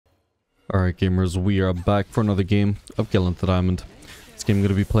Alright gamers, we are back for another game of Caitlyn Diamond. This game I'm going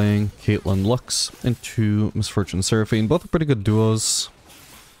to be playing Caitlyn Lux into Misfortune Seraphine. Both are pretty good duos.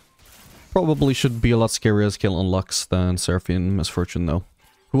 Probably should be a lot scarier as Caitlyn Lux than Seraphine Misfortune though.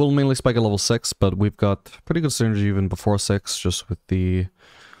 Who will mainly spike at level 6, but we've got pretty good synergy even before 6, just with the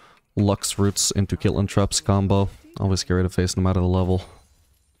Lux roots into Caitlyn Traps combo. Always scary to face no matter the level.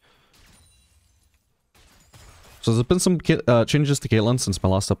 So there's been some changes to Caitlyn since my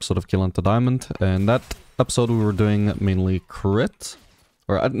last episode of Caitlyn to Diamond, and that episode we were doing mainly crit.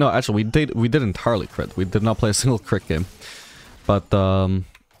 Or no, actually we did entirely crit. We did not play a single crit game. But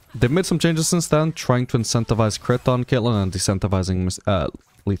they've made some changes since then, trying to incentivize crit on Caitlyn and decentivizing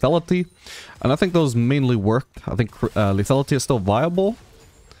lethality. And I think those mainly worked. I think lethality is still viable,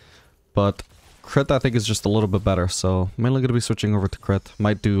 but crit I think is just a little bit better. So mainly going to be switching over to crit.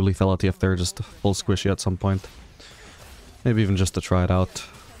 Might do lethality if they're just full squishy at some point. Maybe even just to try it out.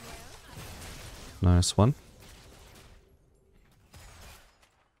 Nice one.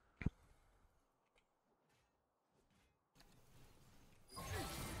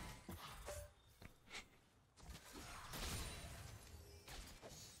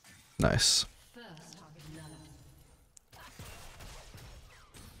 Nice.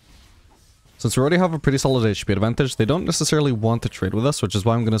 Since we already have a pretty solid HP advantage, they don't necessarily want to trade with us, which is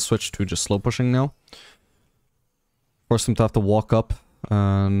why I'm going to switch to just slow pushing now. Force them to have to walk up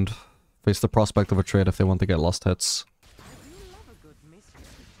and face the prospect of a trade if they want to get lost hits.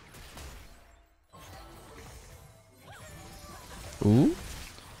 Ooh.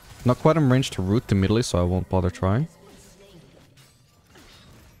 Not quite in range to root immediately, so I won't bother trying.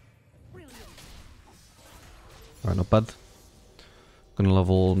 Alright, not bad. Gonna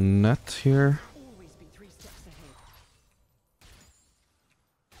level net here.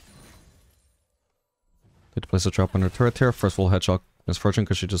 Need to place a trap on her turret here. First of all, headshot Misfortune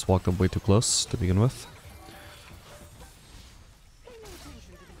because she just walked up way too close to begin with.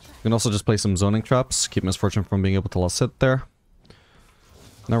 You can also just place some zoning traps, keep Misfortune from being able to last hit there.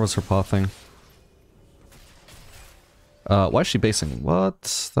 And that was her pathing. Why is she basing?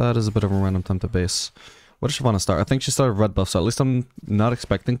 What? That is a bit of a random time to base. What does she want to start? I think she started red buff, so at least I'm not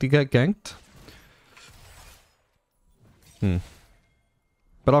expecting to get ganked.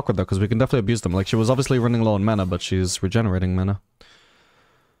 Bit awkward though, because we can definitely abuse them. Like, she was obviously running low on mana, but she's regenerating mana.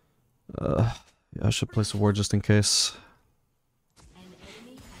 Yeah, I should place a ward just in case.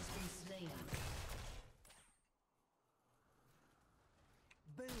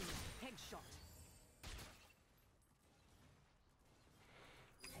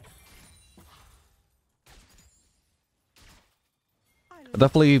 I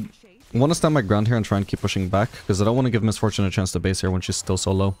definitely want to stand my ground here and try and keep pushing back, because I don't want to give Misfortune a chance to base here when she's still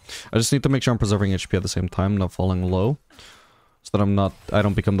so low. I just need to make sure I'm preserving HP at the same time, not falling low. So that I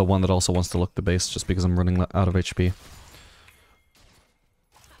don't become the one that also wants to look to base just because I'm running out of HP.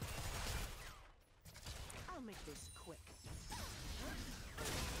 I'll make this quick.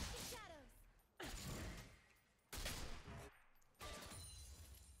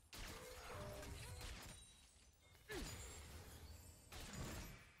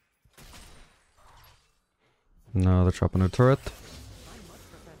 No, they're trapping her turret.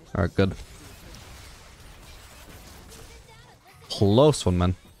 Alright, good. Close one,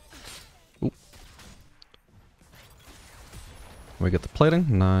 man. Ooh. We get the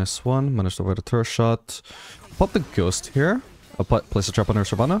plating. Nice one. Managed to avoid a turret shot. Pop the ghost here. I'll place a trap on her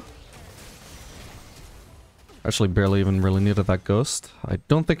Shyvana. Actually, barely even really needed that ghost. I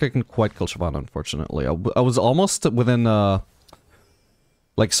don't think I can quite kill Shyvana, unfortunately. I was almost within,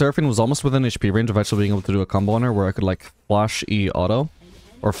 like, Seraphine was almost within HP range of actually being able to do a combo on her where I could, like, flash E auto.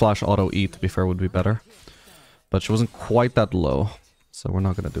 Or flash auto E, to be fair, would be better. But she wasn't quite that low, so we're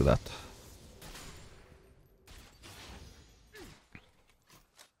not going to do that.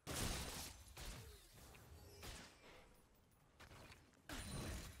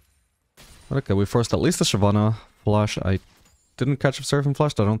 Okay, we forced at least a Shyvana flash. I didn't catch if Seraphine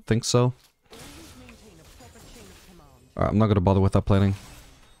flashed, I don't think so. Alright, I'm not going to bother with that plating.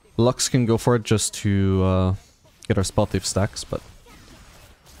 Lux can go for it just to get our spell thief stacks, but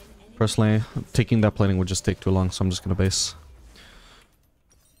personally, taking that plating would just take too long, so I'm just gonna base.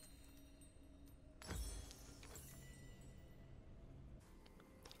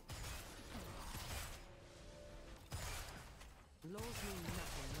 Laws mean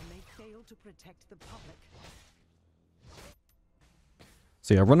nothing when they fail to protect the public.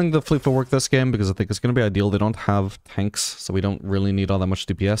 So yeah, running the fleet will work this game because I think it's going to be ideal. They don't have tanks, so we don't really need all that much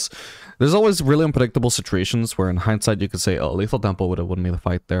DPS. There's always really unpredictable situations where in hindsight you could say, oh, lethal tempo would have won me the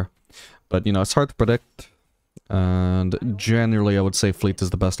fight there. But, you know, it's hard to predict. And generally, I would say Fleet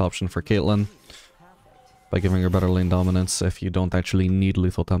is the best option for Caitlyn, by giving her better lane dominance if you don't actually need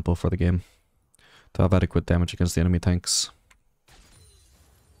lethal tempo for the game to have adequate damage against the enemy tanks.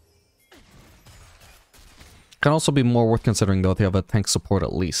 Can also be more worth considering though if you have a tank support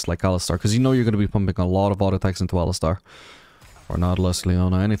at least, like Alistar, because you know you're going to be pumping a lot of auto attacks into Alistar. Or Nautilus,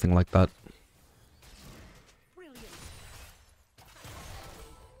 Leona, anything like that.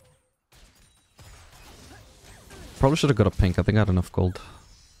 Probably should have got a pink, I think I had enough gold.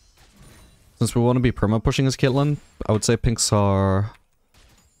 Since we want to be perma pushing as Caitlyn, I would say pinks are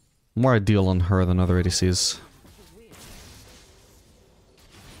more ideal on her than other ADCs.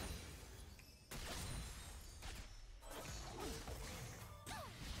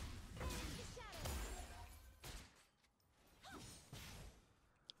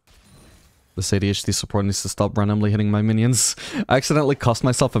 This ADHD support needs to stop randomly hitting my minions. I accidentally cost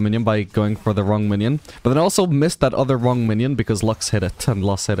myself a minion by going for the wrong minion, but then I also missed that other wrong minion because Lux hit it, and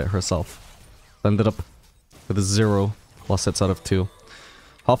Lux hit it herself. Ended up with a 0 plus hits out of 2.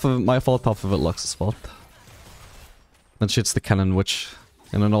 Half of it my fault, half of it Lux's fault. Then she hits the cannon, which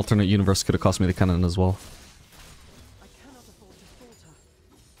in an alternate universe could have cost me the cannon as well.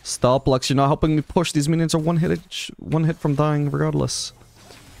 Stop, Lux, you're not helping me push. These minions are one hit from dying regardless.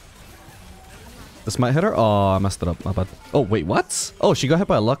 This might hit her? Oh, I messed it up, my bad. Oh, wait, what? Oh, she got hit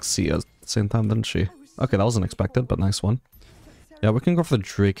by a Luxie at the same time, didn't she? Okay, that was unexpected, but nice one. Yeah, we can go for the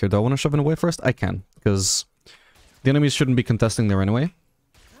Drake here. Do I want to shove it away first? I can, because the enemies shouldn't be contesting there anyway.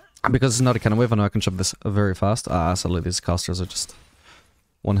 Because it's not a cannon wave, I know I can shove this very fast. Ah, sadly, these casters are just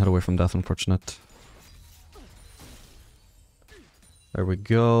one hit away from death, unfortunate. There we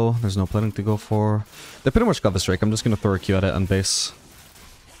go. There's no planning to go for. They pretty much got this Drake. I'm just going to throw a Q at it and base.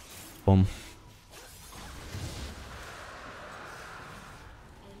 Boom.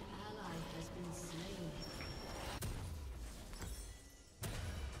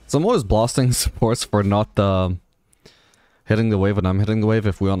 So I'm always blasting supports for not hitting the wave, and I'm hitting the wave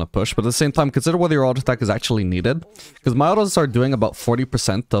if we want to push. But at the same time, consider whether your auto attack is actually needed. Because my autos are doing about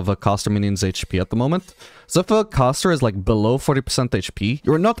 40% of a caster minion's HP at the moment. So if a caster is like below 40% HP,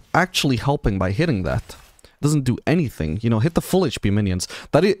 you're not actually helping by hitting that. It doesn't do anything. You know, hit the full HP minions.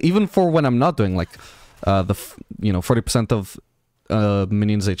 That even for when I'm not doing like 40% of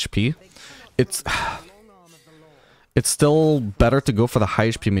minions HP, it's still better to go for the high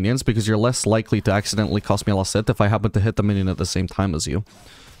HP minions because you're less likely to accidentally cost me a last hit if I happen to hit the minion at the same time as you.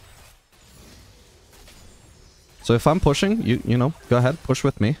 So if I'm pushing, you know, go ahead, push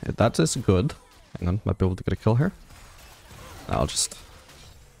with me. That is good. Hang on, might be able to get a kill here. I'll just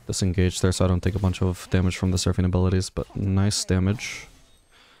disengage there so I don't take a bunch of damage from the surfing abilities, but nice damage.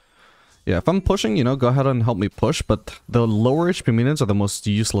 Yeah, if I'm pushing, you know, go ahead and help me push, but the lower HP minions are the most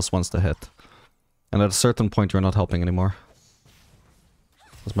useless ones to hit. And at a certain point, you're not helping anymore.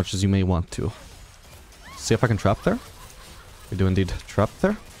 As much as you may want to. See if I can trap there. We do indeed trap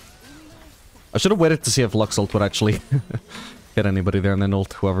there. I should have waited to see if Lux ult would actually hit anybody there and then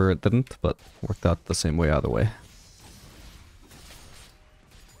ult whoever it didn't, but worked out the same way either way.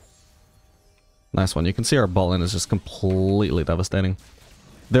 Nice one. You can see our ball in is just completely devastating.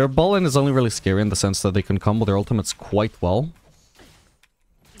 Their ball in is only really scary in the sense that they can combo their ultimates quite well.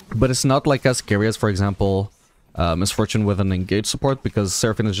 But it's not like as scary as, for example, Misfortune with an engaged support, because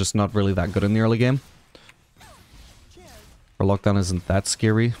Seraphine is just not really that good in the early game. Her lockdown isn't that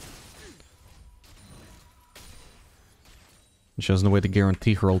scary. She has no way to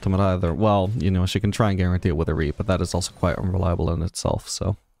guarantee her ultimate either. Well, you know, she can try and guarantee it with a Re, but that is also quite unreliable in itself,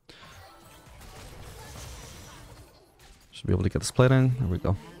 so. Should be able to get this plating. There we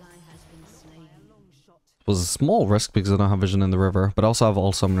go. It was a small risk because I don't have vision in the river, but I also have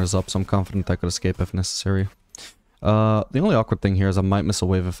all summoners up, so I'm confident I could escape if necessary. The only awkward thing here is I might miss a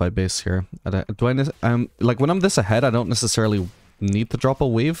wave if I base here. Like when I'm this ahead, I don't necessarily need to drop a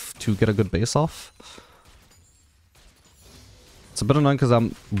wave to get a good base off. It's a bit annoying because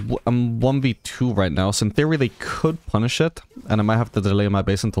I'm 1v2 right now, so in theory they could punish it, and I might have to delay my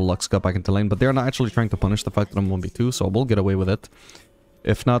base until Lux got back into lane, but they're not actually trying to punish the fact that I'm 1v2, so I will get away with it.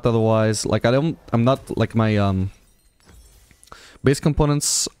 If not, otherwise, like I'm not, like my base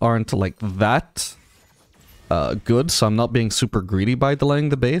components aren't like that good, so I'm not being super greedy by delaying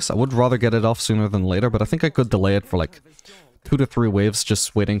the base. I would rather get it off sooner than later, but I think I could delay it for like 2 to 3 waves,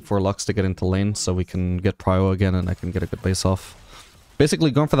 just waiting for Lux to get into lane so we can get prio again and I can get a good base off. Basically,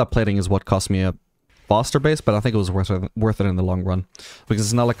 going for that plating is what cost me a faster base, but I think it was worth it in the long run, because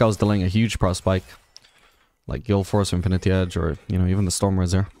it's not like I was delaying a huge pro spike like Guild Force or Infinity Edge or, you know, even the Storm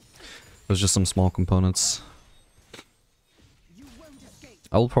Razor. It was just some small components.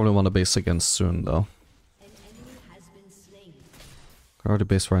 I will probably want to base again soon, though. I already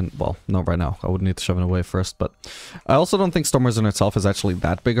base right... Well, not right now. I would need to shove it away first, but... I also don't think Stormers in itself is actually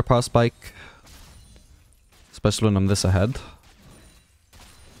that big a power spike. Especially when I'm this ahead.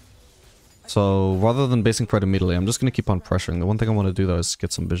 So, rather than basing for it immediately, I'm just going to keep on pressuring. The one thing I want to do, though, is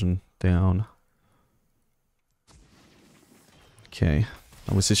get some vision down. Okay.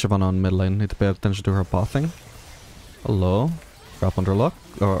 And we see Shyvana on mid lane. Need to pay attention to her pathing. Hello. Grab under lock.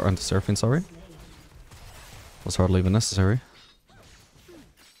 Or under Seraphine, sorry. Was hardly even necessary.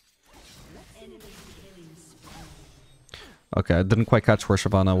 Okay, I didn't quite catch where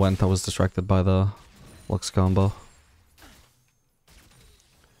Shyvana went. I was distracted by the Lux combo.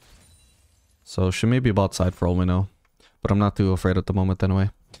 So she may be bot side for all we know. But I'm not too afraid at the moment anyway.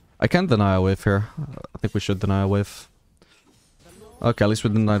 I can't deny a wave here. I think we should deny a wave. Okay, at least we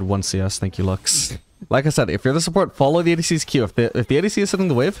denied one CS. Thank you, Lux. Like I said, if you're the support, follow the ADC's Q. If the ADC is hitting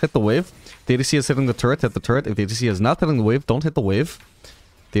the wave, hit the wave. If the ADC is hitting the turret, hit the turret. If the ADC is not hitting the wave, don't hit the wave.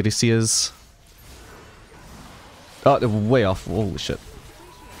 The ADC is... Oh, way off. Holy shit.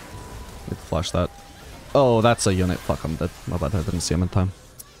 Need to flash that. Oh, that's a unit. Fuck, I'm dead. My bad, I didn't see him in time.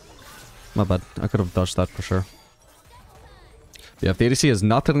 My bad. I could have dodged that for sure. Yeah, if the ADC is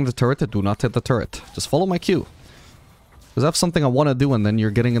not hitting the turret, do not hit the turret. Just follow my Q. Because I have something I want to do and then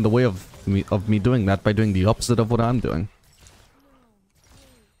you're getting in the way of me doing that by doing the opposite of what I'm doing.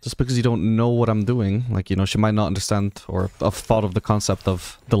 Just because you don't know what I'm doing, like, you know, she might not understand or have thought of the concept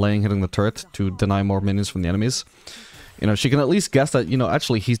of delaying hitting the turret to deny more minions from the enemies. You know, she can at least guess that, you know,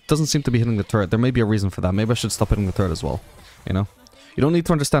 actually he doesn't seem to be hitting the turret. There may be a reason for that. Maybe I should stop hitting the turret as well, you know? You don't need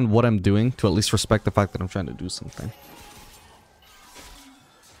to understand what I'm doing to at least respect the fact that I'm trying to do something.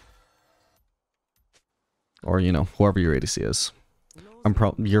 Or, you know, whoever your ADC is.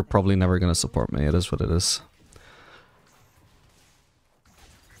 You're probably never going to support me. It is what it is.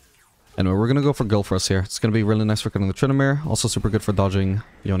 Anyway, we're going to go for Gulfrust here. It's going to be really nice for getting the Tryndamere. Also super good for dodging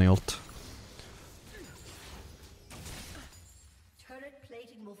Yone ult. Turret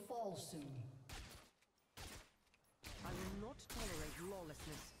plating will fall soon. I will not tolerate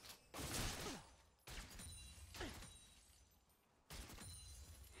lawlessness.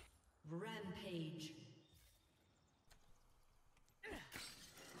 Rampage.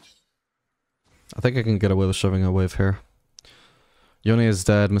 I think I can get away with shoving a wave here. Yone is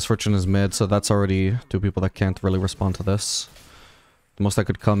dead, Misfortune is mid, so that's already two people that can't really respond to this. The most that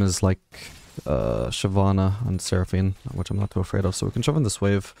could come is like Shyvana and Seraphine, which I'm not too afraid of, so we can shove in this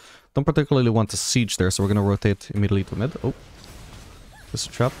wave. Don't particularly want to siege there, so we're gonna rotate immediately to mid. Oh. There's a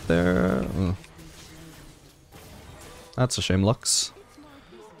trap there. That's a shame, Lux.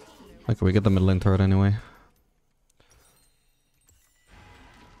 Okay, we get the mid lane turret anyway.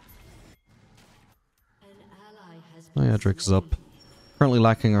 Oh yeah, Drake is up. Currently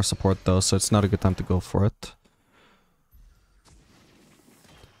lacking our support though, so it's not a good time to go for it.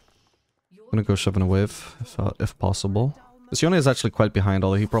 I'm gonna go shove in a wave, if possible. This Yone is actually quite behind,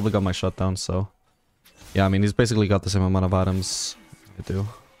 although he probably got my shutdown, so... Yeah, I mean, he's basically got the same amount of items I do.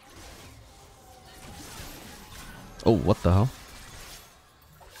 Oh, what the hell?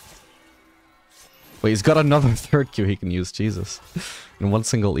 Wait, he's got another third Q he can use, Jesus. In one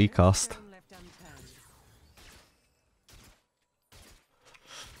single E cost.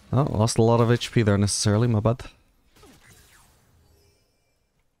 Oh, lost a lot of HP there necessarily, my bad.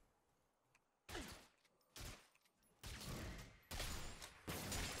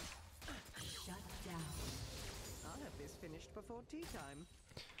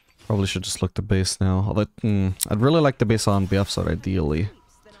 Probably should just look to base now. Although, I'd really like the base on BF side ideally.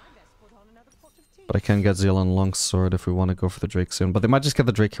 But I can get Zeal and Longsword if we want to go for the Drake soon. But they might just get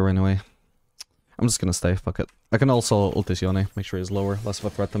the Drake here anyway. I'm just gonna stay, fuck it. I can also ult this Yone, make sure he's lower, less of a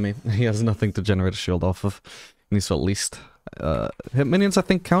threat to me. He has nothing to generate a shield off of. He needs to at least hit minions, I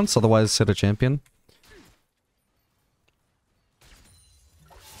think counts, otherwise hit a champion.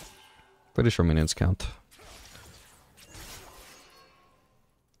 Pretty sure minions count.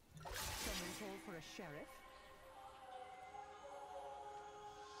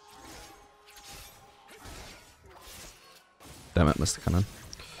 Damn it, missed the cannon.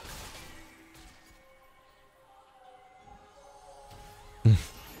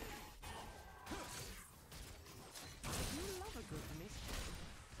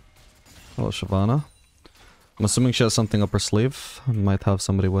 Hello, Shyvana. I'm assuming she has something up her sleeve. Might have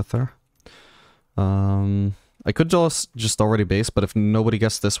somebody with her. I could just already base, but if nobody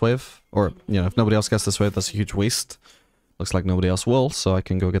gets this wave, or, you know, if nobody else gets this wave, that's a huge waste. Looks like nobody else will, so I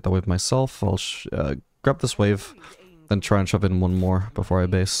can go get that wave myself. I'll grab this wave, then try and shove in one more before I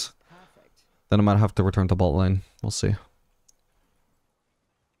base. Then I might have to return to bot lane. We'll see.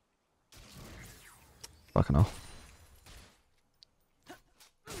 Fucking hell.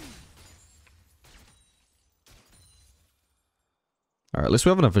 Alright, at least we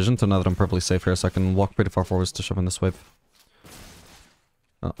have enough vision to know that I'm perfectly safe here, so I can walk pretty far forwards to shove in this wave.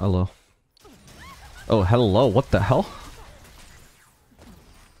 Oh, hello. Oh, hello, what the hell?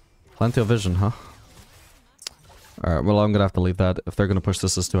 Plenty of vision, huh? Alright, well, I'm gonna have to leave that. If they're gonna push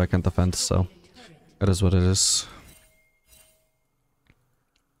this too, I can't defend, so... It is what it is.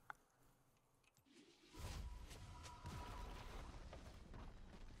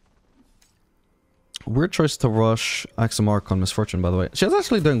 Weird choice to rush Axemark on Misfortune, by the way. She's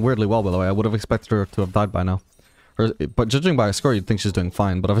actually doing weirdly well, by the way. I would have expected her to have died by now. But judging by her score, you'd think she's doing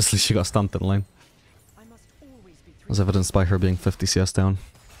fine, but obviously she got stumped in lane. As evidenced by her being 50 CS down.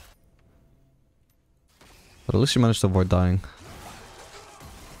 But at least she managed to avoid dying.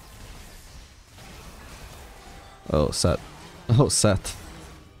 Oh, set. Oh, set.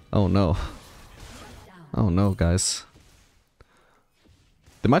 Oh, no. Oh, no, guys.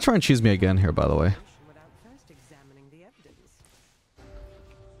 They might try and cheese me again here, by the way.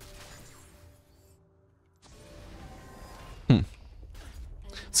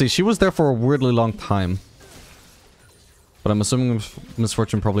 See, she was there for a weirdly long time. But I'm assuming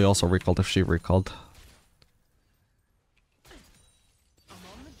Misfortune probably also recalled if she recalled.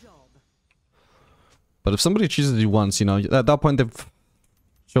 But if somebody cheeses you once, you know, at that point they've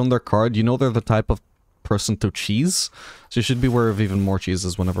shown their card, you know they're the type of person to cheese. So you should be aware of even more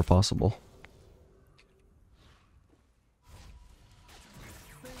cheeses whenever possible.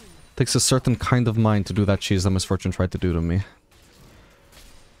 Takes a certain kind of mind to do that cheese that Misfortune tried to do to me.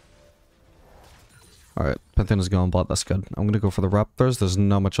 Alright, Pantheon is going bot, that's good. I'm gonna go for the Raptors, there's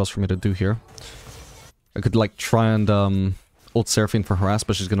not much else for me to do here. I could like try and ult Seraphine for harass,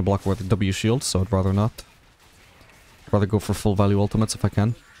 but she's gonna block with the W shield, so I'd rather not. I'd rather go for full value ultimates if I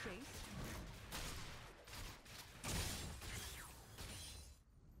can.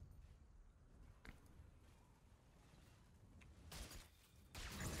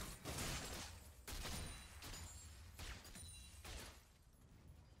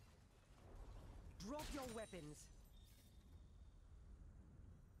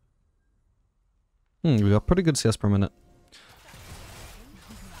 We got pretty good CS per minute.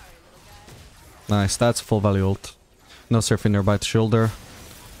 Nice, that's full value ult. No Seraphine nearby to shield there.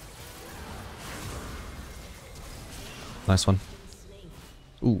 Nice one.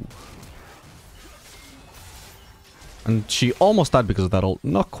 Ooh. And she almost died because of that ult.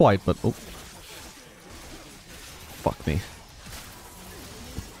 Not quite, but... Oh. Fuck me.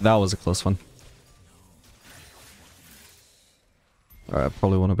 That was a close one. Alright, I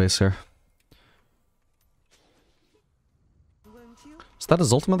probably want to base here. Is that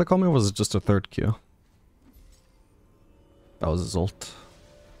his ultimate that called me, or was it just a third Q? That was his ult.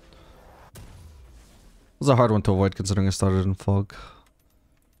 It was a hard one to avoid considering I started in fog.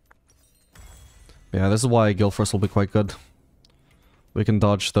 Yeah, this is why Guild Force will be quite good. We can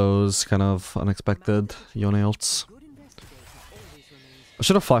dodge those kind of unexpected Yone ults. I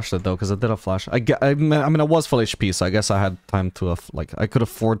should have flashed it though, because I did have flash. I mean, I was full HP, so I guess I had time to like, I could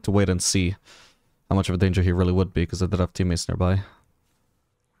afford to wait and see how much of a danger he really would be, because I did have teammates nearby.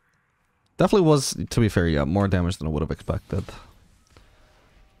 Definitely was, to be fair, yeah, more damage than I would have expected.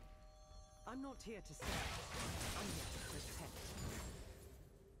 I'm not here to save. I'm here to protect.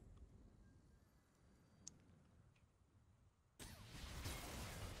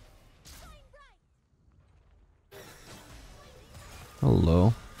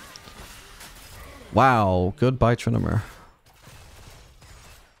 Hello. Wow, goodbye Trinimer.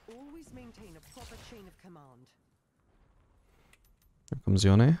 Always maintain a proper chain of command. Here comes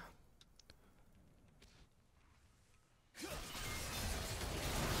Yone.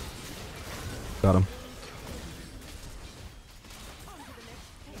 Got him.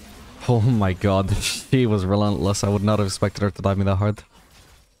 Oh my god, she was relentless. I would not have expected her to dive me that hard.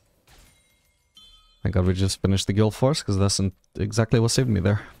 Thank god we just finished the Guild Force, because that's exactly what saved me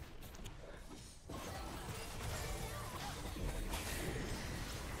there.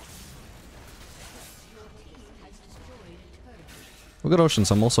 We got Ocean,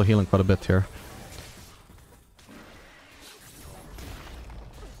 so I'm also healing quite a bit here.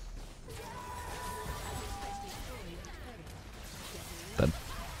 Dead.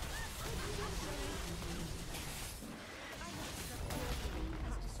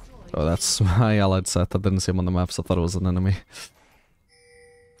 Oh, that's my allied set. I didn't see him on the map, so I thought it was an enemy.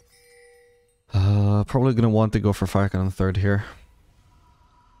 Probably gonna want to go for Fire Cannon third here.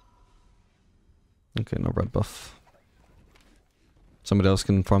 Okay, no red buff. Somebody else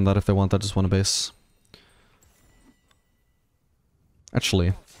can farm that if they want. I just want a base.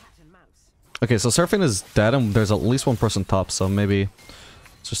 Actually. Okay, so Seraphine is dead and there's at least one person top, so maybe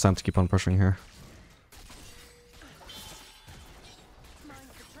it's just time to keep on pushing here.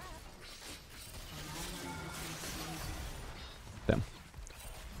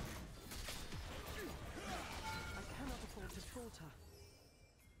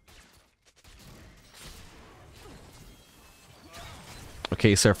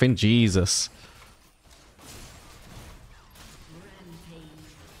 Okay, Seraphine, Jesus.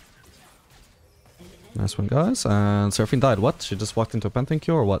 Nice one, guys. And Seraphine died. What? She just walked into a Pantheon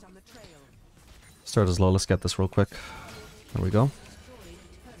Q or what? Start as low. Let's get this real quick. There we go.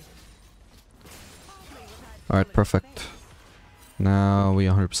 Alright, perfect. Now we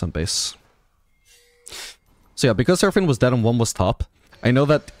 100% base. So yeah, because Seraphine was dead and one was top, I know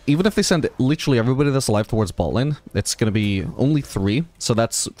that even if they send literally everybody that's alive towards bot lane, it's gonna be only 3, so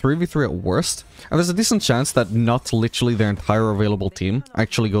that's 3v3 at worst. And there's a decent chance that not literally their entire available team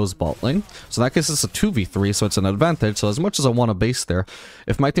actually goes bot lane. So in that case, it's a 2v3, so it's an advantage. So as much as I want to base there,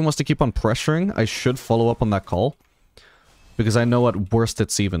 if my team wants to keep on pressuring, I should follow up on that call. Because I know at worst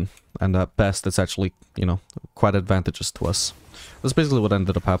it's even, and at best it's actually, you know, quite advantageous to us. That's basically what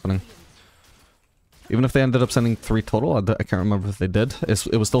ended up happening. Even if they ended up sending 3 total, I can't remember if they did.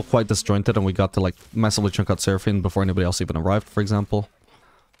 It was still quite disjointed, and we got to like massively chunk out Seraphine before anybody else even arrived, for example.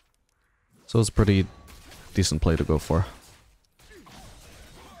 So it was a pretty decent play to go for.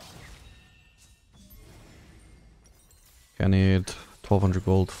 Okay, I need 1200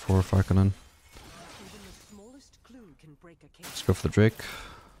 gold for Farkanen. Let's go for the Drake.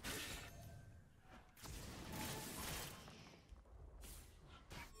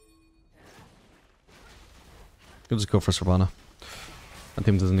 We'll just go for Shyvana. My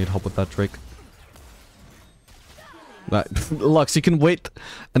team doesn't need help with that Drake. Lux, you can wait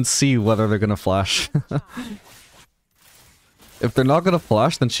and see whether they're gonna flash. If they're not gonna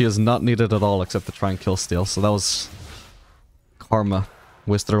flash, then she is not needed at all except to try and kill steal. So that was karma.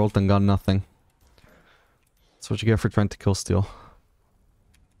 Wasted her ult and got nothing. That's what you get for trying to kill steal.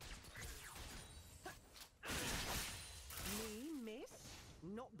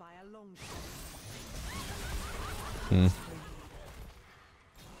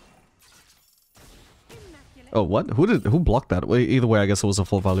 Oh, what? Who blocked that? Well, either way, I guess it was a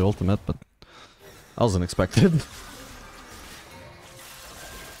full value ultimate, but that was unexpected.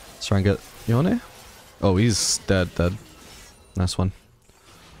 Let's try and get Yone. Oh, he's dead. Nice one.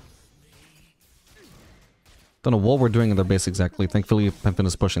 Don't know what we're doing in their base exactly. Thankfully, Pimpin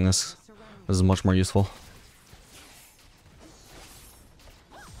is pushing this. This is much more useful.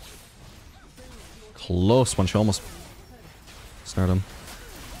 Close one. She almost snared him.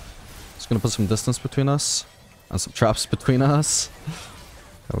 Just gonna put some distance between us. And some traps between us.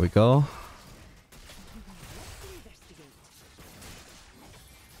 There we go.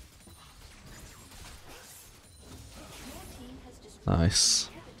 Nice.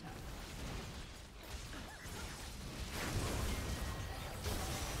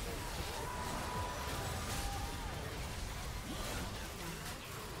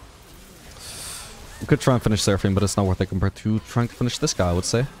 We could try and finish Seraphine, but it's not worth it compared to trying to finish this guy, I would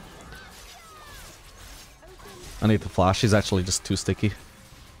say. I need the flash, he's actually just too sticky.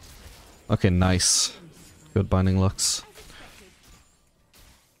 Okay, nice. Good binding looks.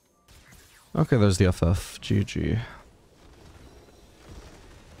 Okay, there's the FF. GG.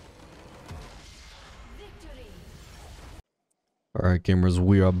 Alright, gamers,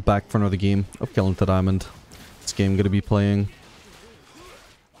 we are back for another game of Killing the Diamond. This game gonna be playing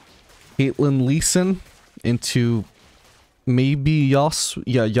Caitlyn Lee Sin into maybe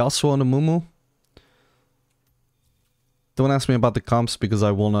Yasuo and Amumu. Don't ask me about the comps because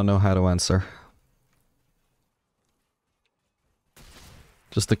I will not know how to answer.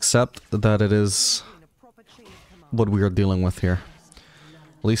 Just accept that it is what we are dealing with here.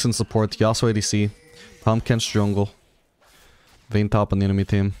 Lee Sin support, Yasuo ADC, Tom Kent's jungle, Vayne top on the enemy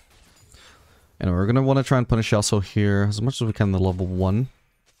team. Anyway, we're gonna want to try and punish Yasuo here as much as we can in the level 1.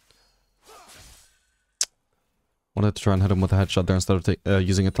 Wanted to try and hit him with a headshot there instead of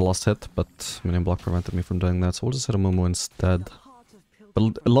using it to last hit, but minion block prevented me from doing that, so we'll just hit a Mumu instead.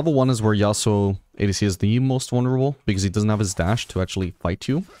 But level 1 is where Yasuo ADC is the most vulnerable, because he doesn't have his dash to actually fight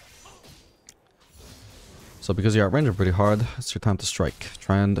you. So because you're outranged pretty hard, it's your time to strike.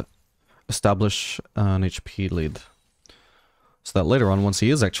 Try and establish an HP lead. So that later on, once he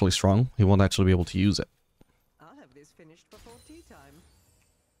is actually strong, he won't actually be able to use it. I'll have this finished before tea time.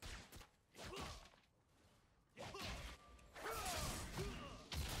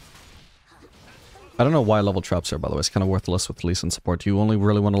 I don't know why level traps here, by the way. It's kind of worthless with Lee Sin support. You only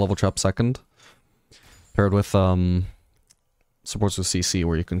really want to level trap second. Paired with supports with CC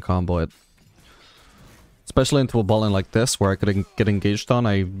where you can combo it. Especially into a ball lane like this where I could get engaged on.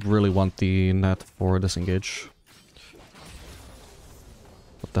 I really want the net for disengage.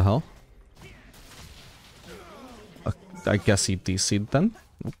 What the hell? I guess he DC'd then?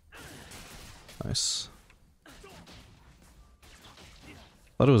 Nope. Nice.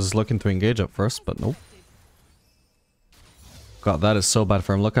 Thought it was looking to engage at first, but nope. God, that is so bad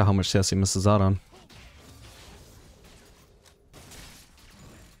for him. Look at how much CS he misses out on.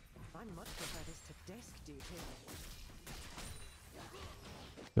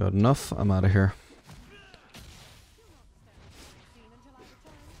 Good enough. I'm out of here.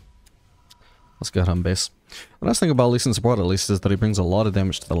 Let's get home base. The nice thing about Lee Sin support, at least, is that he brings a lot of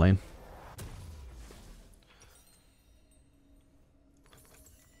damage to the lane.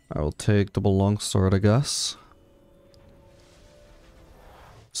 I will take double longsword, I guess.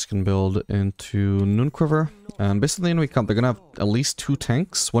 This can build into Noonquiver. And based on the enemy count, they're going to have at least 2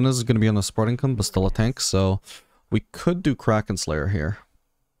 tanks. One is going to be on a support income, but still a tank. So we could do Kraken Slayer here.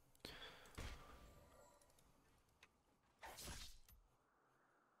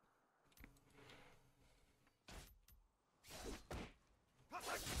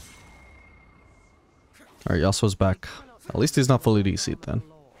 Alright, Yasuo's back. At least he's not fully DC'd then.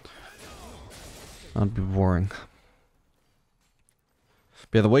 That'd be boring.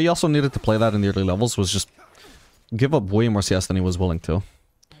 But yeah, the way Yasuo needed to play that in the early levels was just give up way more CS than he was willing to.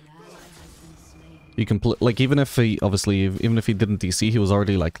 You can play, like, even if he, obviously, even if he didn't DC, he was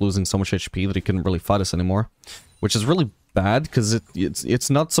already, like, losing so much HP that he couldn't really fight us anymore. Which is really bad, because it's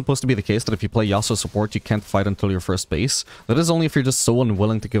not supposed to be the case that if you play Yasuo support, you can't fight until your first base. That is only if you're just so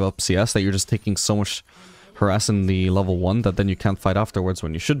unwilling to give up CS that you're just taking so much harass in the level 1 that then you can't fight afterwards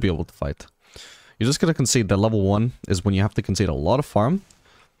when you should be able to fight. You're just gonna concede that level 1 is when you have to concede a lot of farm,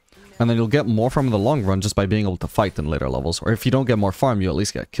 and then you'll get more farm in the long run just by being able to fight in later levels. Or if you don't get more farm, you at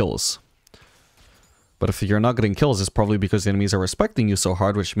least get kills. But if you're not getting kills, it's probably because the enemies are respecting you so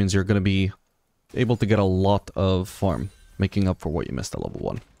hard, which means you're gonna be able to get a lot of farm, making up for what you missed at level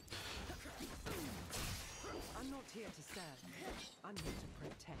 1.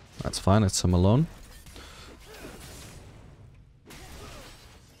 That's fine, it's him alone.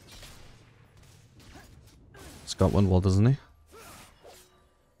 He's got one wall, doesn't he?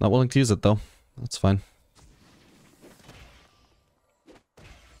 Not willing to use it though. That's fine.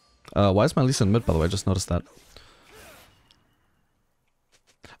 Why is my Lee Sin mid, by the way? I just noticed that.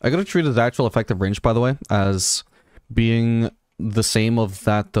 I gotta treat the actual effective range, by the way, as being the same of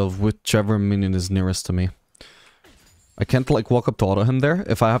that of whichever minion is nearest to me. I can't, like, walk up to auto him there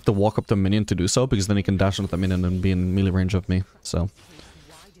if I have to walk up to a minion to do so, because then he can dash into the minion and be in melee range of me, so.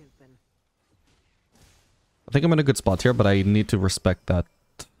 I think I'm in a good spot here, but I need to respect that.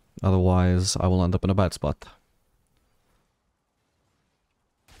 Otherwise, I will end up in a bad spot.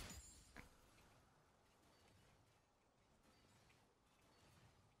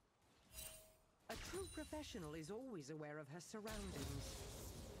 A true professional is always aware of her surroundings.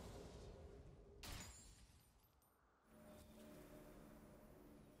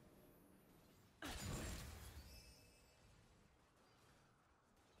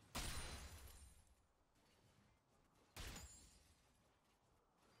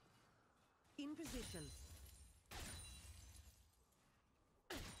 In position.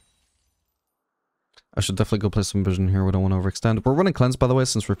 I should definitely go play some vision here. We don't want to overextend. We're running cleanse, by the way,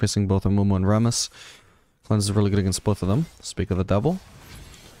 since we're facing both Amumu and Rammus. Cleanse is really good against both of them. Speak of the devil.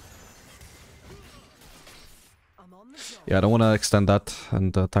 Yeah, I don't want to extend that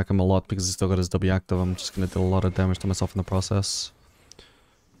and attack him a lot because he's still got his W active. I'm just going to do a lot of damage to myself in the process.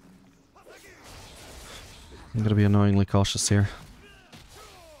 I'm going to be annoyingly cautious here.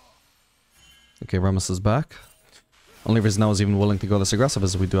 Okay, Rammus is back. Only reason I was even willing to go this aggressive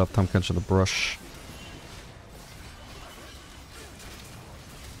is we do have Time Crunch in the brush.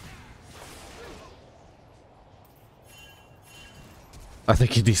 I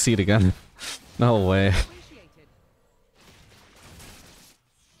think he DC'd again. No way.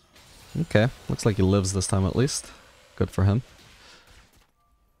 Okay, looks like he lives this time at least. Good for him.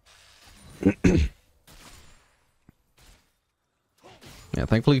 Yeah,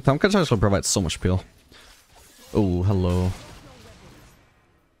 thankfully, Time Crunch actually provides so much peel. Oh, hello.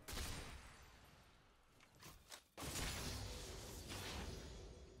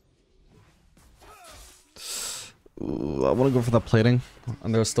 Ooh, I want to go for that plating.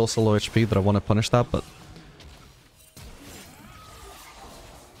 And there's still so low HP that I want to punish that, but...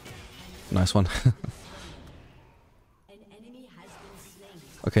 Nice one.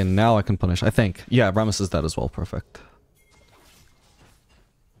 Okay, now I can punish, I think. Yeah, Rammus is dead as well, perfect.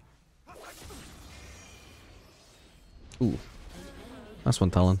 Ooh. Nice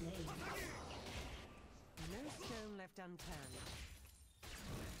one, Talon. No stone left unturned.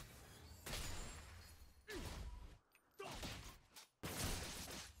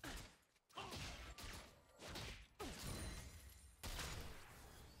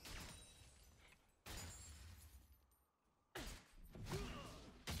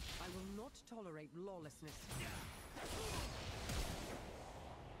 I will not tolerate lawlessness.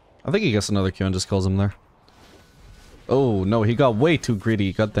 I think he gets another Q and just kills him there. Oh, no, he got way too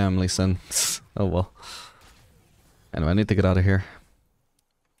greedy. Goddamn, Lee Sin. Oh, well. Anyway, I need to get out of here.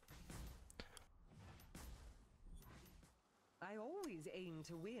 I always aim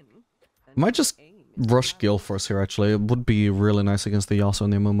to win. I might just rush Gale Force here, actually. It would be really nice against the Yasuo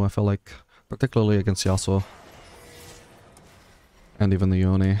and the Amumu, I feel like. Particularly against Yasuo. And even the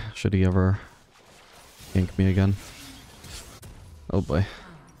Yone, should he ever gank me again. Oh boy.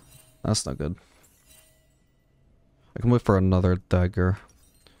 That's not good. I can wait for another dagger.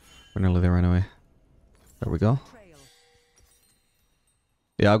 We're nearly there anyway. There we go.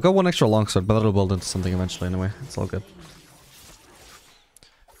 Yeah, I've got one extra longsword, but that'll build into something eventually anyway. It's all good.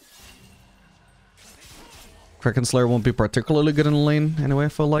 Kraken Slayer won't be particularly good in the lane anyway, I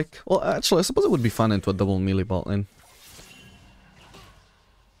feel like. Well, actually, I suppose it would be fun into a double melee bot lane.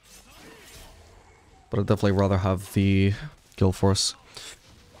 But I'd definitely rather have the Gale Force.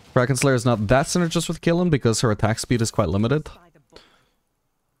 Kraken Slayer is not that synergist with Caitlyn because her attack speed is quite limited.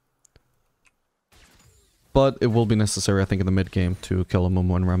 But it will be necessary, I think, in the mid game to kill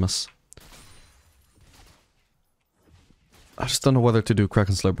Amumu and Rammus. I just don't know whether to do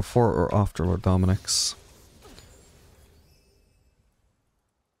Kraken Slayer before or after Lord Dominic's.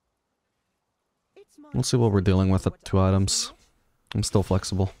 We'll see what we're dealing with at 2 items. I'm still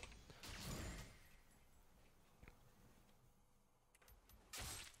flexible.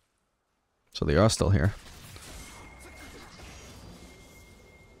 So they are still here.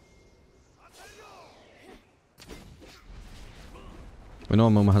 We know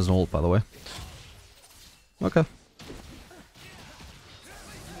Amumu has an ult, by the way. Okay.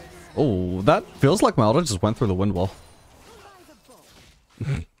 Oh, that feels like my auto just went through the wind wall.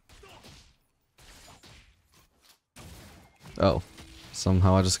 Oh.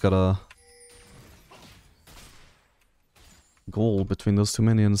 Somehow I just got a goal between those two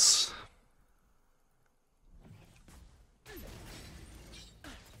minions.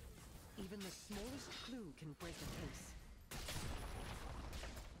 Even the smallest clue can break a case.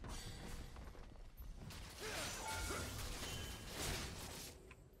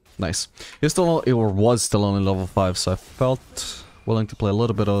 Nice. He's still, or was still only level 5, so I felt willing to play a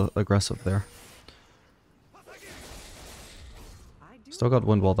little bit aggressive there. Still got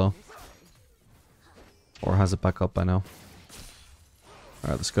wind wall though. Or has it back up by now?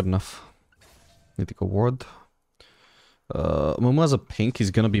 Alright, that's good enough. Need to go ward. Amumu has a pink,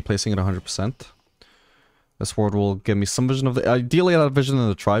 he's gonna be placing it 100%. This ward will give me some vision of the... Ideally I have vision in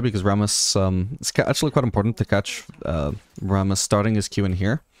the try because Rammus... it's actually quite important to catch Rammus starting his Q in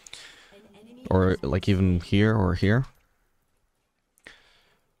here. Or like even here or here.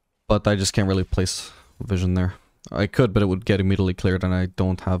 But I just can't really place vision there. I could, but it would get immediately cleared and I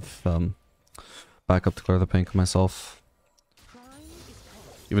don't have backup to clear the pink myself.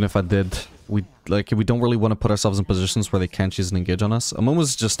 Even if I did, we don't really want to put ourselves in positions where they can't choose an engage on us.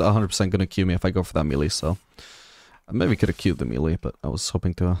 Amumu's just 100% going to Q me if I go for that melee, so... I maybe could have Q'd the melee, but I was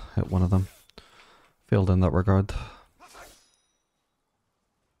hoping to hit one of them. Failed in that regard.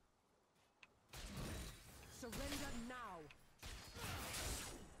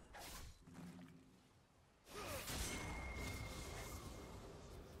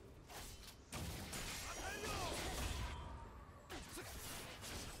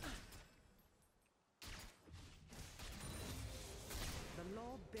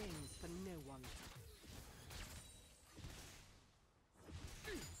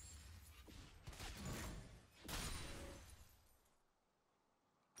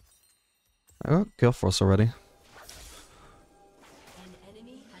 I got Gale Force already. An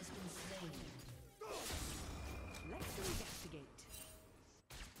enemy has been slain. Let's investigate.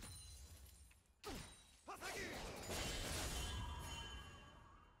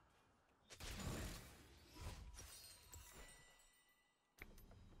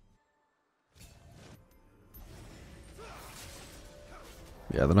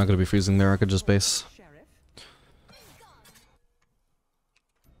 Yeah, they're not going to be freezing there, I could just base.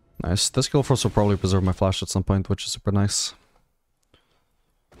 Nice. This Gale Force will probably preserve my flash at some point, which is super nice.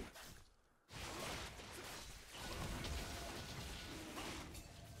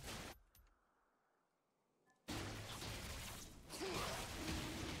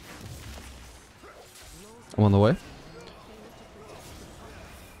 I'm on the way.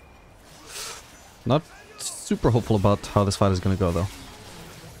 Not super hopeful about how this fight is going to go, though.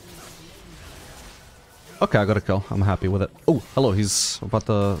 Okay, I got a kill. I'm happy with it. Oh, hello, he's about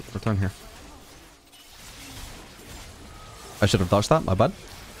to return here. I should have dodged that, my bad.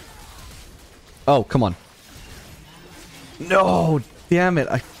 Oh, come on. No, damn it.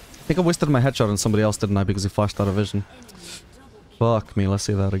 I think I wasted my headshot on somebody else, didn't I? Because he flashed out of vision. Fuck me, let's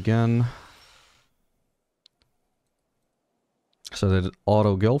see that again. So they did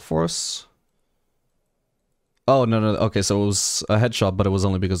auto Gale Force. Oh, no, no, okay, so it was a headshot, but it was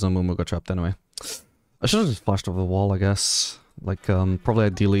only because the Mumu got trapped anyway. I should have just flashed over the wall, I guess. Like, probably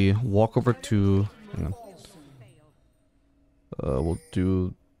ideally walk over to... Hang on. We'll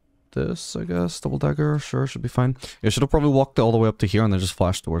do this, I guess. Double dagger, sure, should be fine. Yeah, should have probably walked all the way up to here and then just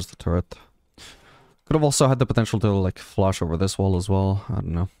flashed towards the turret. Could have also had the potential to, like, flash over this wall as well. I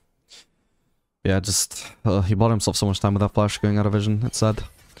don't know. Yeah, just... he bought himself so much time with that flash going out of vision. It's sad.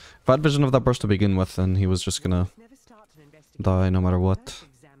 If I had vision of that burst to begin with, then he was just gonna die no matter what.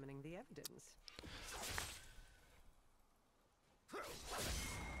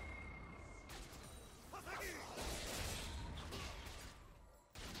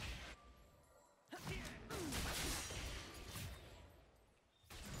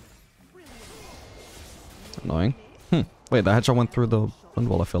 Annoying. Wait, that headshot went through the wind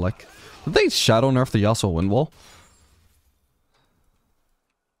wall, I feel like. Did they shadow nerf the Yasuo wind wall?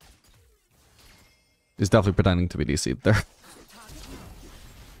 He's definitely pretending to be DC'd there.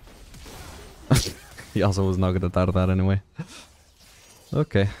 Yasuo was not good at that anyway.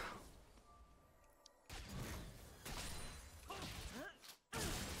 Okay.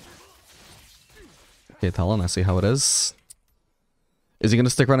 Okay, Talon, I see how it is. Is he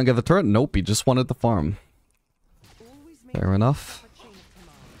gonna stick around and get the turret? Nope, he just wanted the farm. Fair enough.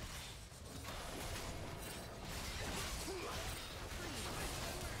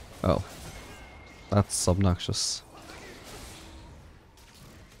 Oh. That's obnoxious.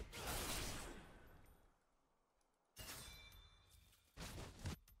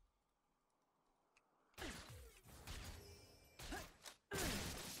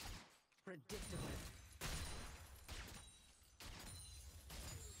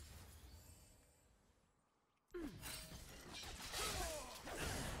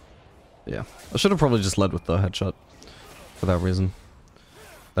 Yeah, I should have probably just led with the headshot for that reason.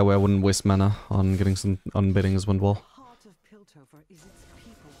 That way I wouldn't waste mana on getting some unbaiting his wind wall.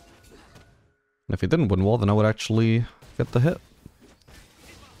 And if he didn't wind wall, then I would actually get the hit.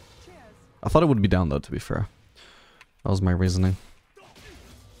 I thought it would be down though, to be fair. That was my reasoning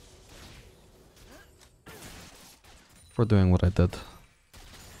for doing what I did.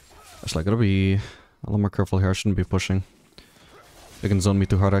 Actually, I gotta be a little more careful here. I shouldn't be pushing. They can zone me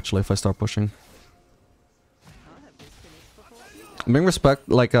too hard actually if I start pushing. I'm being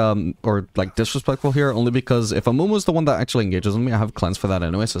disrespectful here only because if Amumu is the one that actually engages on me, I have cleanse for that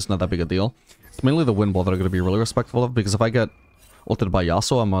anyway, so it's not that big a deal. It's mainly the wind wall that I'm going to be really respectful of, because if I get ulted by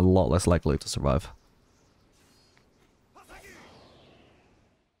Yasuo, I'm a lot less likely to survive.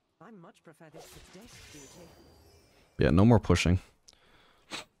 Yeah, no more pushing.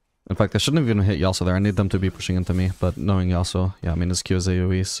 In fact, I shouldn't have even hit Yasuo there. I need them to be pushing into me, but knowing Yasuo, yeah, I mean, his Q is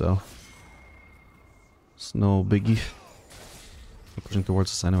AoE, so it's no biggie. They're pushing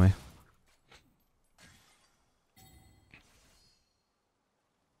towards us anyway.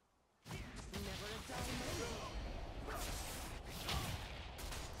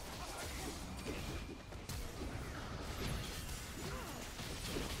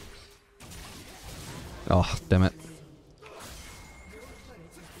 Oh, damn it.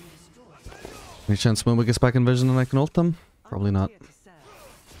 Any chance Momo gets back in vision and I can ult them? Probably not.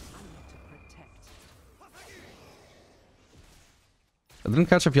 I didn't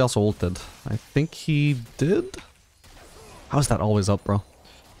catch if he also ulted. I think he did? How's that always up, bro?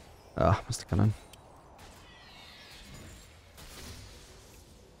 Ah, Mr. Cannon.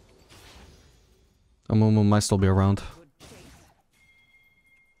 Momo might still be around.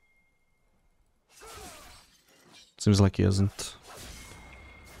 Seems like he isn't.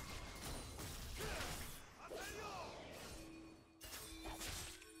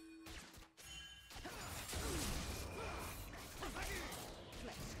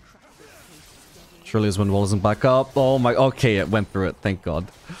 Surely his wind wall isn't back up. Oh my, okay, it went through it, thank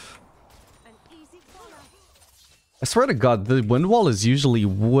god. I swear to god, the wind wall is usually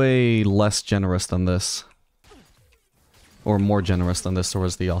way less generous than this. Or more generous than this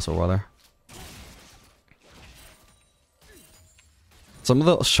towards the Yasuo, rather. Some of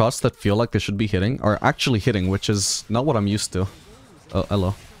the shots that feel like they should be hitting are actually hitting, which is not what I'm used to. Oh,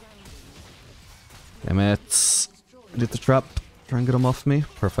 hello. Damn it. Did the trap. Try and get him off me.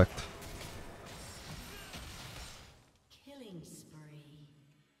 Perfect.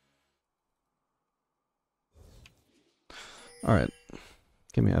 Alright.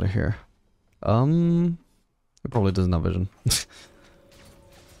 Get me out of here. It probably doesn't have vision.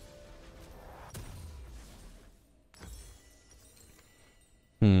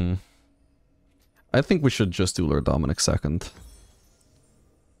 I think we should just do Lord Dominic second.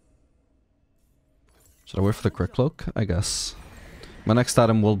 Should I wait for the crit cloak? I guess. My next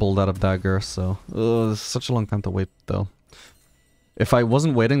item will build out of dagger, so... Ugh, it's such a long time to wait, though. If I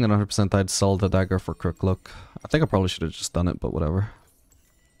wasn't waiting, then 100% I'd sell the dagger for crit cloak. I think I probably should have just done it, but whatever.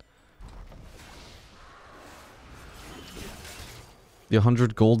 The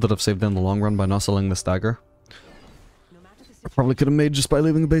 100 gold that I've saved in the long run by not selling this dagger, I probably could have made just by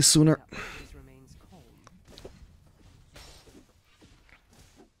leaving the base sooner.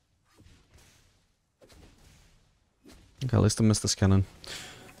 Okay, at least I missed this cannon.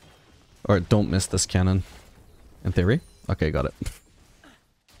 Or don't miss this cannon. In theory. Okay, got it.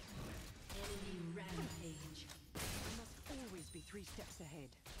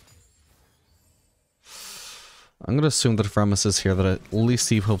 I'm gonna assume that if Ramus is here, that at least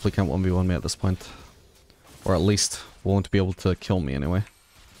he hopefully can't 1v1 me at this point. Or at least won't be able to kill me anyway.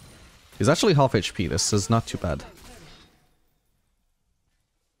 He's actually half HP, this is not too bad.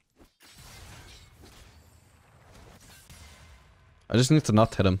 I just need to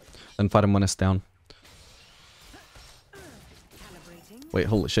not hit him, and fight him when it's down. Wait,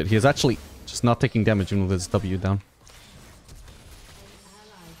 holy shit, he is actually just not taking damage even with his W down.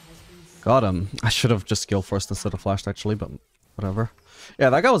 Got him. I should have just skill first instead of flashed actually, but whatever. Yeah,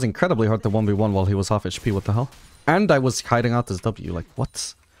 that guy was incredibly hard to 1v1 while he was half HP, what the hell? And I was hiding out his W, like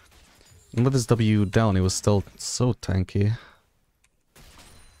what? And with his W down, he was still so tanky.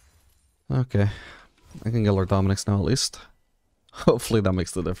 Okay. I can get Lord Dominic's now at least. Hopefully that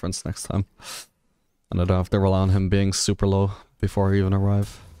makes the difference next time. And I don't have to rely on him being super low before I even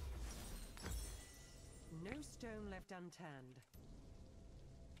arrive. No stone left unturned.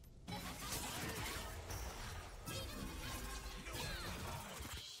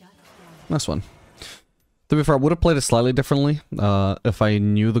 Nice one. To be fair, I would have played it slightly differently if I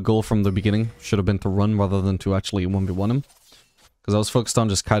knew the goal from the beginning should have been to run rather than to actually 1v1 him. Because I was focused on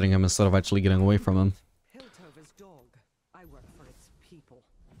just kiting him instead of actually getting away from him. Piltover's dog. I work for its people.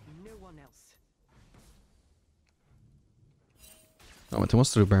 No one else. Oh, my team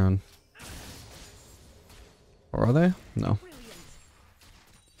wants to do Baron. Or are they? No.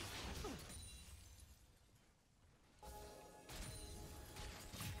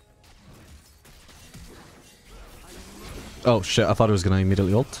 Oh shit, I thought it was gonna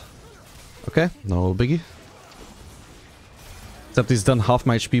immediately ult. Okay, no biggie. Except he's done half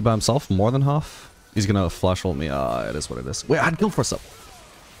my HP by himself, more than half. He's gonna flash ult me. It is what it is. Wait, I had Guildforce up.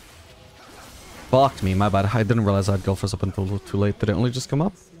 Fucked me, my bad. I didn't realize I had Guildforce up until too late. Did it only just come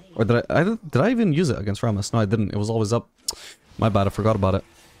up? Or did I even use it against Ramus? No, I didn't. It was always up. My bad, I forgot about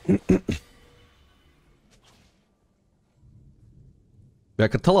it. Yeah, I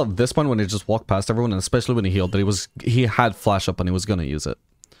could tell at this point when he just walked past everyone, and especially when he healed, that he had flash up and he was gonna use it.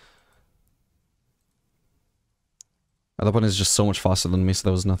 At that point, he's just so much faster than me, so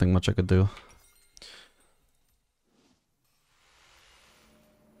there was nothing much I could do.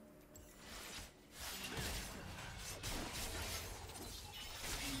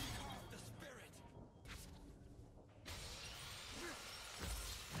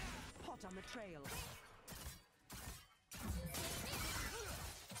 Hot on the trail.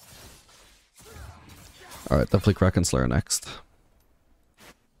 Alright, definitely Kraken Slayer next.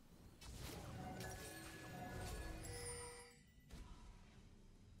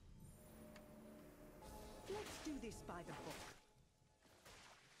 Let's do this by the book.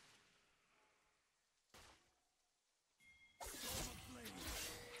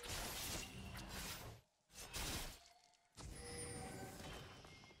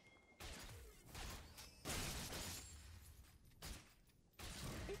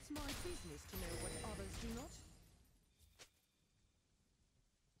 It's my business to know what others do not.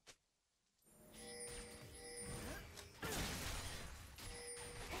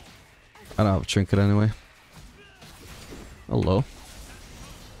 I don't have a trinket anyway. Hello.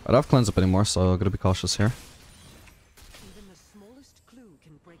 I don't have cleanse up anymore, so I'm gonna be cautious here. Even the smallest clue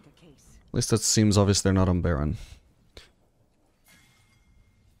can break a case. At least it seems obvious they're not on Baron.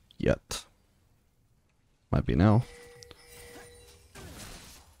 Yet. Might be now.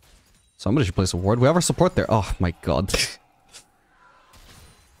 Somebody should place a ward. We have our support there. Oh my god.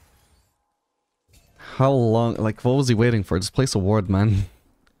 How long? Like, what was he waiting for? Just place a ward, man.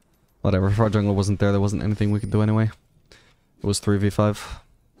 Whatever, if our jungler wasn't there, there wasn't anything we could do anyway. It was 3v5.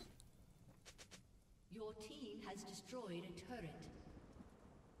 Your team has destroyed a turret.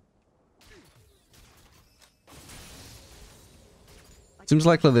 Seems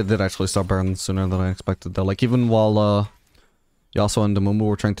likely they did actually start Baron sooner than I expected though. Like, even while Yasuo and Mumu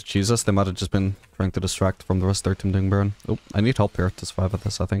were trying to cheese us, they might have just been trying to distract from the rest of their team doing Baron. Oh, I need help here to survive at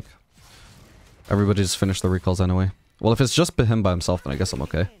this, I think. Everybody just finished the recalls anyway. Well, if it's just him by himself, then I guess I'm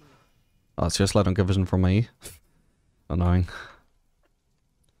okay. Oh, seriously, I don't get vision from my E. Annoying.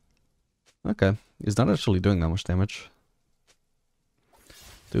 Okay, he's not actually doing that much damage.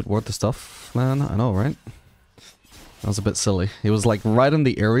 Dude, worth the stuff, man. I know, right? That was a bit silly. He was like right in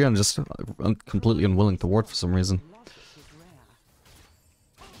the area and just completely unwilling to ward for some reason.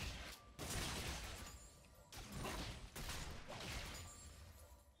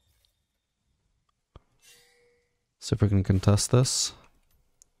 See if we can contest this.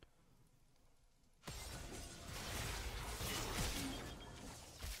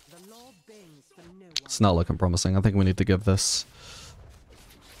 It's not looking promising. I think we need to give this.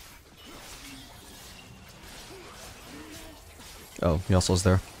 Oh, he also is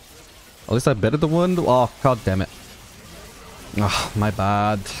there. At least I betted the wound. Oh, god damn it. Oh, my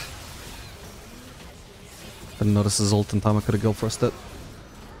bad. Didn't notice his ult in time. I could have go first it.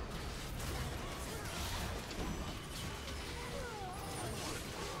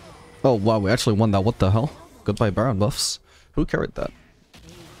 Oh wow, we actually won that. What the hell? Goodbye Baron buffs. Who carried that?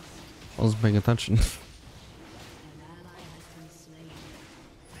 I wasn't paying attention.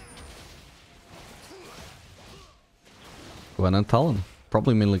 Gwen and Talon.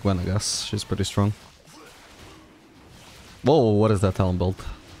 Probably mainly Gwen, I guess. She's pretty strong. Whoa, what is that Talon build?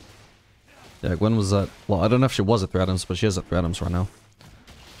 Yeah, Gwen was at... Well, I don't know if she was at 3 items, but she is at 3 items right now.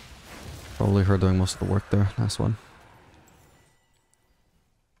 Probably her doing most of the work there. Nice one.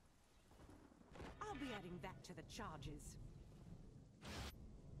 I'll be adding that to the charges.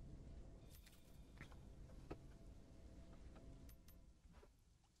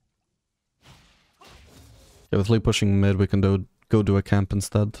 Yeah, with Lee pushing mid, we can go do a camp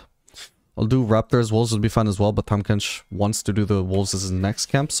instead. I'll do Raptors. Wolves would be fine as well, but Tom Kench wants to do the Wolves as his next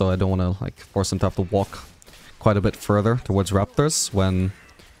camp, so I don't want to like force him to have to walk quite a bit further towards Raptors when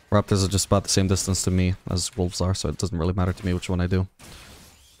Raptors are just about the same distance to me as Wolves are, so it doesn't really matter to me which one I do.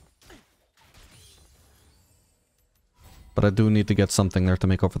 But I do need to get something there to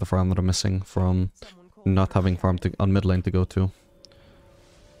make up for the farm that I'm missing from not having farm on mid lane to go to.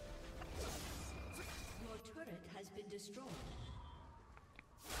 Your turret has been destroyed.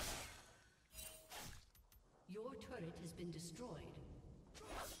 Your turret has been destroyed.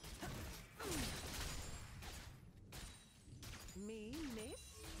 Me, miss?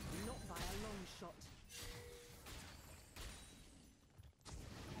 Not by a long shot.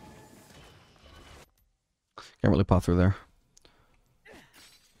 Can't really pop through there.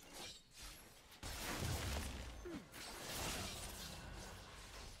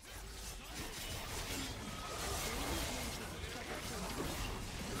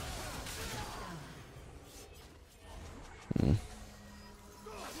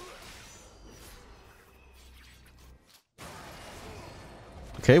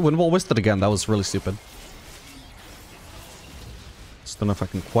 Okay, Windwall wasted again. That was really stupid. Just don't know if I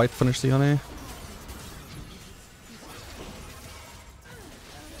can quite finish the Yone.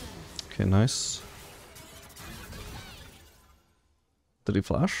 Okay, nice. Did he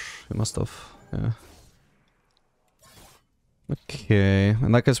flash? He must have. Yeah. Okay.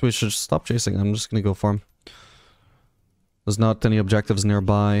 In that case, we should stop chasing. I'm just gonna go farm. There's not any objectives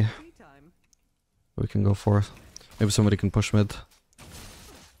nearby we can go for. Maybe somebody can push mid.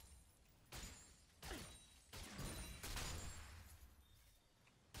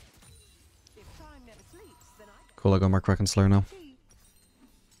 Cool, I got my Kraken Slayer now.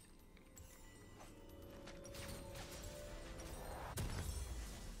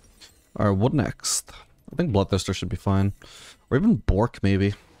 Alright, what next? I think Bloodthirster should be fine. Or even Bork,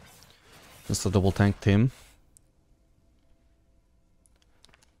 maybe. Just a double tank team.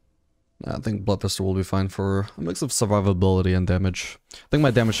 I think Bloodthirster will be fine for a mix of survivability and damage. I think my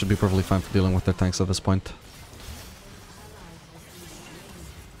damage should be perfectly fine for dealing with their tanks at this point.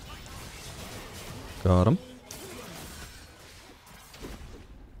 Got him.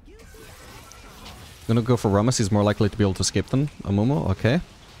 Gonna go for Rammus, he's more likely to be able to escape than Amumu, okay.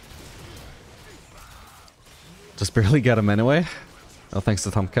 Just barely get him anyway. Oh, thanks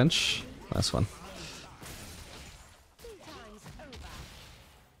to Tom Kench. Nice one.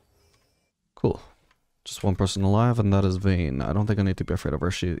 Cool. Just one person alive, and that is Vayne. I don't think I need to be afraid of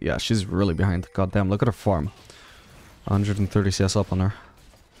her. Yeah, she's really behind. Goddamn, look at her farm. 130 CS up on her.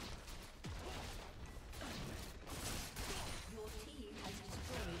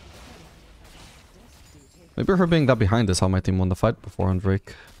 Maybe her being that behind is how my team won the fight before on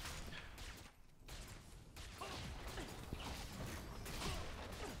Drake.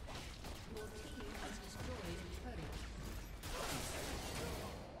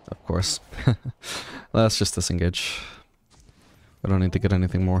 Of course. Let's just disengage. We don't need to get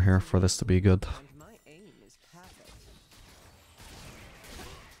anything more here for this to be good. My aim is perfect.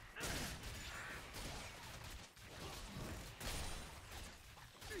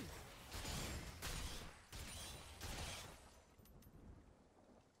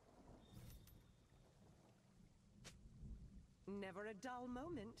 Never a dull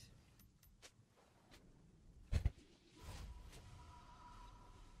moment.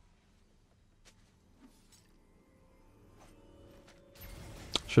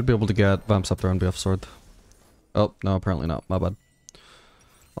 Should be able to get Vamp Scepter and BF Sword. Oh, no, apparently not. My bad.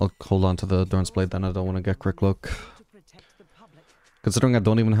 I'll hold on to the Durance Blade then. I don't want to get Quick Look. Considering I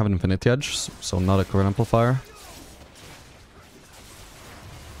don't even have an Infinity Edge, so not a current amplifier.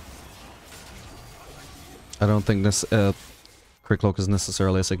 I don't think this Quick Look is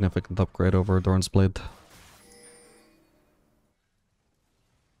necessarily a significant upgrade over Durance Blade.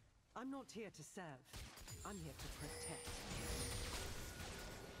 I'm not here to serve. I'm here to protect.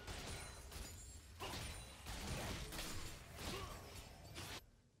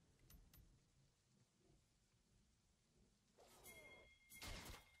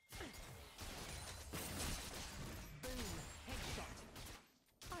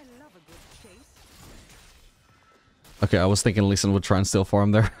 Okay, I was thinking Lee Sin would try and steal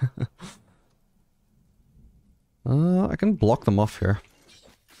farm there. I can block them off here.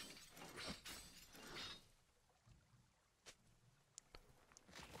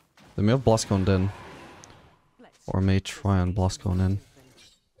 They may have Bloscone in. Or may try and Bloscone in.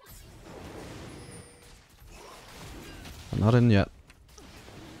 I'm not in yet.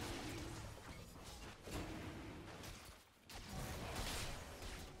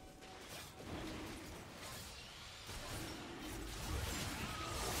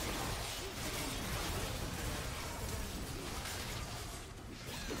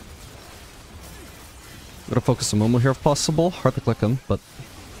 Gotta focus on Momo here if possible. Hard to click him, but...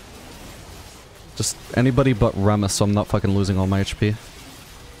 just anybody but Rammus, so I'm not fucking losing all my HP.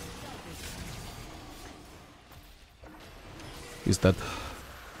 He's dead.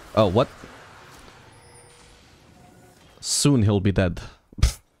 Oh, what? Soon he'll be dead.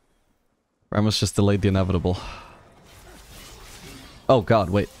 Rammus just delayed the inevitable. Oh god,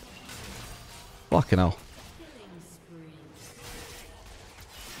 wait. Fucking hell.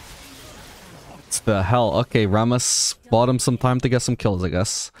 The hell? Okay, Rammus bought him some time to get some kills, I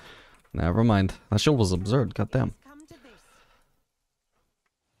guess. Never mind. That shield was absurd, goddamn.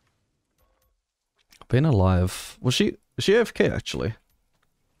 Being alive. Was she AFK actually?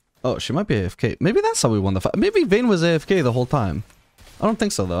 Oh, she might be AFK. Maybe that's how we won the fight. Maybe Vayne was AFK the whole time. I don't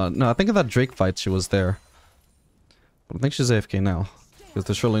think so though. No, I think in that Drake fight she was there. But I think she's AFK now. Because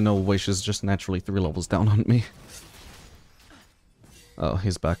there's surely no way she's just naturally 3 levels down on me. Oh,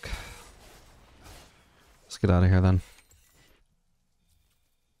 he's back. Let's get out of here then.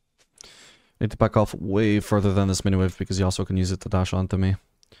 Need to back off way further than this mini-wave because he also can use it to dash onto me.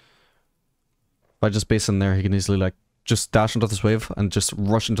 If I just base in there, he can easily like just dash into this wave and just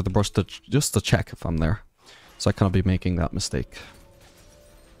rush into the brush to just to check if I'm there. So I cannot be making that mistake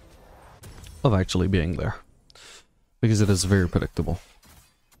of actually being there. Because it is very predictable.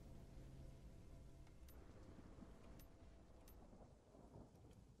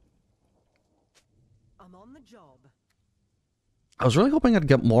 I was really hoping I'd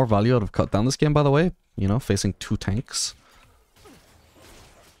get more value out of Cut Down this game, by the way. You know, facing 2 tanks.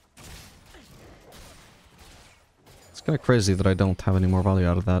 It's kind of crazy that I don't have any more value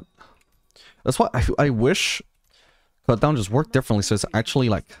out of that. That's why I wish Cut Down just worked differently, so it's actually,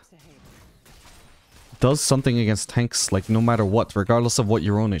 like, does something against tanks, like, no matter what, regardless of what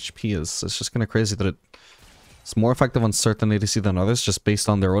your own HP is. It's just kind of crazy that it's more effective on certain ADC than others, just based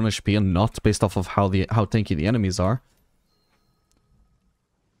on their own HP and not based off of how tanky the enemies are.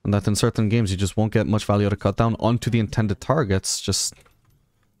 And that in certain games you just won't get much value out of Cut Down onto the intended targets just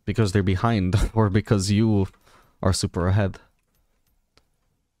because they're behind or because you are super ahead.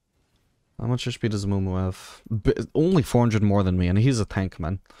 How much HP does Mumu have? Only 400 more than me, and he's a tank,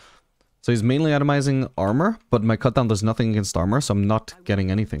 man. So he's mainly itemizing armor, but my Cut Down does nothing against armor, so I'm not getting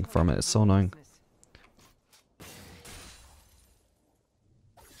anything from it. It's so annoying.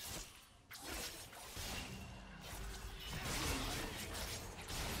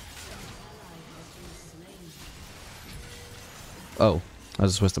 Oh, I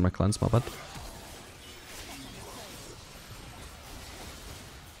just wasted my cleanse, my bad.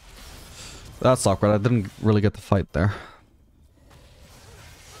 That's awkward, I didn't really get the fight there.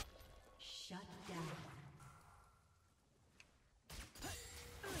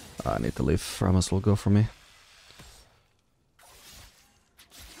 I need to leave, Rammus will go for me.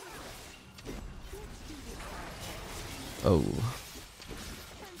 Oh.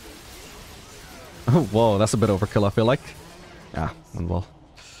 Oh, whoa, that's a bit overkill, I feel like. Yeah, and well.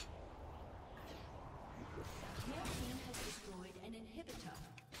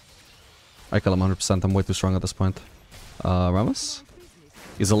 I kill him 100%, I'm way too strong at this point. Rammus?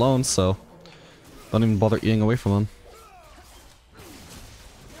 He's alone, so don't even bother eating away from him.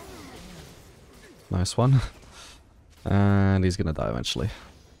 Nice one. And he's gonna die eventually.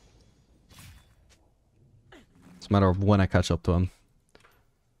 It's a matter of when I catch up to him.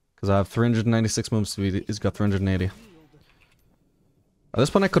 Because I have 396 move speed, he's got 380. At this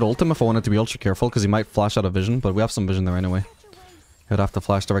point I could ult him if I wanted to be ultra careful, because he might flash out of vision, but we have some vision there anyway. He'd have to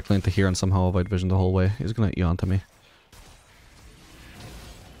flash directly into here and somehow avoid vision the whole way. He's gonna E onto me.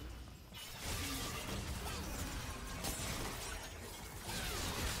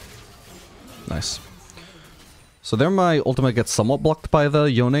 Nice. So there my ultimate gets somewhat blocked by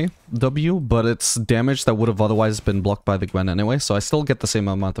the Yone W, but it's damage that would have otherwise been blocked by the Gwen anyway, so I still get the same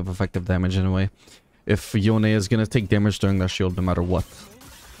amount of effective damage anyway. If Yone is gonna take damage during their shield no matter what.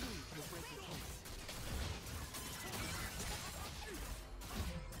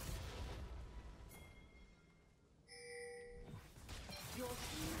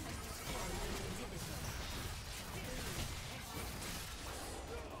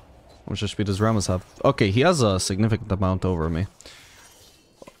 How much speed does Rammus have? Okay, he has a significant amount over me.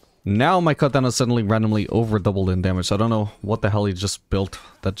 Now my cutdown is suddenly randomly over doubled in damage. So I don't know what the hell he just built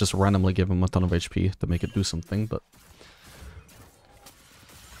that just randomly gave him a ton of HP to make it do something, but...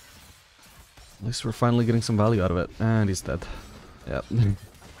 At least we're finally getting some value out of it. And he's dead. Yep.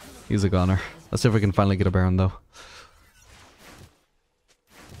 He's a goner. Let's see if we can finally get a Baron though.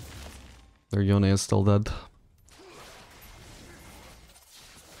 Their Yone is still dead.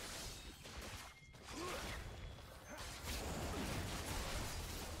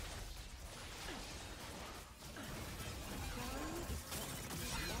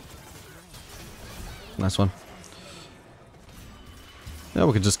 Nice one. Yeah,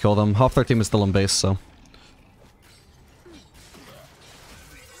 we could just kill them. Half their team is still on base, so...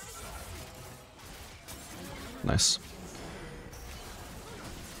 Nice.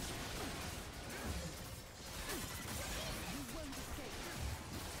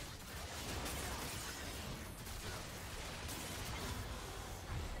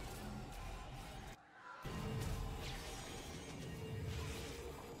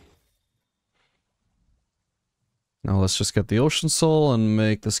 Now let's just get the Ocean Soul and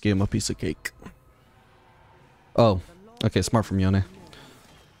make this game a piece of cake. Oh, okay, smart from Yone.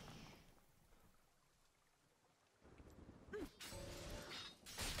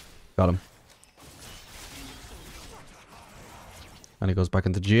 Got him. And he goes back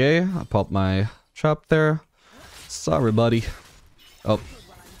into GA. I pop my trap there. Sorry, buddy. Oh.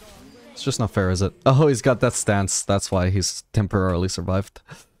 It's just not fair, is it? Oh, he's got that stance. That's why he's temporarily survived.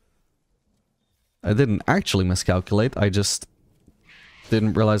 I didn't actually miscalculate, I just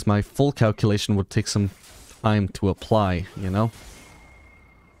didn't realize my full calculation would take some time to apply, you know?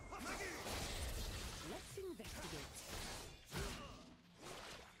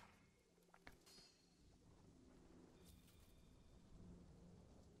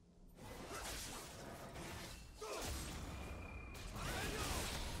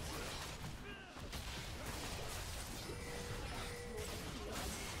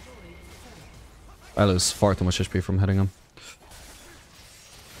 I lose far too much HP from hitting him.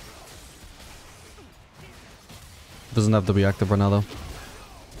 Doesn't have to be active right now though.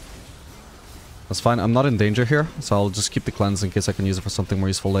 That's fine, I'm not in danger here, so I'll just keep the cleanse in case I can use it for something more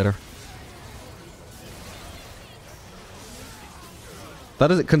useful later. That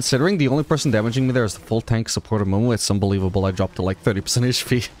is, considering the only person damaging me there is the full tank supporter Momo, it's unbelievable I dropped to like 30%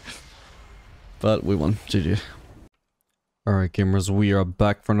 HP. But we won, GG. Alright gamers, we are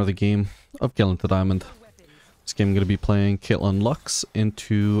back for another game of Killing the Diamond. This game I'm going to be playing Caitlyn Lux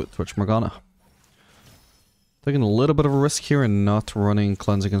into Twitch Morgana. Taking a little bit of a risk here and not running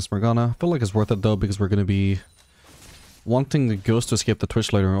Cleanse against Morgana. I feel like it's worth it though because we're going to be wanting the Ghost to escape the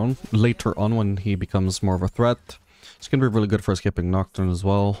Twitch later on when he becomes more of a threat. It's going to be really good for escaping Nocturne as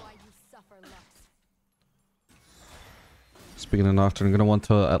well. Speaking of Nocturne, I'm going to want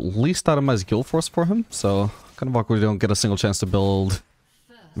to at least atomize Guild Force for him, so kind of awkward we don't get a single chance to build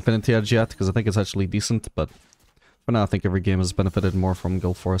Infinity Edge yet, because I think it's actually decent, but for now I think every game has benefited more from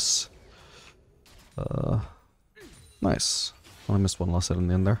Guild Force. Nice. Only missed one last hit in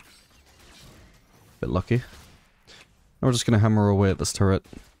the end there. Bit lucky. Now we're just going to hammer away at this turret.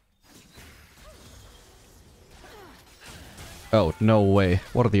 Oh, no way.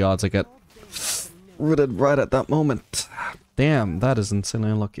 What are the odds I get rooted right at that moment? Damn, that is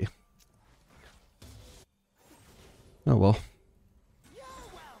insanely unlucky. Oh well.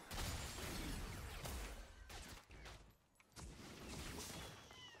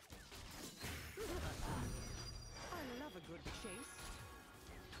 I love a good chase.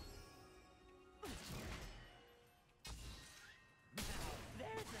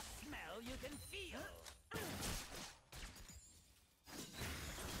 There's a smell you can feel.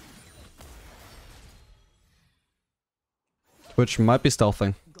 Twitch might be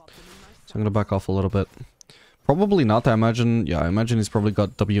stealthing. So I'm gonna back off a little bit. Probably not, I imagine. Yeah, I imagine he's probably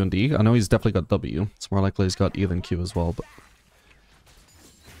got W and E. I know he's definitely got W. It's more likely he's got E than Q as well, but...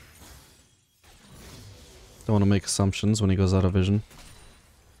 Don't want to make assumptions when he goes out of vision.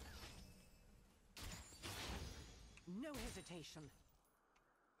 No hesitation.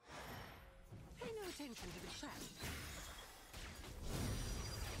 Pay no attention to the trap.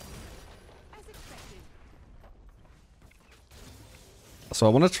 As expected. So I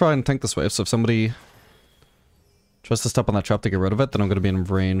want to try and tank this wave, so if somebody tries to step on that trap to get rid of it, then I'm going to be in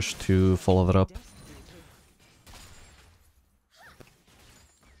range to follow that up.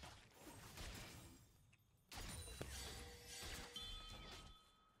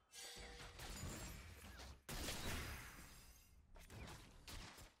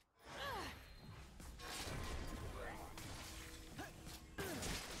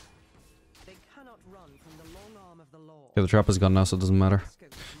 They cannot run from the long arm of the law. Okay, the trap is gone now, so it doesn't matter.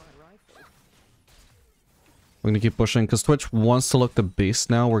 We're gonna keep pushing, because Twitch wants to look the base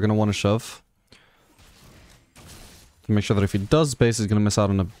now. We're gonna want to shove. To make sure that if he does base, he's gonna miss out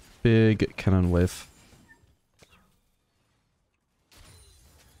on a big cannon wave.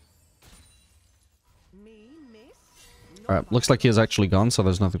 Alright, looks like he is actually gone, so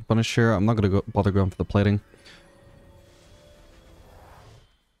there's nothing to punish here. I'm not gonna bother going for the plating.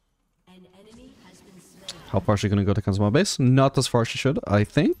 How far is she gonna go to cancel my base? Not as far as she should, I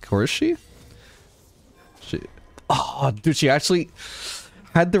think. Or is she? Oh, dude, she actually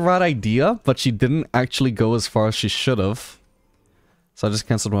had the right idea, but she didn't actually go as far as she should have. So I just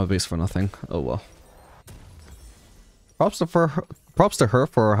cancelled my base for nothing. Oh well. Props to her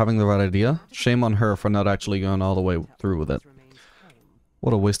for having the right idea. Shame on her for not actually going all the way through with it.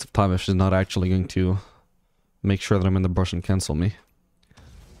 What a waste of time if she's not actually going to make sure that I'm in the brush and cancel me.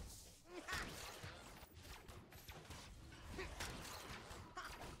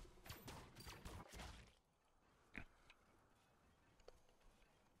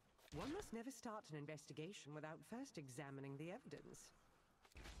 One must never start an investigation without first examining the evidence.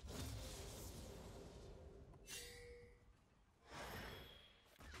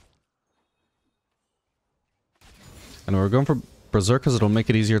 And we're going for Berserkers. It'll make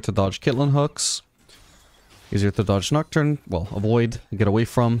it easier to dodge Caitlyn hooks. Easier to dodge Nocturne. Well, avoid, get away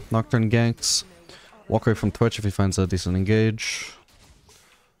from Nocturne ganks. Walk away from Twitch if he finds a decent engage.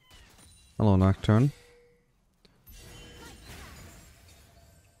 Hello, Nocturne.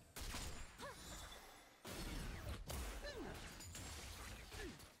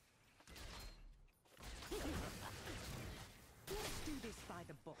 Let's do this by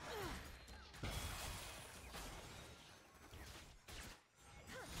the book.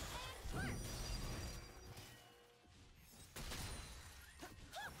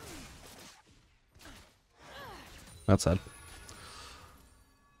 That's sad.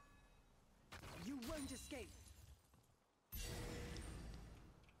 You won't escape.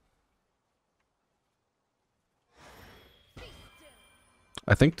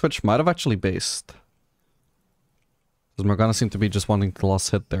 I think Twitch might have actually based. Because Morgana seemed to be just wanting the last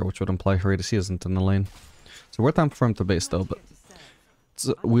hit there, which would imply her ADC isn't in the lane. So we're time for him to base though, but...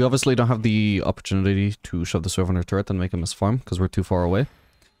 we obviously don't have the opportunity to shove this over on our turret and make him miss farm, because we're too far away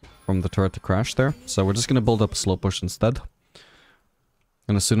from the turret to crash there. So we're just going to build up a slow push instead.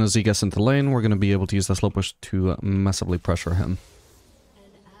 And as soon as he gets into lane, we're going to be able to use that slow push to massively pressure him.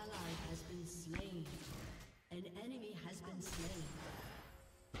 An ally has been slain. An enemy has been slain.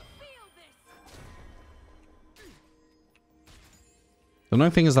 The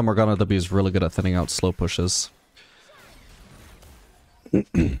annoying thing is that Morgana W is really good at thinning out slow pushes.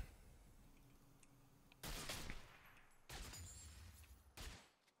 Target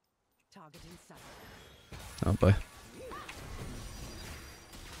in sight. Oh boy.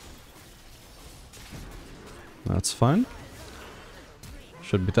 That's fine.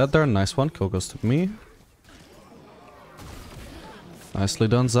 Should be dead there. Nice one. Kill goes to me. Nicely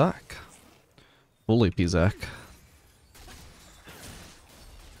done, Zach. Full AP, Zach.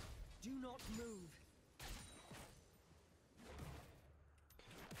 Do not move.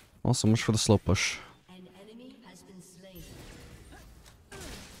 Well, so much for the slow push. An enemy has been slain.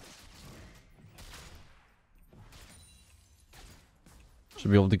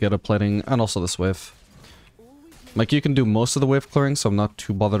 Should be able to get a plating and also this wave. Like, you can do most of the wave clearing, so I'm not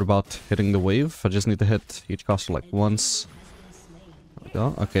too bothered about hitting the wave. I just need to hit each caster like once. There we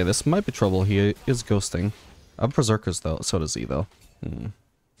go. Okay, this might be trouble. He is ghosting. I have Berserkers though, so does he though.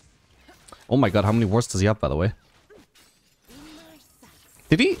 Oh my god, how many wards does he have, by the way?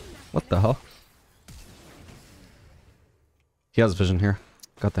 Did he? What the hell? He has vision here.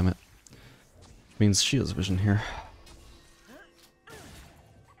 God damn it. Means she has vision here.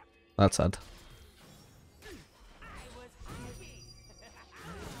 That's sad.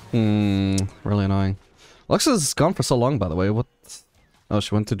 Really annoying. Lux is gone for so long, by the way. What? Oh,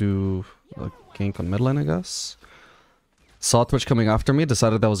 she went to do a gank on mid lane, I guess. Saw Twitch coming after me,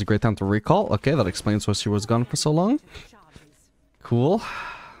 decided that was a great time to recall. Okay, that explains why she was gone for so long. Cool.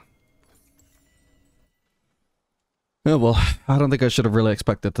 Yeah, well, I don't think I should have really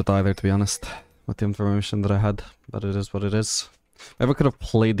expected to die there, to be honest, with the information that I had. But it is what it is. Maybe I could have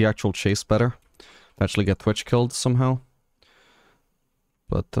played the actual chase better. Actually get Twitch killed somehow.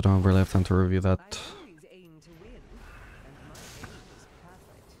 But I don't really have time to review that.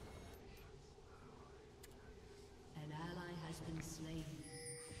 An ally has been slain.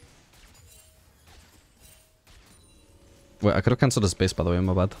 Wait, I could have cancelled his base, by the way,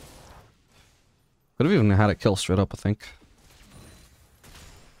 my bad. Could have even had it kill straight up, I think.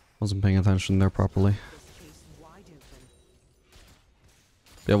 Wasn't paying attention there properly.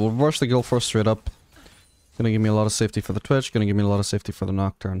 Yeah, we'll rush the Guild Force straight up. Gonna give me a lot of safety for the Twitch, gonna give me a lot of safety for the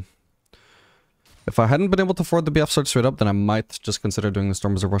Nocturne. If I hadn't been able to afford the BF Sword straight up, then I might just consider doing the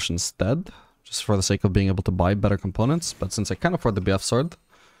Storm's Rush instead. Just for the sake of being able to buy better components. But since I can't afford the BF Sword,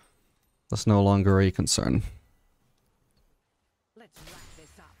 that's no longer a concern. Let's wrap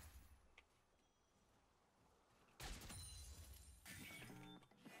this up.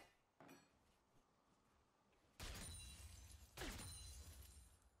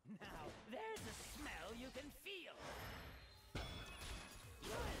 Now, there's a smell you can feel.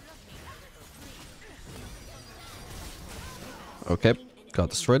 Okay, got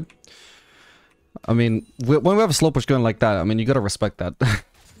destroyed. I mean, when we have a slow push going like that, I mean, you gotta respect that.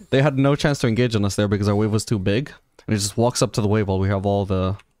 They had no chance to engage on us there because our wave was too big. And it just walks up to the wave while we have all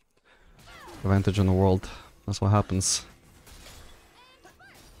the advantage in the world. That's what happens.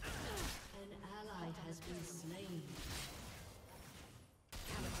 An ally has been slain.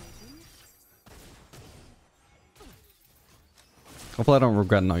 Hopefully I don't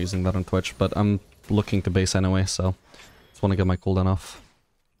regret not using that on Twitch, but I'm looking to base anyway, so just want to get my cooldown off.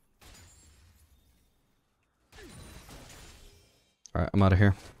 Alright, I'm out of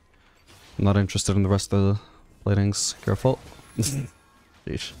here. I'm not interested in the rest of the platings. Careful. Sheesh. An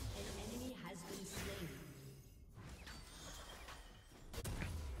enemy has been slain.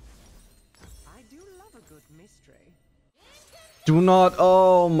 I do love a good mystery. Do not.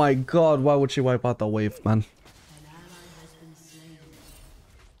 Oh my god, why would she wipe out the wave, man? An ally has been slain.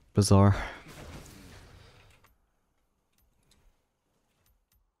 Bizarre.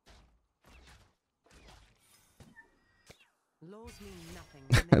 Laws mean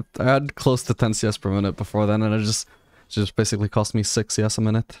nothing. I had close to 10 CS per minute before then, and it just basically cost me 6 CS a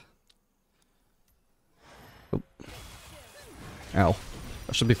minute. Oop. Ow.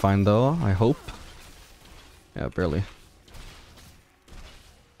 That should be fine though, I hope. Yeah, barely.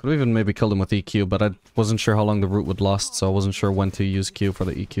 Could have even maybe killed him with EQ, but I wasn't sure how long the root would last, so I wasn't sure when to use Q for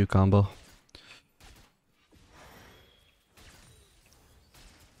the EQ combo.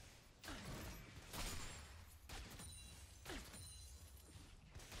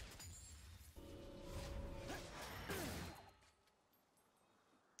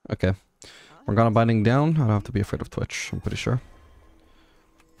 Okay. We're gonna binding down. I don't have to be afraid of Twitch, I'm pretty sure.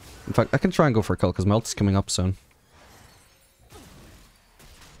 In fact, I can try and go for a kill because my ult is coming up soon.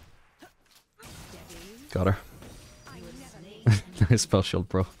 Got her. Nice spell shield,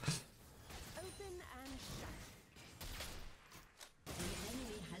 bro. Open and shut. An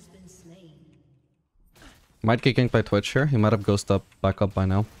enemy has been slain. Might get ganked by Twitch here. He might have ghosted up back up by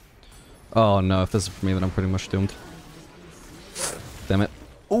now. Oh no, if this is for me, then I'm pretty much doomed. Damn it.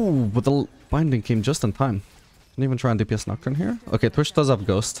 Ooh, but the binding came just in time. Didn't even try and DPS Nocturne here. Okay, Twitch does have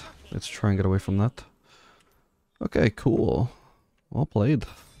Ghost. Let's try and get away from that. Okay, cool. Well played.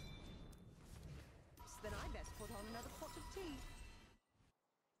 Then I best put on another pot of tea.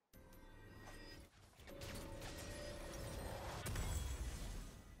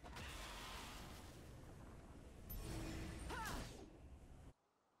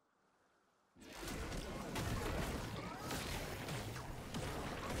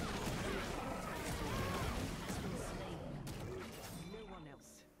 No one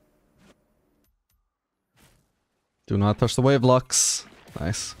else. Do not touch the wave, Lux.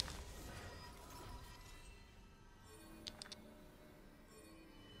 Nice.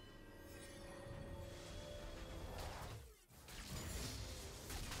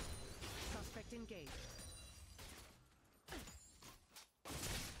 Suspect engaged.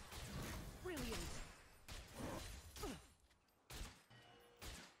 Brilliant.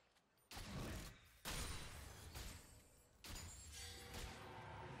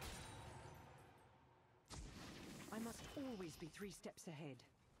 I must always be 3 steps ahead.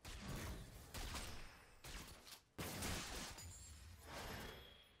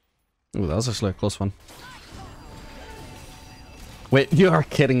 Ooh, that was actually a close one. Wait, you are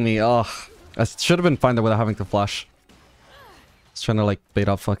kidding me. Oh, I should have been fine there without having to flash. I was trying to like bait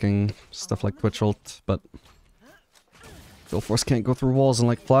out fucking stuff like Twitch ult, but Field Force can't go through walls and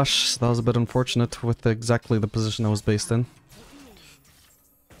like flash. So that was a bit unfortunate with exactly the position I was based in.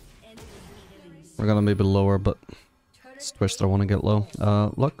 We're gonna maybe lower, but it's Twitch that I want to get low.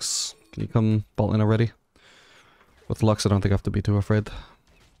 Lux, can you come bot in already? With Lux, I don't think I have to be too afraid.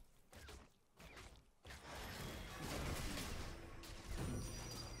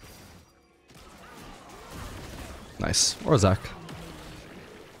 Nice. Or Zac.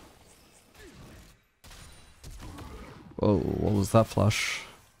 Whoa, what was that flash?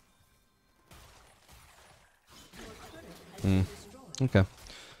 Okay.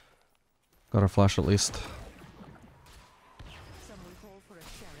 Got our flash at least. Someone call for a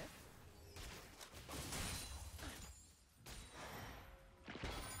sheriff.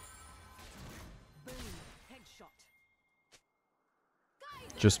 Boom. Headshot.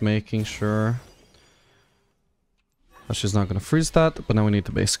 Just making sure that she's not going to freeze that, but now we need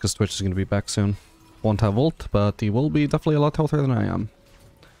to base because Twitch is going to be back soon. Won't have ult, but he will be definitely a lot healthier than I am.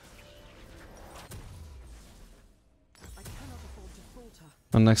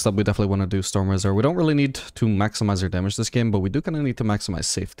 And next up, we definitely want to do Storm Razor. We don't really need to maximize our damage this game, but we do kind of need to maximize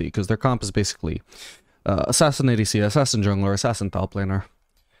safety, because their comp is basically Assassin ADC, Assassin Jungler, Assassin Top Laner.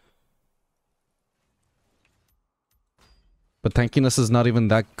 But tankiness is not even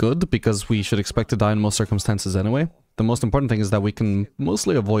that good, because we should expect to die in most circumstances anyway. The most important thing is that we can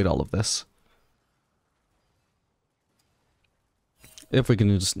mostly avoid all of this. If we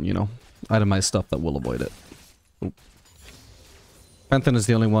can just, you know, itemize stuff that will avoid it. Oop. Panthen is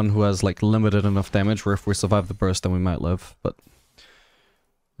the only one who has, like, limited enough damage where if we survive the burst, then we might live. But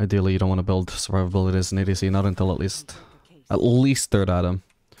ideally, you don't want to build survivability as an ADC, not until at least third item.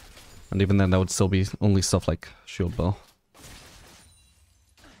 And even then, that would still be only stuff like Shield Bow.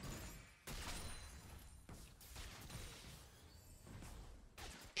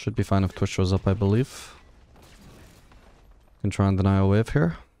 Should be fine if Twitch shows up, I believe. Can try and deny a wave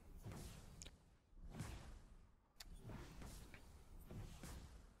here.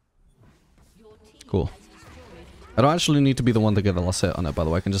 Cool. I don't actually need to be the one to get the last hit on it, by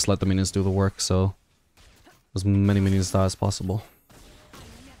the way. I can just let the minions do the work, so as many minions die as possible.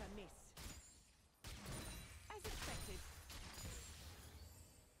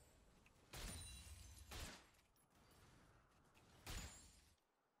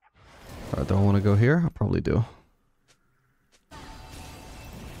 Alright, do I want to go here? I probably do.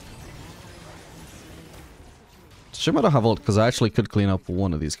 Shame I don't have ult, because I actually could clean up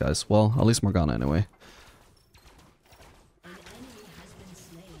one of these guys. Well, at least Morgana anyway.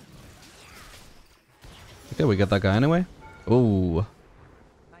 Okay, we get that guy anyway. Ooh.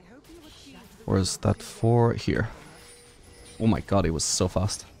 Where's that for? Here. Oh my god, he was so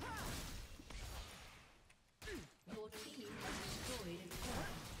fast.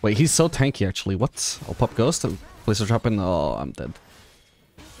 Wait, he's so tanky actually. What? I'll pop Ghost and place a trap in. Oh, I'm dead.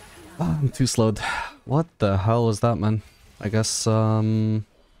 Oh, I'm too slowed. What the hell was that, man? I guess,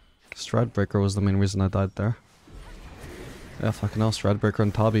 Stradbreaker was the main reason I died there. Yeah, fucking hell, Stradbreaker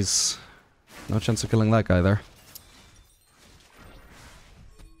and Tabbies. No chance of killing that guy there.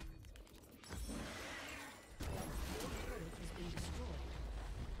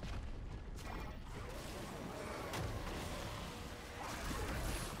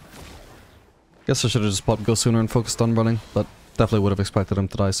 Guess I should have just popped Go sooner and focused on running, but definitely would have expected him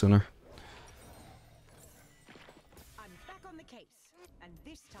to die sooner. I'm back on the case, and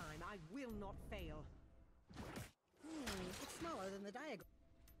this time I will not fail. It's smaller than the diagram.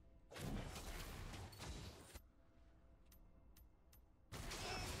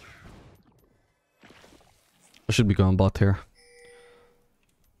 I should be going bot here.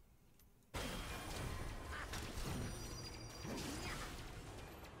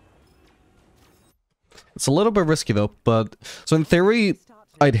 It's a little bit risky though, but so in theory,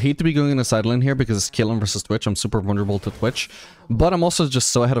 I'd hate to be going in a side lane here because it's Caitlyn versus Twitch. I'm super vulnerable to Twitch, but I'm also just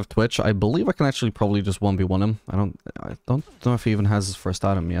so ahead of Twitch. I believe I can actually probably just 1v1 him. I don't know if he even has his first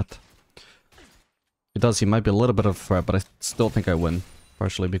item yet. He does. He might be a little bit of a threat, but I still think I win,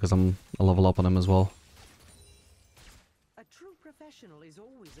 partially because I'm a level up on him as well.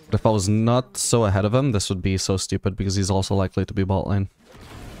 But if I was not so ahead of him, this would be so stupid because he's also likely to be bot lane.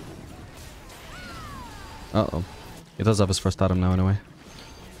 Uh-oh. He does have his first item now anyway.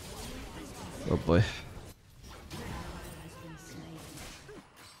 Oh boy.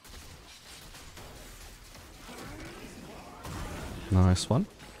 Nice one.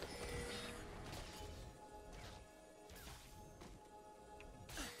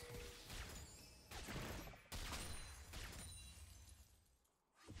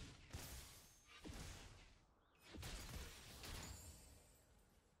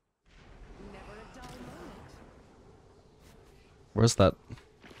 Where's that?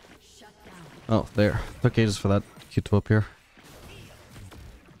 Oh, there. Took ages for that Q to appear.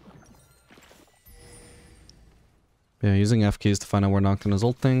 Yeah, using F keys to find out where Nocturne is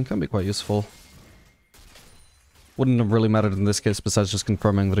ulting can be quite useful. Wouldn't have really mattered in this case besides just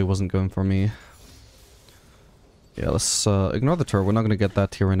confirming that he wasn't going for me. Yeah, let's ignore the turret. We're not going to get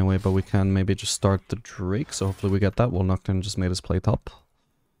that here anyway, but we can maybe just start the Drake, so hopefully we get that while Nocturne just made his play top.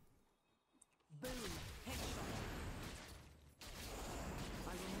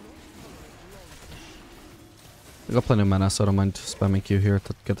 I got plenty of mana, so I don't mind spamming Q here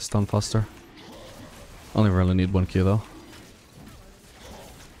to get this done faster. Only really need one Q though.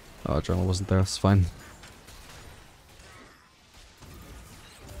 Oh, Adrenaline wasn't there, it's fine.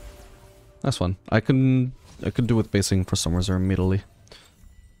 Nice one. I could do with basing for some reason immediately.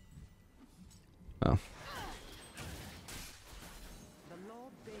 Oh.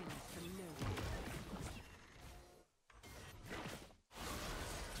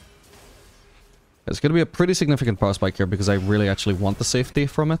 It's going to be a pretty significant power spike here because I really actually want the safety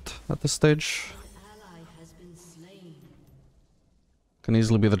from it at this stage. Can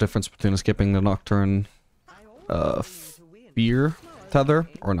easily be the difference between escaping the Nocturne fear tether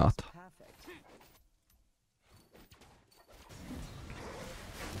or not.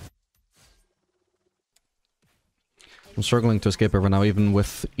 I'm struggling to escape every now, even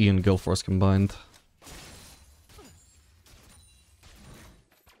with E and Guild Force combined.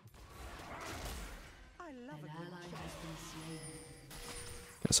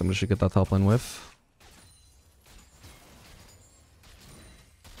 Yeah, somebody should get that top line whiff.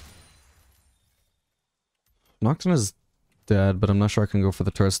 Nocturne is dead, but I'm not sure I can go for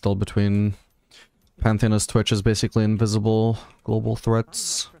the turret still between Pantheon's Twitch is basically invisible global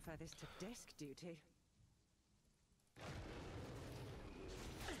threats.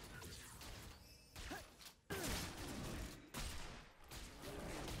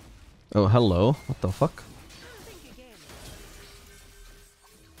 Oh, hello. What the fuck?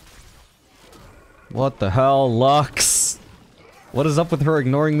 What the hell, Lux? What is up with her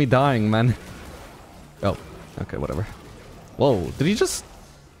ignoring me dying, man? Oh, okay, whatever. Whoa, did he just...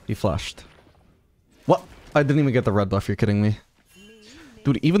 He flashed. What? I didn't even get the red buff, you're kidding me.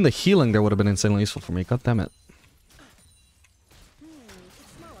 Dude, even the healing there would have been insanely useful for me, god damn it.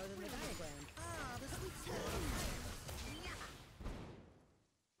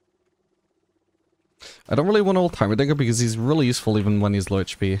 I don't really want to ult Heimerdinger because he's really useful even when he's low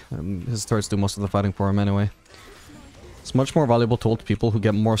HP, and his turrets do most of the fighting for him anyway. It's much more valuable to ult people who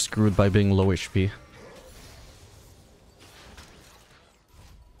get more screwed by being low HP.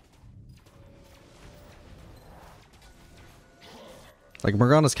 Like,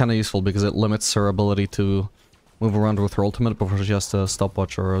 Morgana's kind of useful because it limits her ability to move around with her ultimate before she has to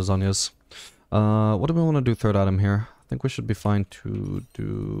stopwatch or Zhonya's. What do we want to do third item here? I think we should be fine to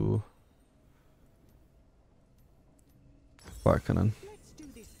do... Fire cannon.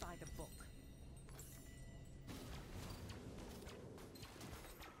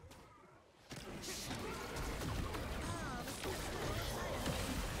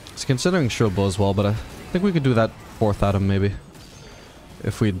 It's considering Showbow as well, but I think we could do that fourth item maybe.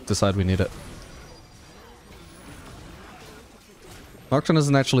 If we decide we need it. Nocturne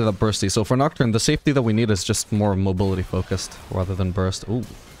isn't actually that bursty, so for Nocturne the safety that we need is just more mobility focused rather than burst. Ooh.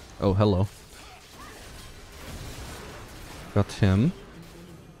 Oh, hello. Got him.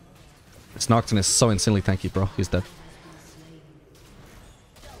 This Nocturne is so insanely tanky, bro. He's dead.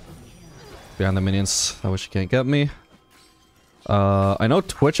 Behind the minions. I wish he can't get me. I know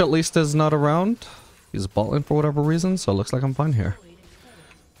Twitch at least is not around. He's bot lane for whatever reason, so it looks like I'm fine here.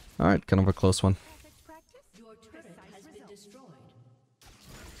 Alright, kind of a close one.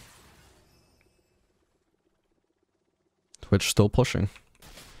 Twitch still pushing.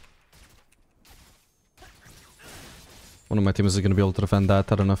 One of my teams is going to be able to defend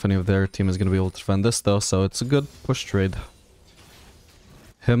that. I don't know if any of their team is going to be able to defend this though, so it's a good push trade.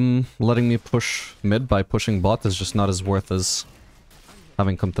 Him letting me push mid by pushing bot is just not as worth as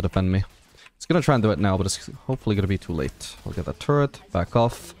having come to defend me. It's going to try and do it now, but it's hopefully going to be too late. I'll get that turret, back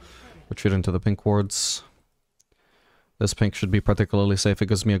off, retreat into the pink wards. This pink should be particularly safe. It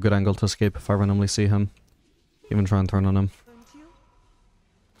gives me a good angle to escape if I randomly see him. Even try and turn on him.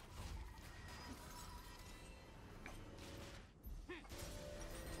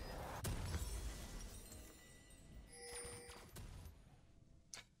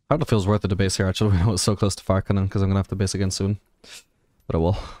 I don't feel it's worth it to base here actually when I was so close to Fire Cannon because I'm gonna have to base again soon. But I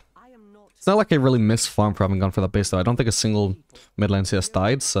will. It's not like I really miss farm for having gone for that base though. I don't think a single mid lane CS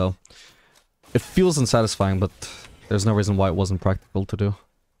died, so it feels unsatisfying, but there's no reason why it wasn't practical to do.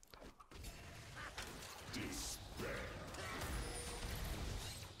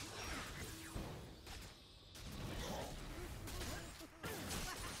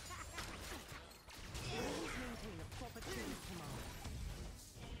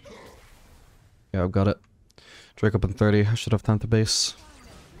 Yeah, I've got it. Drake up in 30. I should have time to base.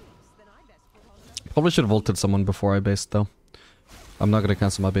 Probably should have ulted someone before I based though. I'm not gonna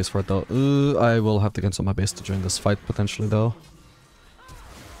cancel my base for it though. I will have to cancel my base to join this fight potentially though.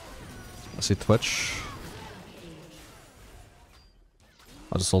 I see Twitch.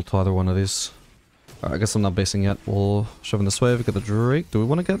 I'll just ult to either one of these. Alright, I guess I'm not basing yet. We'll shove in this wave. We get the Drake. Do we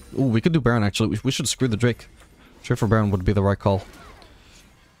want to get... Ooh, we could do Baron actually. We should screw the Drake. Trade for Baron would be the right call.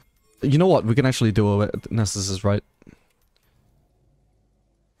 You know what? We can actually do it. Nessus is right.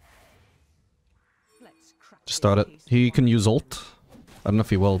 Just start it. He can use ult. I don't know if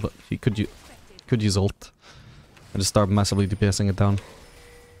he will, but he could use ult. And just start massively DPSing it down.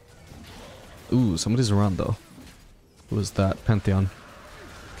 Ooh, somebody's around though. Who is that? Pantheon.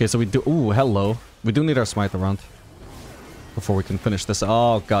 Okay, so we do... Ooh, hello. We do need our smite around. Before we can finish this.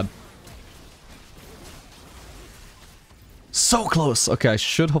 Oh, god. So close! Okay, I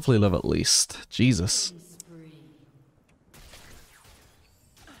should hopefully live at least. Jesus.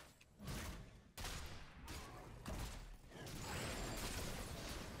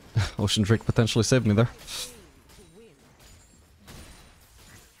 Ocean Drake potentially saved me there.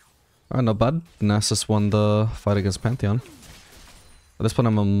 Alright, not bad. Nasus won the fight against Pantheon. At this point,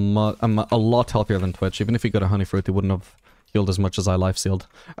 I'm a lot healthier than Twitch. Even if he got a honey fruit, he wouldn't have healed as much as I life sealed.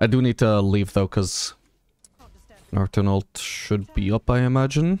 I do need to leave though, because Norton ult should be up, I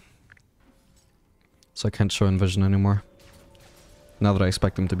imagine. So I can't show Envision anymore. Now that I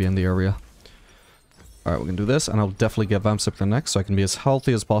expect him to be in the area. Alright, we can do this, and I'll definitely get Vamp Scepter next, so I can be as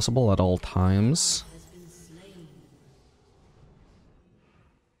healthy as possible at all times.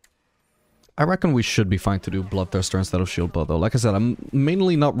 I reckon we should be fine to do Bloodthirster instead of Shield Bow though. Like I said, I'm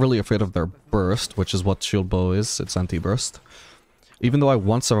mainly not really afraid of their burst, which is what Shield Bow is. It's anti-burst. Even though I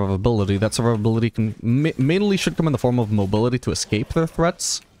want survivability, that survivability can mainly should come in the form of mobility to escape their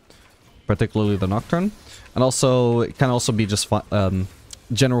threats. Particularly the Nocturne. And also, it can also be just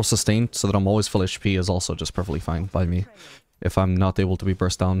general sustain, so that I'm always full HP is also just perfectly fine by me. If I'm not able to be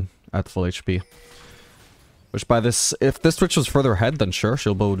burst down at full HP. Which by this, if this Twitch was further ahead, then sure,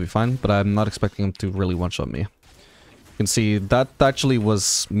 Shield Bow would be fine, but I'm not expecting him to really one-shot me. You can see, that actually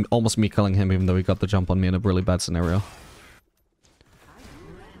was almost me killing him, even though he got the jump on me in a really bad scenario.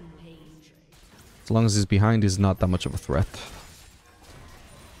 As long as he's behind, he's not that much of a threat.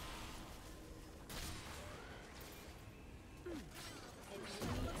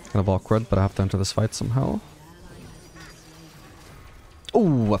 Kind of awkward, but I have to enter this fight somehow.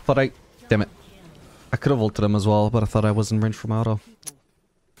 Oh, I thought I... Damn it. I could have ulted him as well, but I thought I was in range from auto.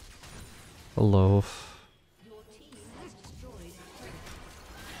 Hello.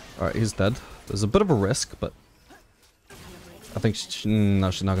 Alright, he's dead. There's a bit of a risk, but... I think no,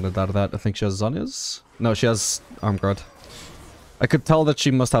 she's not gonna die to that. I think she has Zhonya's? No, she has Arm Guard. I could tell that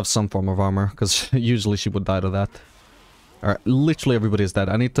she must have some form of armor, because usually she would die to that. Alright, literally everybody is dead.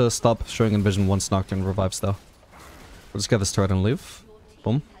 I need to stop showing Envision once Nocturne revives though. We'll just get this turret and leave.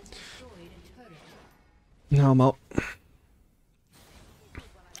 Boom. Now I'm out.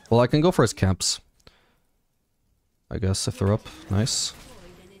 Well, I can go for his camps. I guess, if they're up. Nice.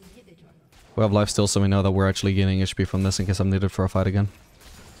 We have life still, so we know that we're actually gaining HP from this in case I'm needed for a fight again.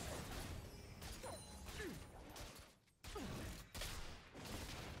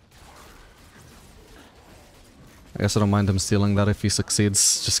 I guess I don't mind him stealing that if he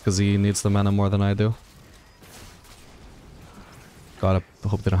succeeds, just because he needs the mana more than I do. God, I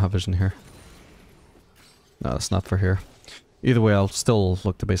hope they don't have vision here. No, it's not for here. Either way, I'll still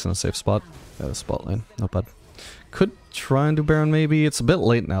look to base in a safe spot. Spot lane, not bad. Could try and do Baron maybe. It's a bit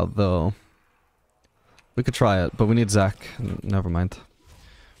late now, though. We could try it, but we need Zac. Never mind.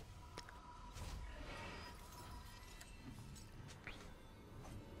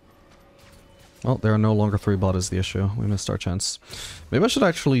 Well, there are no longer 3 bot is the issue. We missed our chance. Maybe I should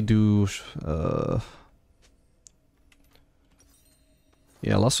actually do...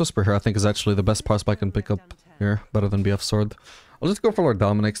 Yeah, Lost Whisper here I think is actually the best prospect I can pick up here. Better than BF Sword. I'll just go for Lord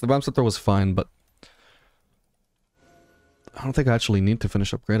Dominic's. The Vamp Scepter was fine, but... I don't think I actually need to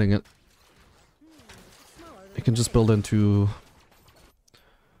finish upgrading it. I can just build into...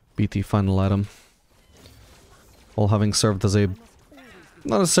 BT final item. While having served as a...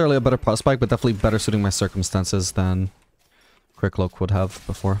 Not necessarily a better prospect, but definitely better suiting my circumstances than Quick Cloak would have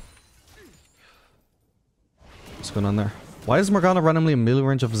before. What's going on there? Why is Morgana randomly in melee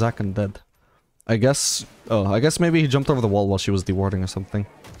range of Zac and dead? I guess... Oh, I guess maybe he jumped over the wall while she was dewarding or something.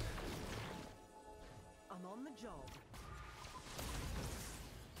 I'm on the job.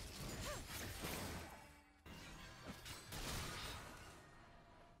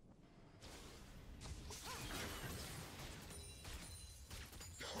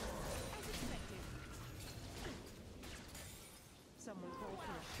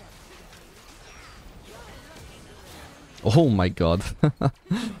 Oh my god.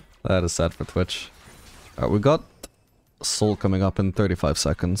 That is sad for Twitch. Alright, we got Soul coming up in 35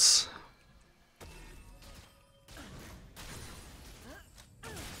 seconds.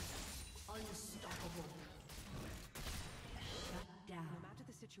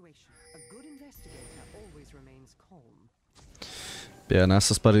 Yeah,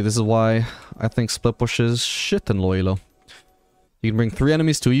 Nasus buddy, this is why I think split push is shit in low elo. You can bring 3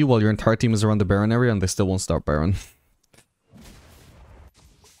 enemies to you while your entire team is around the Baron area and they still won't start Baron.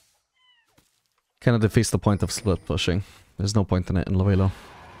 Kinda defeats the point of split pushing. There's no point in it in low elo.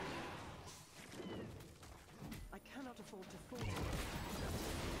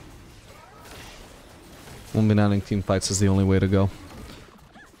 One-man team fights is the only way to go.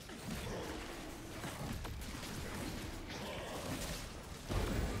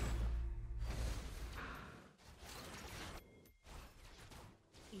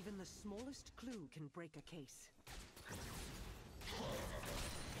 Even the smallest clue can break a case.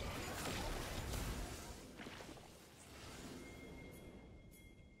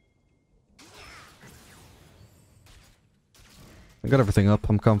 I got everything up.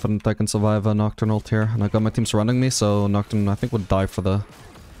 I'm confident I can survive a Nocturne ult here. And I got my team surrounding me, so Nocturne I think would die for the...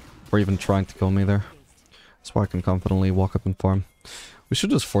 or even trying to kill me there. That's why I can confidently walk up and farm. We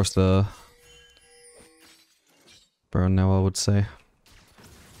should just force the... Baron now, I would say.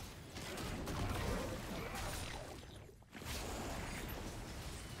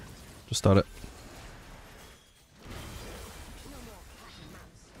 Just start it.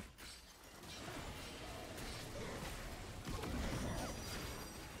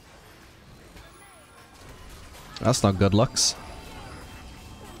 That's not good, Lux.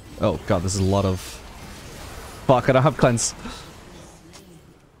 Oh god, this is a lot of... Fuck, I don't have cleanse.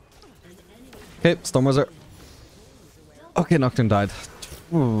 Okay, Storm Wizard. Okay, Nocturne died.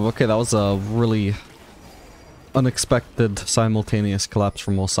 Ooh, okay, that was a really unexpected simultaneous collapse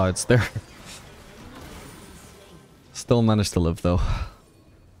from all sides there. Still managed to live though.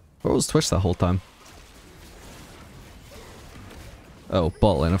 Where was Twitch that whole time? Oh,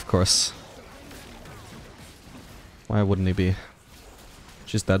 bot lane, of course. Why wouldn't he be?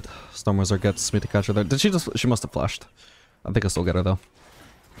 She's dead. Storm Wizard gets me to catch her there. Did she just... she must have flashed. I think I still get her though.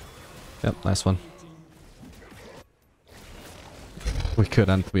 Yep, nice one. We could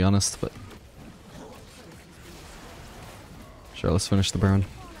end, to be honest, but... Sure, let's finish the Baron.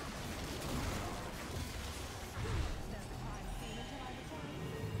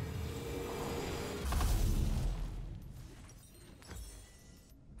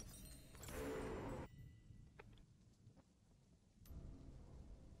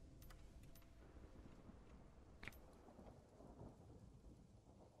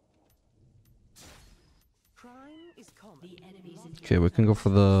 Okay, we can go for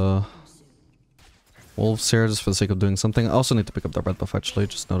the wolves here just for the sake of doing something. I also need to pick up the red buff actually,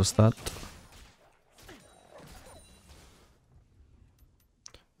 just noticed that.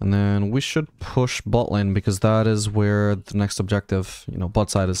 And then we should push bot lane because that is where the next objective, you know, bot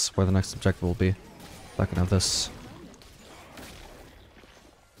side is where the next objective will be. If I can have this.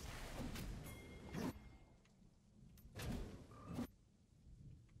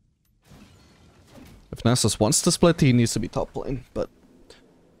 If Nasus wants to split, he needs to be top lane, but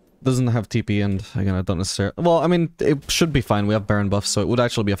doesn't have TP, and again, I don't necessarily... Well, I mean, it should be fine. We have Baron buff, so it would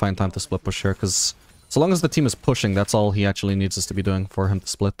actually be a fine time to split push here, because so long as the team is pushing, that's all he actually needs us to be doing for him to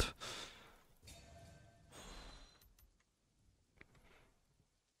split.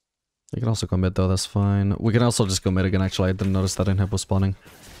 You can also go mid, though, that's fine. We can also just go mid again, actually. I didn't notice that Inhib was spawning.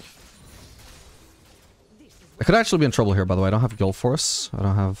 I could actually be in trouble here, by the way. I don't have Guild Force. I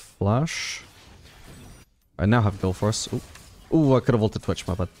don't have Flash. I now have Guild Force. Ooh. Ooh, I could have ulted Twitch,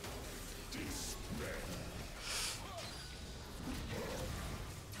 my bad.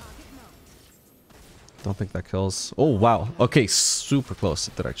 Don't think that kills. Oh, wow. Okay, super close.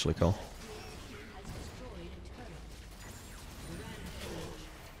 It did actually kill.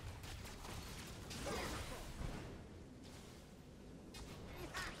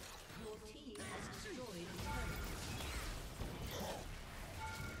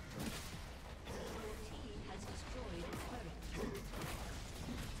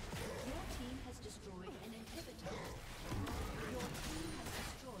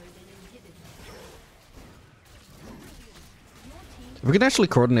 We can actually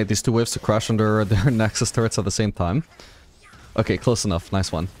coordinate these two waves to crash under their Nexus turrets at the same time. Okay, close enough.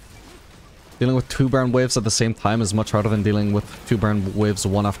 Nice one. Dealing with 2 Baron waves at the same time is much harder than dealing with 2 Baron waves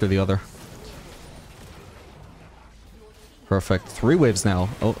one after the other. Perfect. 3 waves now.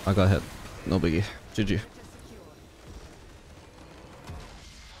 Oh, I got hit. No biggie. GG.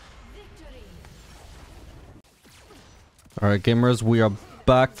 Alright, gamers, we are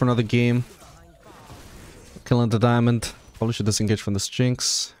back for another game. Killing the diamond. Probably should disengage from this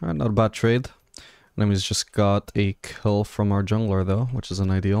Jinx. Alright, not a bad trade. Enemy's just got a kill from our jungler though, which isn't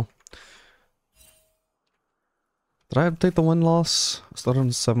ideal. Did I update the win-loss? I started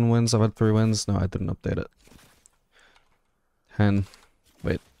on 7 wins, I've had 3 wins. No, I didn't update it. 10.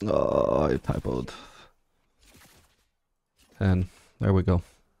 Wait. Oh, I typoed. 10. There we go.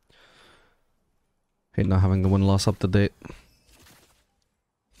 Hate not having the win-loss up to date.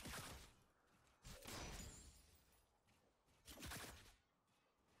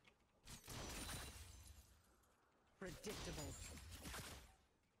 Predictable.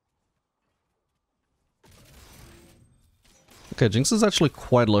 Okay, Jinx is actually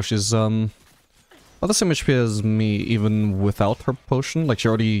quite low. She's about the same HP as me even without her potion. Like, she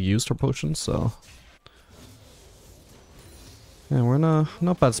already used her potion, so... Yeah, we're in a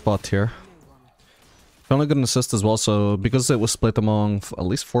not bad spot here. Only got an assist as well, so because it was split among at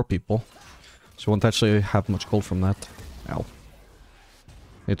least 4 people, she won't actually have much gold from that. Ow.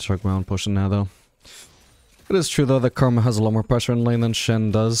 Need to check my own potion now, though. It is true, though, that Karma has a lot more pressure in lane than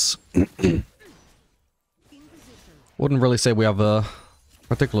Shen does. Wouldn't really say we have a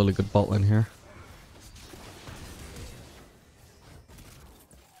particularly good bot lane here.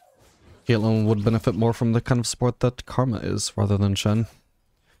 Caitlyn would benefit more from the kind of support that Karma is, rather than Shen.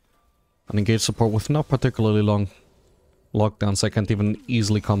 An engaged support with not particularly long lockdowns, I can't even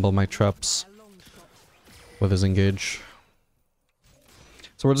easily combo my traps with his engage.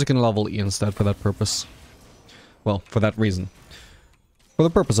 So we're just gonna level E instead for that purpose. Well, for that reason. For the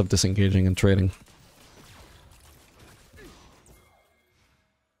purpose of disengaging and trading.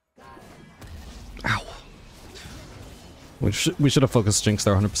 Ow. We should have focused Jinx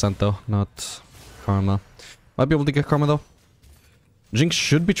there 100% though, not Karma. Might be able to get Karma though. Jinx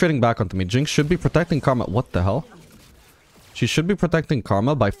should be trading back onto me. Jinx should be protecting Karma. What the hell? She should be protecting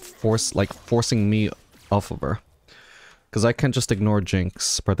Karma by forcing me off of her. Because I can't just ignore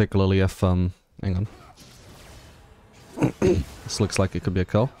Jinx, particularly if, hang on. This looks like it could be a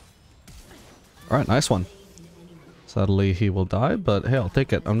kill. Alright, nice one. Sadly, he will die, but hey, I'll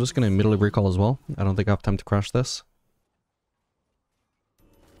take it. I'm just gonna immediately recall as well. I don't think I have time to crash this.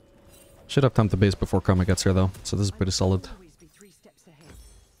 Should have time to base before Karma gets here though, so this is pretty solid.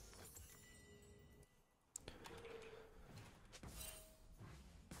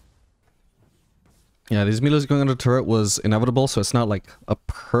 Yeah, these melees going under turret was inevitable, so it's not like a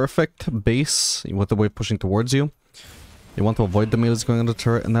perfect base with the wave pushing towards you. You want to avoid the melees going under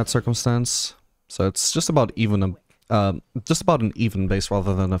turret in that circumstance. So it's just about an even base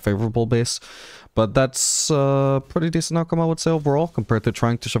rather than a favorable base. But that's a pretty decent outcome, I would say, overall, compared to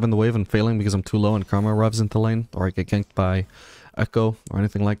trying to shove in the wave and failing because I'm too low and Karma arrives into lane, or I get ganked by Echo or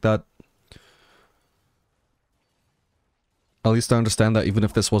anything like that. At least I understand that even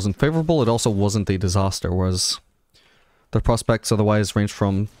if this wasn't favorable, it also wasn't a disaster, whereas the prospects otherwise range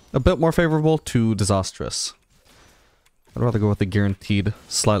from a bit more favorable to disastrous. I'd rather go with the guaranteed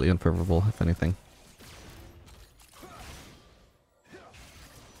slightly unfavorable, if anything.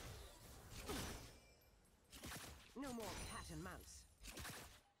 No more cat and mouse.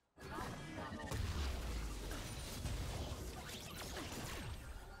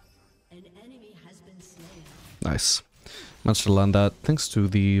 An enemy has been slain. Nice. Managed to land that thanks to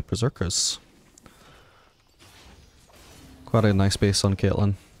the Berserkers. Quite a nice base on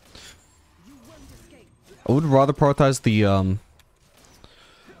Caitlyn. I would rather prioritize the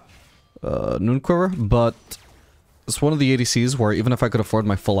Noon Quiver, but it's one of the ADCs where even if I could afford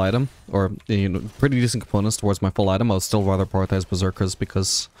my full item, or you know, pretty decent components towards my full item, I would still rather prioritize Berserkers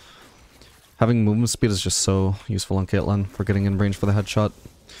because having movement speed is just so useful on Caitlyn for getting in range for the headshot.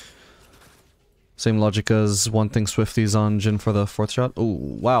 Same logic as wanting Swifties on Jhin for the 4th shot. Oh,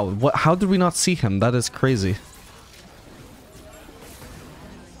 wow. What? How did we not see him? That is crazy.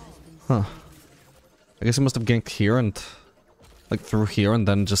 Huh. I guess he must have ganked here and... like, through here and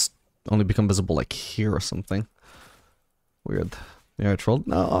then just only become visible, like, here or something. Weird. Yeah, I trolled.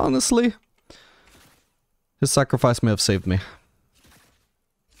 No, honestly. His sacrifice may have saved me.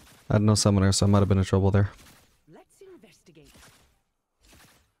 I had no summoner, so I might have been in trouble there. Let's investigate.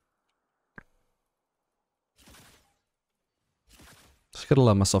 Just gotta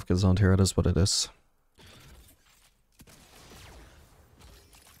let myself get zoned here, it is what it is.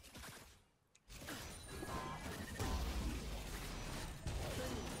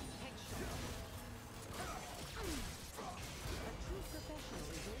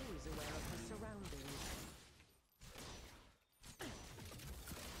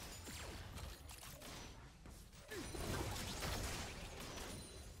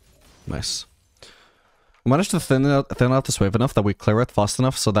 Nice. We managed to thin out this wave enough that we clear it fast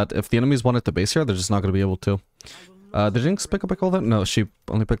enough so that if the enemies wanted to base here, they're just not going to be able to. Did Jinx pick up a gold? No, she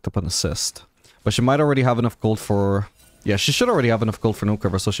only picked up an assist. But she might already have enough gold for... Yeah, she should already have enough gold for Nuke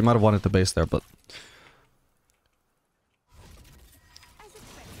River, so she might have wanted to base there, but...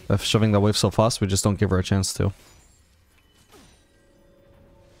 If shoving that wave so fast, we just don't give her a chance to.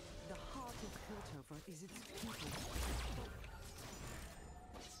 The heart of Piltover is its people.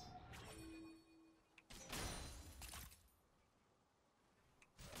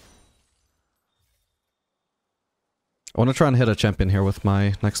 I want to try and hit a champion here with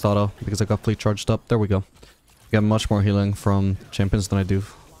my next auto, because I got fleet charged up. There we go. I get much more healing from champions than I do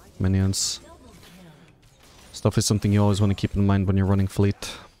minions. It's definitely something you always want to keep in mind when you're running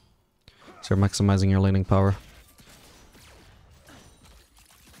fleet. So you're maximizing your laning power.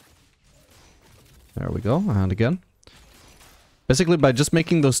 There we go, and again. Basically, by just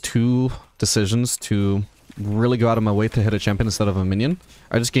making those two decisions to really go out of my way to hit a champion instead of a minion,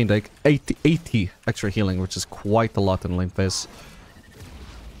 I just gained like 80 extra healing, which is quite a lot in lane phase.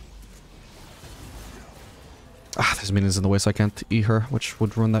 Ah, there's minions in the way, so I can't E her, which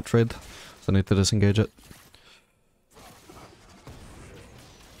would ruin that trade. So I need to disengage it.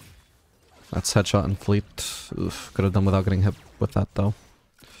 That's headshot and fleet. Oof, could have done without getting hit with that though.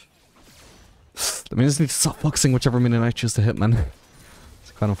 The minions need to stop focusing whichever minion I choose to hit, man.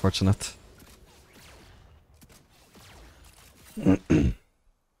 It's quite unfortunate. You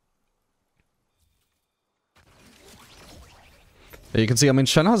can see, I mean,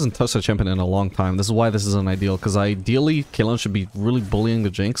 Shen hasn't touched a champion in a long time. This is why this isn't ideal, because ideally, Caitlyn should be really bullying the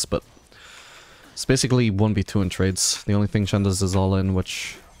Jinx, but it's basically 1v2 in trades. The only thing Shen does is all in,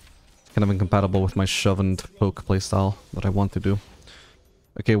 which is kind of incompatible with my shove and poke playstyle that I want to do.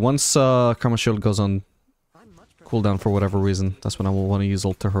 Okay, once Karma Shield goes on cooldown for whatever reason, that's when I will want to use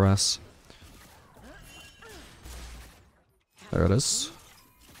ult to harass. There it is.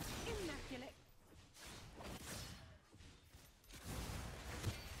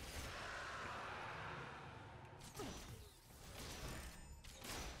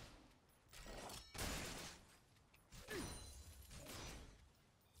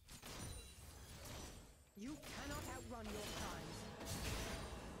 You cannot outrun your crimes.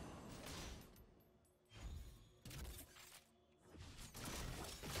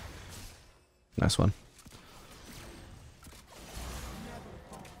 Nice one.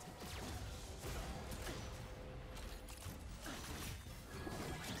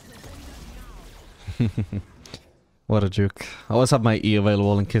 What a juke. I always have my E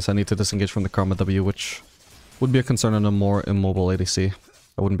available in case I need to disengage from the Karma W, which would be a concern on a more immobile ADC.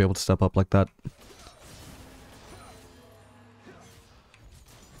 I wouldn't be able to step up like that.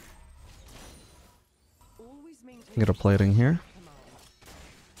 Get a plating here.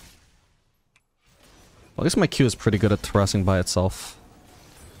 Well, I guess my Q is pretty good at harassing by itself.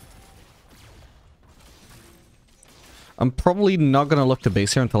 I'm probably not gonna look to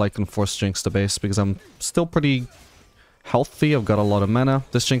base here until I can force Jinx to base, because I'm still pretty healthy. I've got a lot of mana.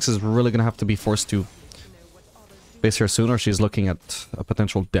 This Jinx is really gonna have to be forced to base here soon, or she's looking at a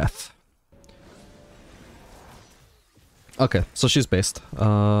potential death. Okay, so she's based.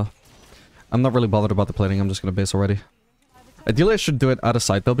 I'm not really bothered about the plating, I'm just gonna base already. Ideally I should do it out of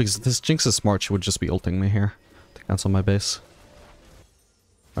sight though, because if this Jinx is smart, she would just be ulting me here to cancel my base.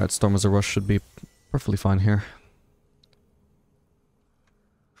 Alright, Storm as a rush should be perfectly fine here.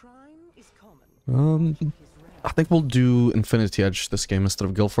 I think we'll do Infinity Edge this game instead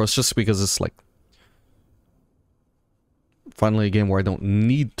of Guild Force, just because it's like finally a game where I don't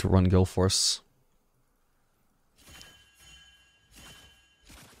need to run Guild Force.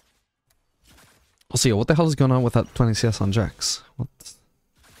 I'll see. What the hell is going on with that 20 CS on Jax? What?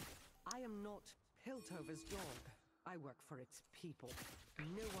 I am not Piltover's dog. I work for its people.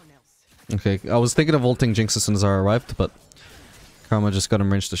 No one else. Okay, I was thinking of ulting Jinx as soon as I arrived, but Karma just got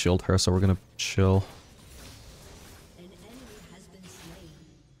him range to shield her, so we're gonna chill. An enemy has been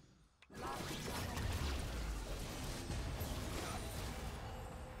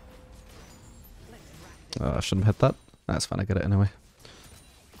slain. I shouldn't have hit that. That's fine, I get it anyway.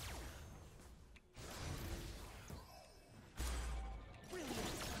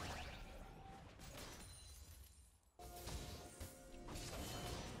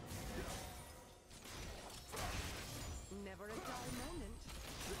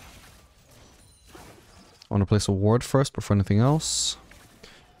 I want to place a ward first before anything else.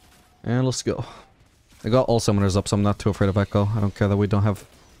 And let's go. I got all summoners up, so I'm not too afraid of Echo. I don't care that we don't have...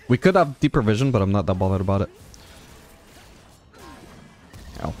 We could have deeper vision, but I'm not that bothered about it.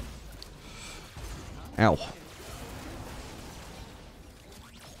 Ow. Ow.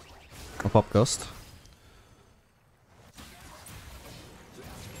 I'll pop Ghost.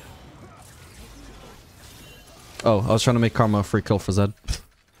 Oh, I was trying to make Karma a free kill for Zed.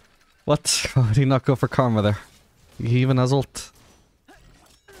 What? Why did he not go for Karma there? He even has ult.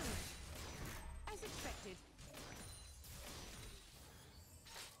 As expected.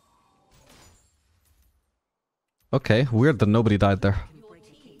 Okay, weird that nobody died there.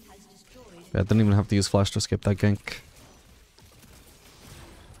 Yeah, I didn't even have to use flash to escape that gank.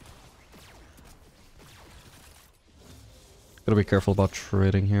 Gotta be careful about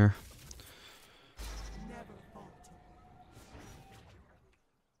trading here.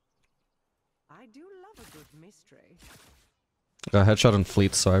 I do love a good mystery. Headshot and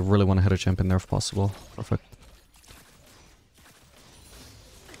fleet, so I really want to hit a champion there if possible. Perfect.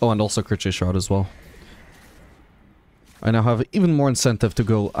 Oh, and also crit chase shot as well. I now have even more incentive to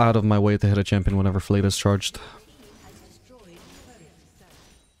go out of my way to hit a champion whenever fleet is charged.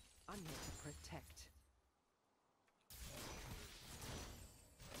 I'm here to protect.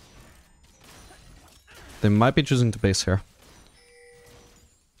 They might be choosing to base here.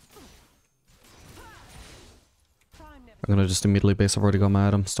 I'm gonna just immediately base. I've already got my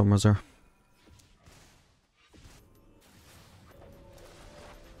item, Stormrazor.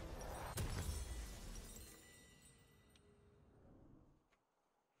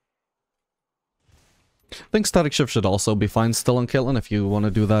 I think Static Shift should also be fine still on Caitlyn if you want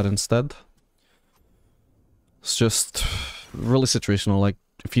to do that instead. It's just really situational. Like,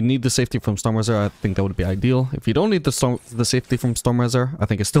 if you need the safety from Stormrazor, I think that would be ideal. If you don't need the safety from Stormrazor, I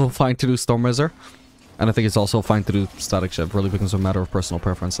think it's still fine to do Stormrazor. And I think it's also fine to do Static Shift. Really becomes a matter of personal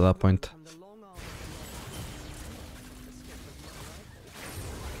preference at that point.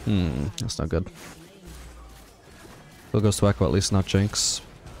 That's not good. Still goes to Echo, at least not Jinx.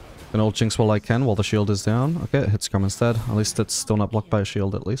 Gonna ult Jinx while I can, while the shield is down. Okay, it hits Scrum instead. At least it's still not blocked by a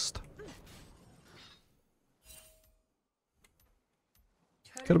shield, at least.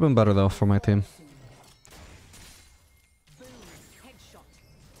 Could have been better, though, for my team. Headshot.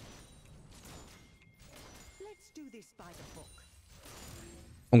 Let's do this by the book.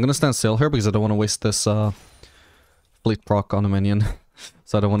 I'm gonna stand still here because I don't want to waste this fleet proc on a minion.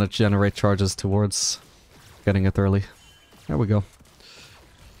 So I don't want to generate charges towards getting it early. There we go.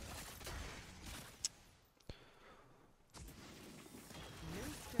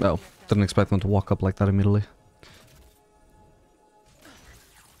 Oh, didn't expect them to walk up like that immediately.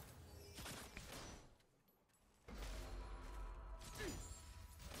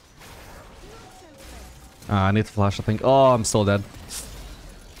 I need to flash, I think. Oh, I'm still dead.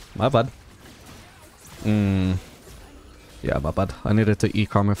 My bad. Yeah, my bad. I needed to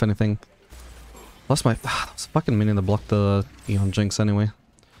E-Karma if anything. Lost my... that was a fucking minion to block the E on Jinx anyway.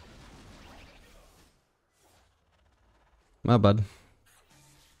 My bad.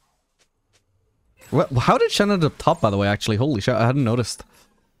 What, how did Shen end up top, by the way, actually? Holy shit, I hadn't noticed.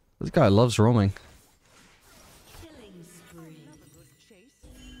 This guy loves roaming.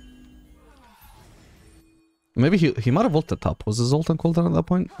 Maybe he might have ulted top. Was his ult on cooldown at that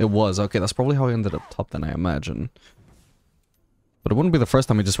point? It was. Okay, that's probably how he ended up top then, I imagine. But it wouldn't be the first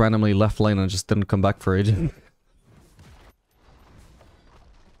time he just randomly left lane and just didn't come back for ages.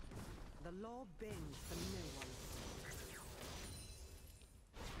 The law bends for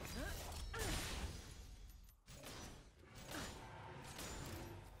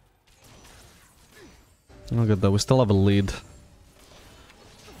no one. Oh good though, we still have a lead.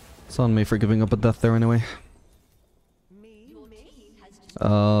 It's on me for giving up a death there anyway.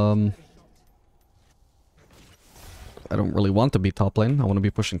 I don't really want to be top lane. I want to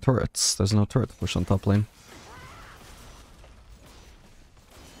be pushing turrets. There's no turret to push on top lane.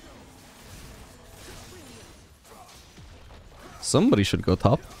 Somebody should go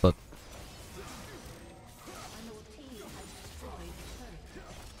top, but...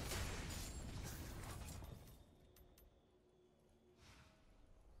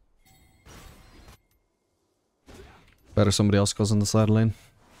 better somebody else goes on the side lane.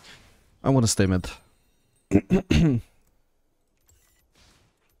 I want to stay mid. Hot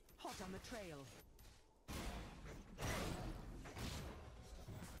on the trail.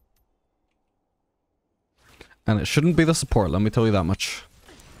 And it shouldn't be the support, let me tell you that much.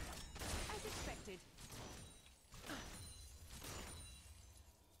 As expected.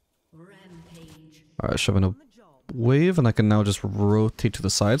 Rampage. Alright, shoving a wave, and I can now just rotate to the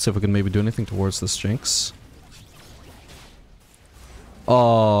side, see if we can maybe do anything towards this Jinx.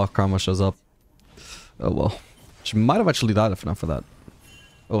 Oh, Karma shows up. Oh well. She might have actually died if not for that.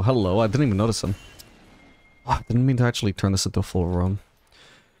 Oh, hello, I didn't even notice him. Oh, I didn't mean to actually turn this into a full roam.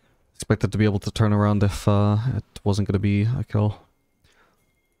 Expected to be able to turn around if it wasn't going to be a kill.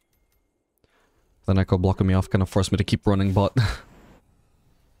 Then Echo blocking me off kind of forced me to keep running bot.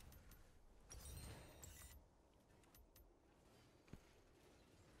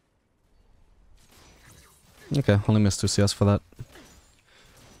 Okay, only missed 2 CS for that.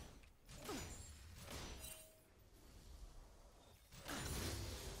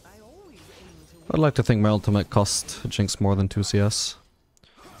 I'd like to think my ultimate cost Jinx more than 2 CS.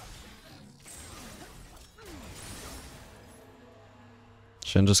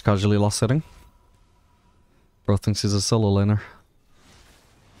 Shin just casually lost setting. Bro thinks he's a solo laner.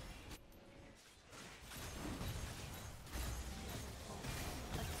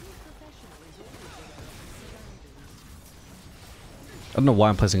 I don't know why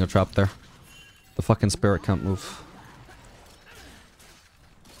I'm placing a trap there. The fucking spirit can't move.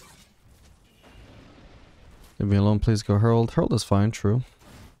 Leave me alone, please go Herald. Herald is fine, true.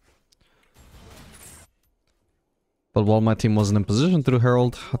 But while my team wasn't in position to do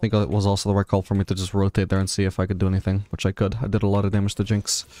Herald, I think it was also the right call for me to just rotate there and see if I could do anything, which I could. I did a lot of damage to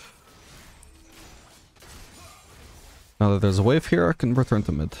Jinx. Now that there's a wave here, I can return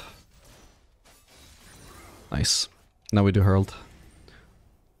to mid. Nice. Now we do Herald.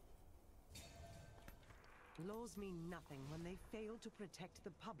 Laws mean nothing when they fail to protect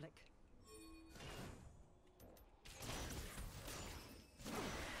the public.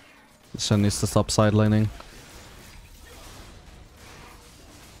 Shen needs to stop side laning.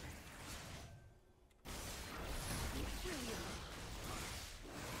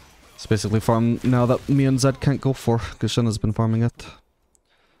 It's basically farm now that me and Zed can't go for, because Shen has been farming it.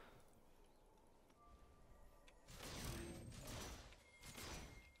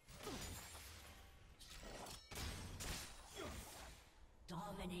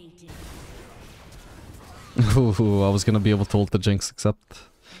 Dominating. Ooh, I was gonna be able to ult the Jinx, except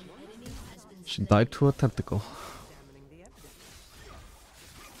she died to a tentacle.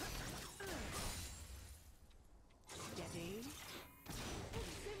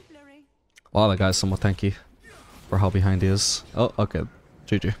 Wow, that guy's somewhat tanky for how behind he is. Oh, okay.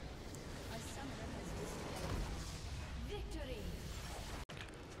 GG.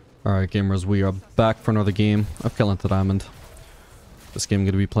 Alright, gamers, we are back for another game of Caitlyn to Diamond. This game I'm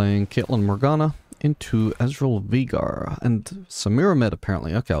going to be playing Caitlyn Morgana into Ezreal Veigar and Samira mid,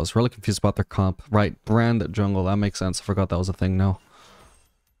 apparently. Okay, I was really confused about their comp. Right, Brand jungle, that makes sense. I forgot that was a thing now.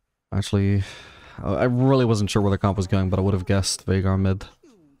 Actually, I really wasn't sure where the comp was going, but I would have guessed Veigar mid.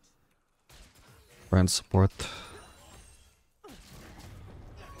 Brand support.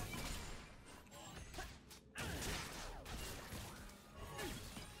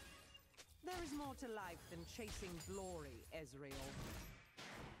 There is more to life than chasing glory, Ezreal.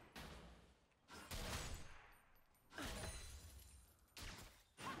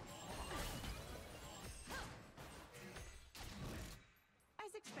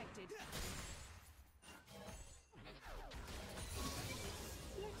 As expected.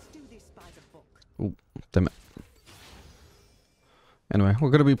 Let's do this by the book. Ooh, damn it. Anyway, we're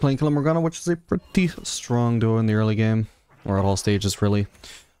going to be playing Caitlyn Morgana, which is a pretty strong duo in the early game. Or at all stages, really.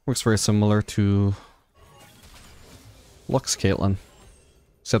 Works very similar to Lux Caitlyn.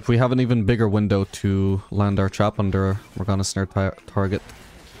 Except we have an even bigger window to land our trap under Morgana's snare target.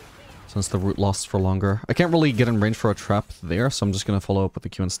 Since the root lasts for longer. I can't really get in range for a trap there, so I'm just going to follow up with the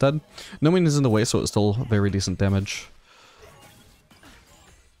Q instead. No minions in the way, so it's still very decent damage.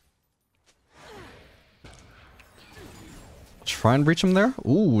 Try and reach him there.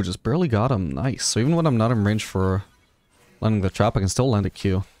 Ooh, just barely got him. Nice. So even when I'm not in range for landing the trap, I can still land a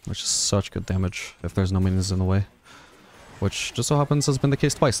Q, which is such good damage if there's no minions in the way. Which just so happens has been the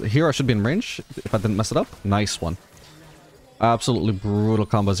case twice. Here I should be in range if I didn't mess it up. Nice one. Absolutely brutal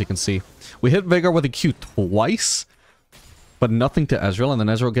combo, as you can see. We hit Veigar with a Q twice, but nothing to Ezreal, and then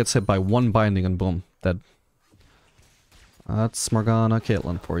Ezreal gets hit by one binding and boom, dead. That's Morgana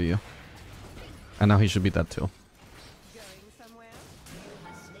Caitlyn for you. And now he should be dead too.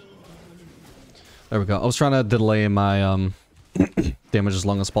 There we go. I was trying to delay my damage as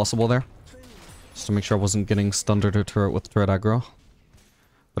long as possible there. Just to make sure I wasn't getting stunned or turret with turret aggro.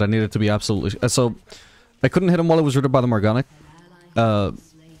 But I needed to be absolutely... So, I couldn't hit him while I was rooted by the Morgana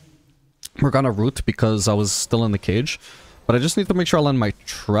root because I was still in the cage. But I just need to make sure I land my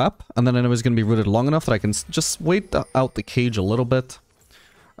trap. And then I know he's going to be rooted long enough that I can just wait out the cage a little bit.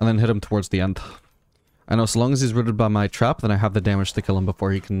 And then hit him towards the end. I know, so long as he's rooted by my trap, then I have the damage to kill him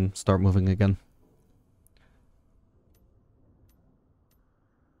before he can start moving again.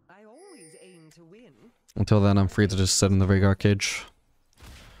 Until then, I'm free to just sit in the Veigar cage.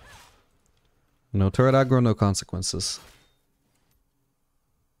 No turret aggro, no consequences.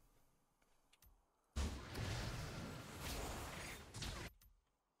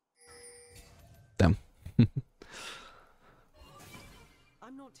 Damn.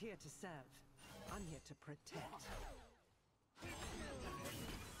 I'm not here to serve. I'm here to protect.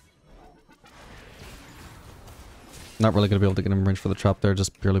 Not really gonna be able to get in range for the trap there,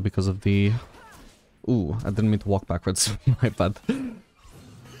 just purely because of the... Ooh, I didn't mean to walk backwards. My bad.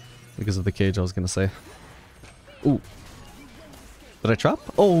 Because of the cage, I was gonna say. Ooh. Did I trap?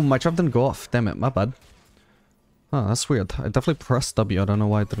 Oh, my trap didn't go off. Damn it, my bad. Oh, that's weird. I definitely pressed W. I don't know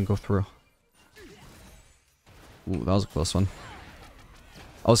why it didn't go through. Ooh, that was a close one.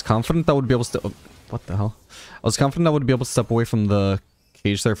 I was confident I would be able to... Oh, what the hell? I was confident I would be able to step away from the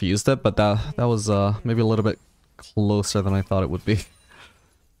cage there if he used it, but that was maybe a little bit closer than I thought it would be.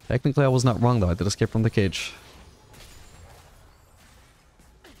 Technically, I was not wrong, though. I did escape from the cage.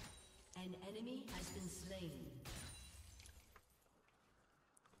 An enemy has been slain.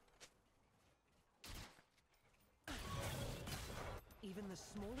 Even the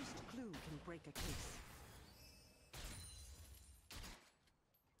smallest clue can break a case.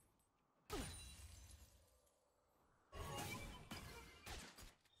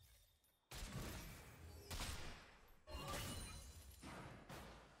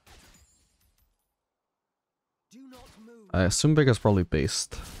 Do not move. I assume Veigar's probably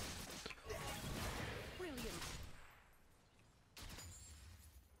based. Brilliant.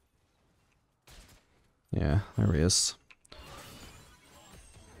 Yeah, there he is.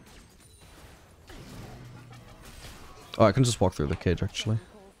 Oh, I can just walk through the cage, actually.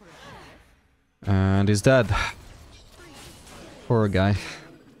 And he's dead. Poor guy.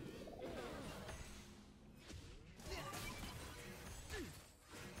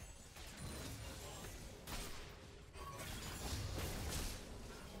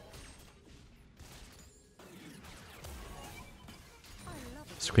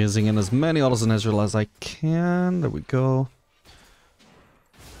 Squeezing in as many autos in Israel as I can. There we go.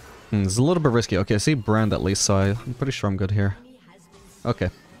 It's a little bit risky. Okay, I see Brand at least, so I'm pretty sure I'm good here. Okay.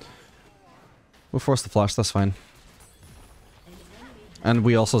 We'll force the flash, that's fine. And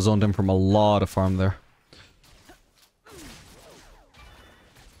we also zoned in from a lot of farm there.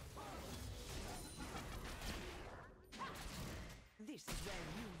 This is where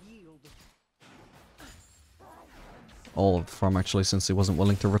you yield. All of the farm, actually, since he wasn't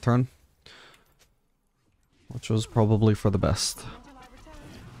willing to return. Which was probably for the best. Until I return.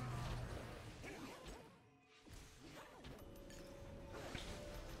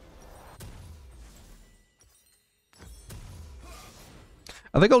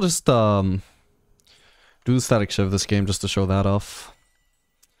 I think I'll just do the static shiv this game just to show that off.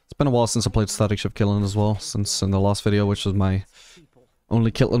 It's been a while since I played static shiv Caitlyn as well, since in the last video, which was my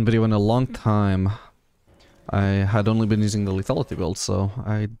only Caitlyn video in a long time. I had only been using the lethality build, so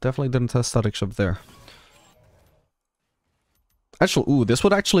I definitely didn't test static shiv there. Actually, ooh, this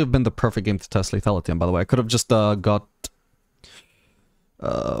would actually have been the perfect game to test lethality, and by the way, I could have just got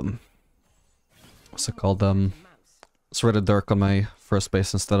what's it called? Serrated Dirk on my first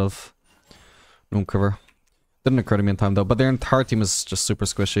base instead of Noonquiver. Didn't occur to me in time though, but their entire team is just super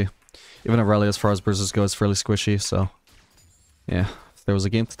squishy. Even Aurelia, as far as bruises go, is fairly squishy, so... Yeah, if there was a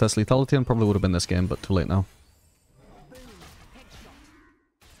game to test lethality, it probably would have been this game, but too late now. Boom. Headshot.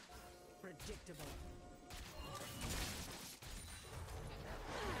 Predictable.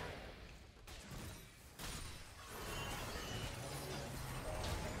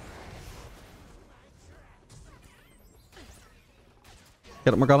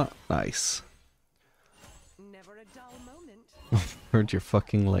 Get it, Morgana. Nice. Never a dull moment. Heard your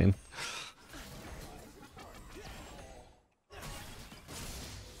fucking lane.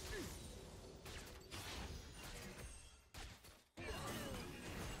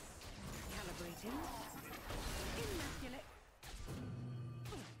 Calibrating. Immaculate.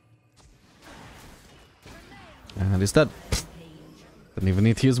 And he's dead. Didn't even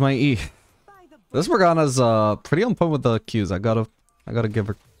need to use my E. By the This Morgana's pretty on point with the Qs. I gotta give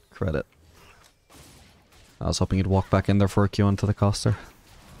her credit. I was hoping he'd walk back in there for a Q onto the caster.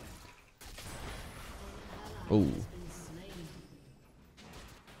 Oh.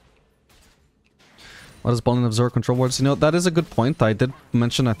 What is bonding of Zora control wards? You know, that is a good point. I did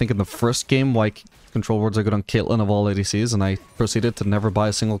mention, I think, in the first game why control wards are good on Caitlyn of all ADCs, and I proceeded to never buy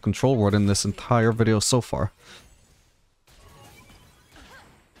a single control ward in this entire video so far.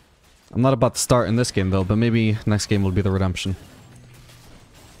 I'm not about to start in this game though, but maybe next game will be the redemption.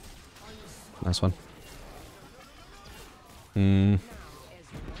 Nice one. I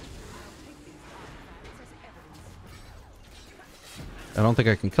don't think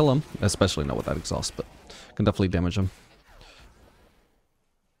I can kill him, especially not with that exhaust, but I can definitely damage him.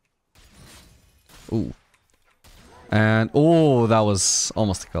 Ooh. And, oh, that was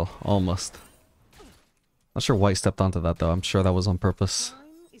almost a kill. Almost. Not sure why he stepped onto that, though. I'm sure that was on purpose.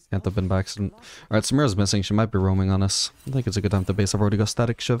 Can't have been by accident. Alright, Samira's missing. She might be roaming on us. I think it's a good time to base. I've already got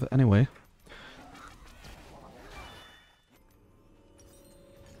static shiv anyway.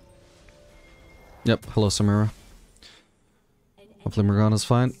 Yep, hello Samira. Hopefully Morgana's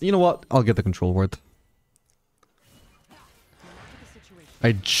fine. You know what? I'll get the control word.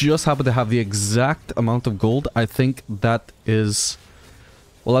 I just happen to have the exact amount of gold. I think that is...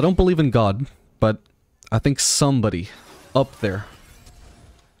 Well, I don't believe in God, but I think somebody up there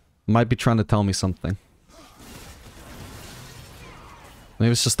might be trying to tell me something.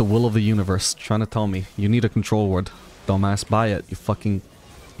 Maybe it's just the will of the universe trying to tell me, you need a control word. Dumbass, buy it, you fucking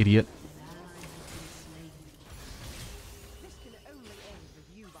idiot. This can only end with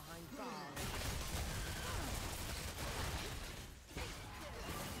you behind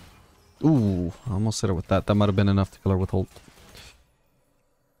bars. Ooh, I almost hit her with that. That might have been enough to kill her with ult.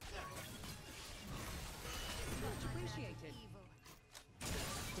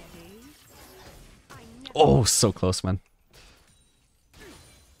 Oh, so close, man.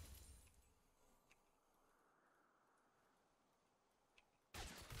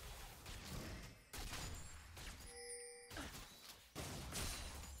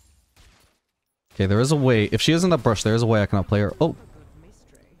 Okay, there is a way. If she isn't that brush, there is a way I cannot play her. Oh.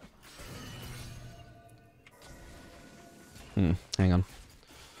 Hang on.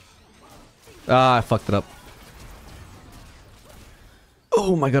 Ah, I fucked it up.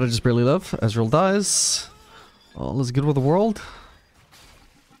 Oh my god, I just barely live. Ezreal dies. All is good with the world.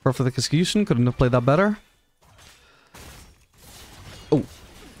 Perfect execution. Couldn't have played that better. Oh.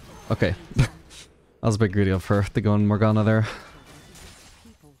 Okay. That was a bit greedy of her to go on Morgana there.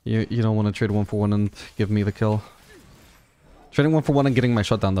 You don't want to trade 1-for-1 and give me the kill. Trading 1-for-1 and getting my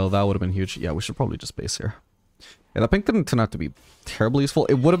shutdown though, that would have been huge. Yeah, we should probably just base here. Yeah, that pink didn't turn out to be terribly useful.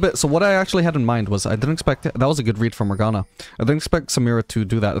 It would have been... So what I actually had in mind was I didn't expect... That was a good read from Morgana. I didn't expect Samira to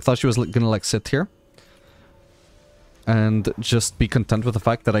do that. I thought she was gonna like sit here and just be content with the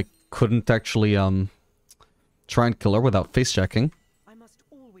fact that I couldn't actually try and kill her without face checking. I must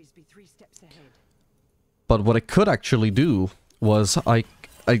always be 3 steps ahead. But what I could actually do was I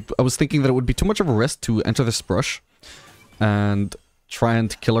was thinking that it would be too much of a risk to enter this brush and try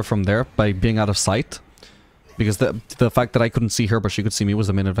and kill her from there by being out of sight. Because the fact that I couldn't see her but she could see me was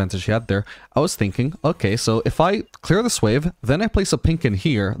the main advantage she had there. I was thinking, okay, so if I clear this wave, then I place a pink in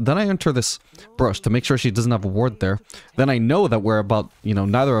here, then I enter this brush to make sure she doesn't have a ward there. Then I know that we're about, you know,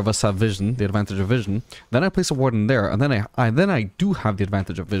 neither of us have vision, the advantage of vision. Then I place a ward in there, and then I do have the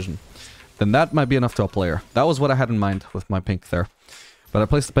advantage of vision. Then that might be enough to outplay her. That was what I had in mind with my pink there. But I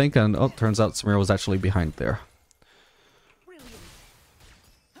placed the pink and, oh, turns out Samira was actually behind there.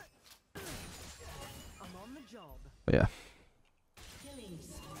 But yeah.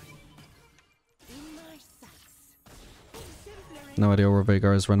 No idea where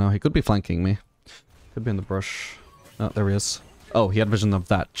Veigar is right now. He could be flanking me. Could be in the brush. Oh, there he is. Oh, he had vision of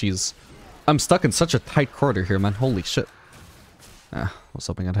that. Jeez. I'm stuck in such a tight corridor here, man. Holy shit. Ah, I was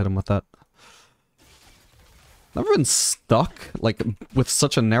hoping I'd hit him with that. Never been stuck, like, with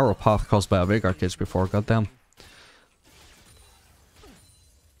such a narrow path caused by a Veigar cage before. Goddamn.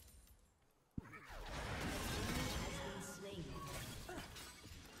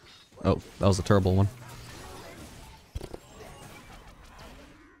 Oh, that was a terrible one.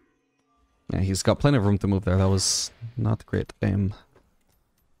 Yeah, he's got plenty of room to move there. That was not great aim.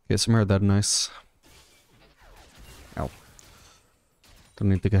 Okay, Samira dead, nice. Ow. Don't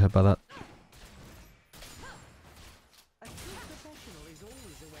need to get hit by that.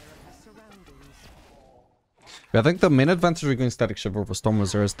 Yeah, I think the main advantage of going Static Shiv over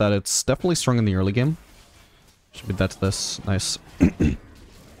Stormwizard is that it's definitely strong in the early game. Should be dead to this. Nice.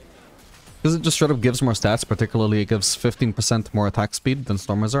 Because it just straight up gives more stats, particularly it gives 15% more attack speed than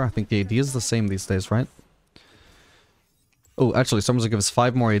Stormwizard. I think the AD is the same these days, right? Oh, actually, Stormwizard gives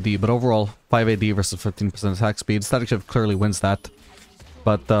 5 more AD, but overall, 5 AD versus 15% attack speed. Static Shiv clearly wins that.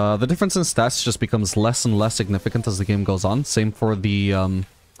 But the difference in stats just becomes less and less significant as the game goes on. Same for the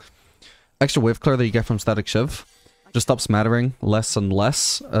extra wave clear that you get from Static Shiv. Just stops mattering less and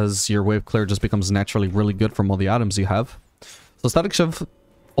less as your wave clear just becomes naturally really good from all the items you have. So Static Shiv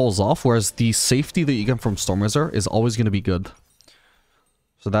falls off, whereas the safety that you get from Stormwizard is always going to be good.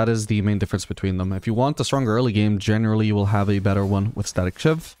 So that is the main difference between them. If you want a stronger early game, generally you will have a better one with Static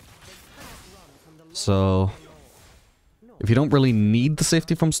Shiv. So if you don't really need the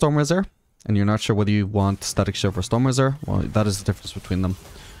safety from Stormwizard, and you're not sure whether you want Static Shiv or Stormwizard, well, that is the difference between them.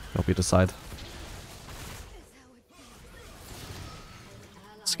 Help you decide.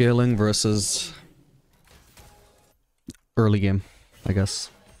 Scaling versus early game, I guess.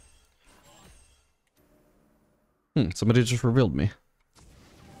 Somebody just revealed me.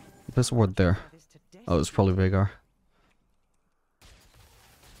 There's a word there. Oh, it's probably Veigar.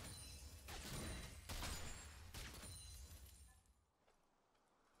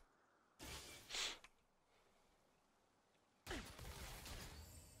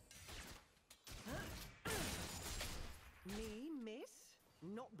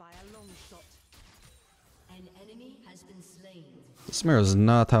 Onslaught. An enemy has been slain. Samira's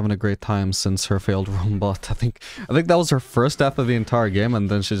not having a great time since her failed roam bot. I think that was her first death of the entire game, and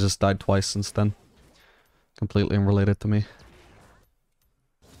then she just died twice since then. Completely unrelated to me.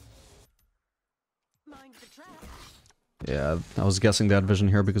 Mind the trap. Yeah, I was guessing they had vision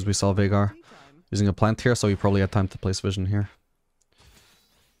here because we saw Veigar using a plant here, so he probably had time to place vision here.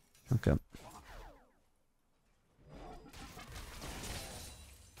 Okay.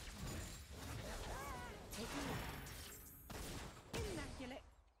 Immaculate.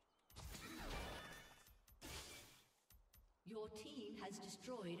 Your team has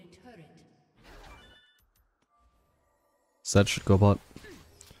destroyed a turret. Zed should go bot.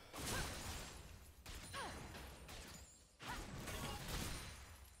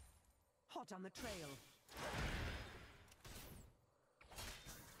 Hot on the trail.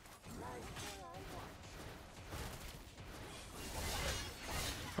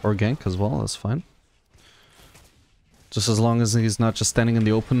 Or gank as well, that's fine. Just as long as he's not just standing in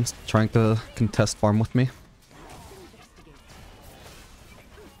the open trying to contest farm with me. Investigate.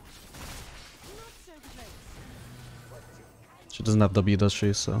 Not so close. She doesn't have W, does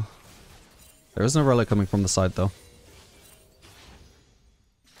she? So there is no relic coming from the side though.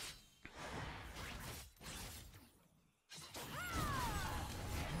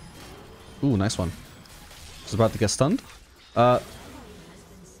 Ooh, nice one. She's about to get stunned.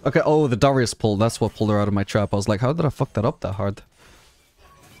 Okay, oh, the Darius pull. That's what pulled her out of my trap. I was like, how did I fuck that up that hard?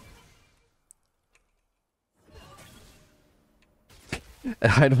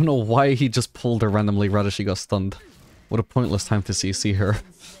 I don't know why he just pulled her randomly right as she got stunned. What a pointless time to CC her.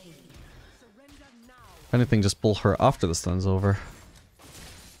 If anything, just pull her after the stun's over.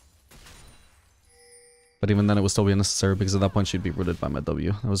 But even then it would still be unnecessary because at that point she'd be rooted by my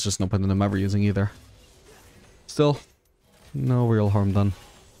W. There was just no point in him ever using either. Still, no real harm done.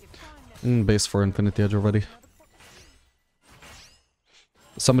 Base for Infinity Edge already.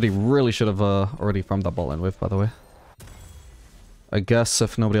 Somebody really should have already farmed that bot lane wave, by the way. I guess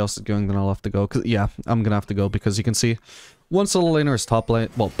if nobody else is going, then I'll have to go. Yeah, I'm gonna have to go because you can see one solo laner is top lane.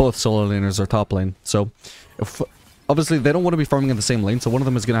 Well, both solo laners are top lane. So, if obviously they don't want to be farming in the same lane, so one of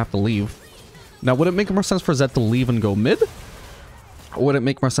them is gonna have to leave. Now, would it make more sense for Zed to leave and go mid? Or would it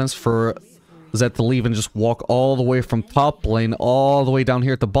make more sense for Zed to leave and just walk all the way from top lane all the way down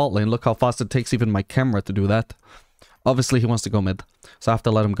here to bot lane? Look how fast it takes even my camera to do that. Obviously, he wants to go mid. So I have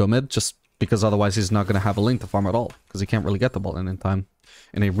to let him go mid just because otherwise he's not going to have a lane to farm at all. Because he can't really get the bot lane in time.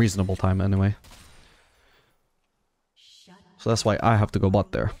 In a reasonable time, anyway. So that's why I have to go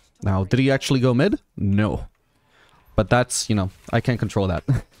bot there. Now, did he actually go mid? No. But that's, you know, I can't control that.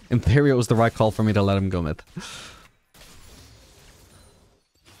 In theory, it was the right call for me to let him go mid.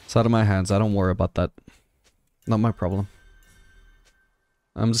 It's out of my hands. I don't worry about that. Not my problem.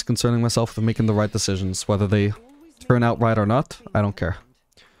 I'm just concerning myself with making the right decisions. Whether they turn out right or not, I don't care.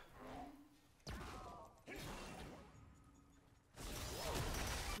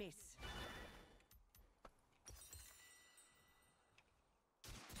 Miss.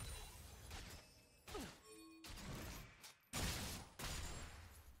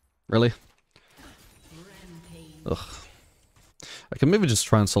 Really? Ugh. I can maybe just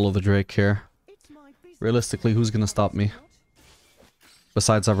try and solo the Drake here. It's my business. Realistically, who's gonna stop me?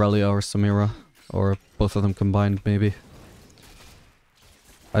 Besides Aurelia or Samira. Or both of them combined, maybe.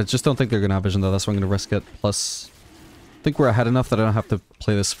 I just don't think they're gonna have vision though, that's why I'm gonna risk it. Plus, I think we're ahead enough that I don't have to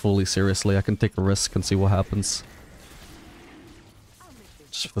play this fully seriously. I can take a risk and see what happens.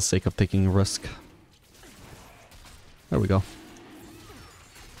 Just for the sake of taking a risk. There we go.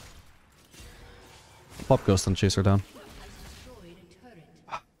 Pop Ghost and chase her down.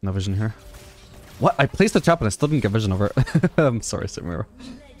 No vision here. What? I placed the trap and I still didn't get vision over it. I'm sorry, Samira.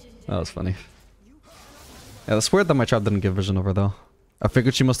 That was funny. Yeah, that's weird that my trap didn't give vision over though. I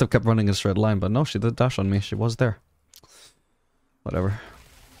figured she must have kept running a straight line, but no, she did dash on me. She was there. Whatever.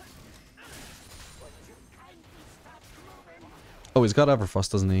 Oh, he's got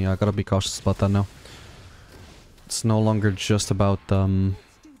Everfrost, doesn't he? I gotta be cautious about that now. It's no longer just about, Do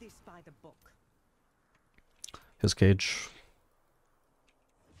this by the book. his cage.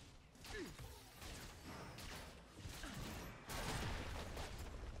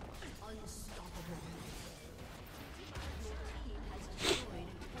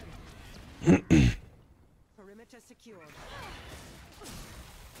 Perimeter secured.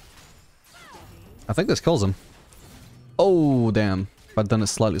 I think this kills him. Oh, damn. If I'd done it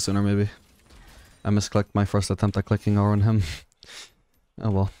slightly sooner, maybe. I misclicked my first attempt at clicking R on him.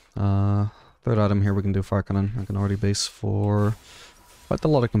 Oh well. Third item here we can do Fire Cannon. I can already base for quite a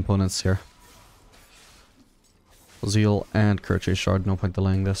lot of components here. Zeal and Courage Shard, no point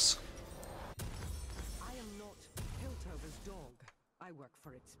delaying this.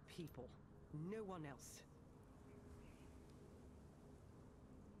 its people, no one else.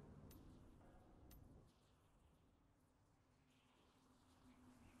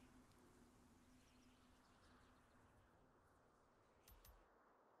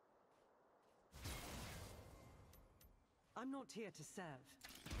 I'm not here to serve.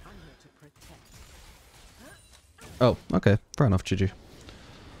 I'm here to protect. Oh, okay. Fair enough, GG.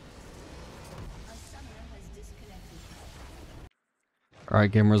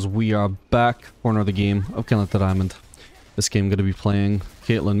 Alright, gamers, we are back for another game of Killing the Diamond. This game going to be playing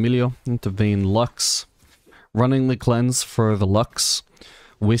Caitlyn Melio into Vayne Lux. Running the cleanse for the Lux.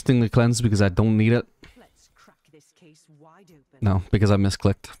 Wasting the cleanse because I don't need it. Let's crack this case wide open. No, because I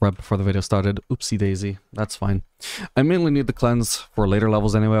misclicked right before the video started. Oopsie daisy. That's fine. I mainly need the cleanse for later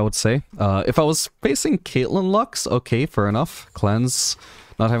levels anyway, I would say. If I was facing Caitlyn Lux, okay, fair enough. Cleanse,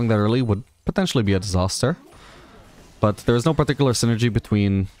 not having that early would potentially be a disaster. But there's no particular synergy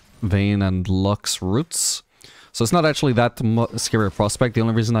between Vayne and Lux roots. So it's not actually that scary a prospect. The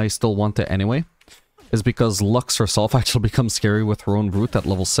only reason I still want it anyway is because Lux herself actually becomes scary with her own root at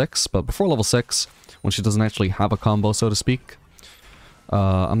level 6. But before level 6, when she doesn't actually have a combo, so to speak,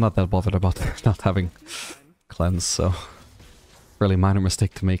 I'm not that bothered about her not having cleanse, so really minor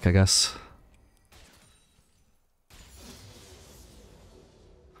mistake to make, I guess.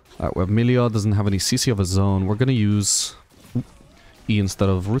 Alright, we have Melio, doesn't have any CC of his own. We're gonna use E instead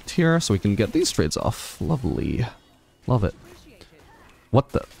of root here, so we can get these trades off. Lovely. Love it. What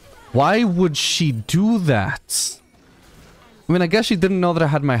the? Why would she do that? I mean, I guess she didn't know that I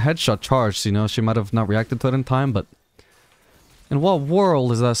had my headshot charged, you know? She might have not reacted to it in time, but in what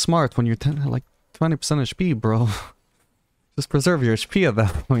world is that smart when you're like 20% HP, bro? Just preserve your HP at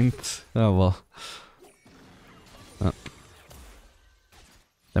that point. Oh, well. Oh.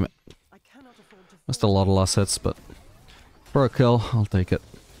 Damn it. Missed a lot of lost hits, but for a kill, I'll take it.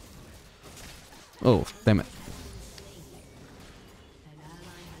 Oh, damn it.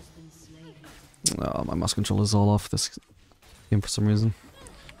 Oh, my mouse control is all off this game for some reason.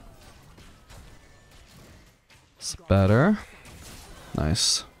 It's better.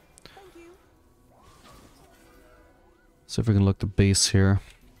 Nice. See if we can look to base here.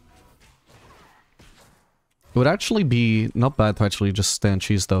 It would actually be not bad to actually just stand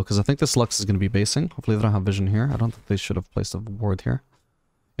cheese though, because I think this Lux is going to be basing. Hopefully they don't have vision here. I don't think they should have placed a ward here.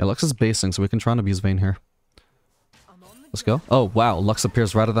 Yeah, Lux is basing, so we can try and abuse Vayne here. Let's go. Oh, wow. Lux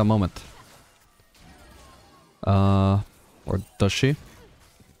appears right at that moment. Or does she?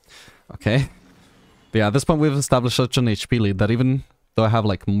 Okay. But yeah, at this point we've established such an HP lead that even though I have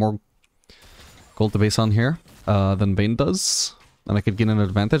like more gold to base on here than Vayne does, and I could gain an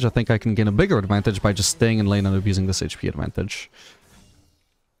advantage, I think I can gain a bigger advantage by just staying in lane and abusing this HP advantage.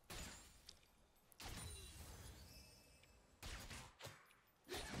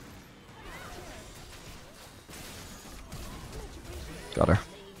 Got her.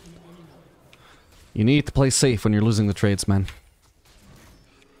 You need to play safe when you're losing the trades, man.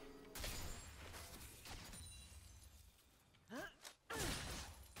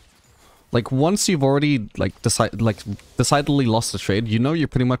 Like, once you've already, like, decidedly lost the trade, you know you're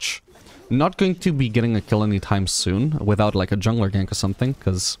pretty much not going to be getting a kill anytime soon without, like, a jungler gank or something,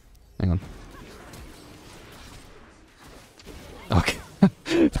 because... Hang on. Okay.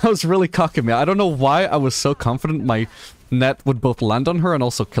 That was really cocking me. I don't know why I was so confident my net would both land on her and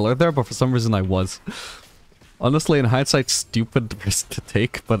also kill her there, but for some reason I was. Honestly, in hindsight, stupid risk to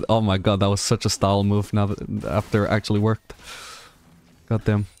take, but oh my god, that was such a style move now that after it actually worked.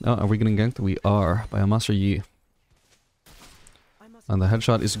 Goddamn. Oh, are we getting ganked? We are, by a Master Yi. And the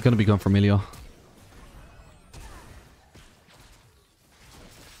headshot is gonna be going for Melio.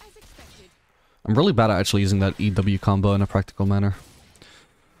 I'm really bad at actually using that EW combo in a practical manner.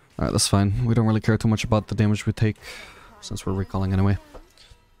 Alright, that's fine. We don't really care too much about the damage we take, since we're recalling anyway.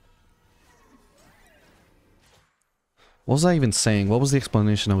 What was I even saying? What was the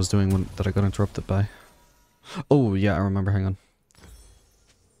explanation I was doing that I got interrupted by? Oh, yeah, I remember. Hang on.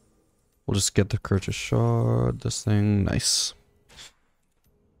 We'll just get the Courageous Shard, this thing. Nice.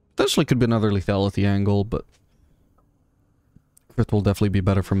 Potentially could be another lethality angle, but... Crit will definitely be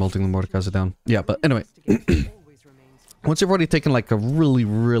better for melting the Mordekaiser down. Yeah, but anyway. Once you've already taken like a really,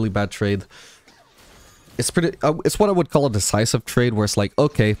 really bad trade, it's pretty... it's what I would call a decisive trade, where it's like,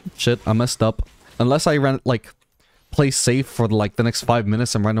 okay, shit, I messed up. Unless I play safe for like the next 5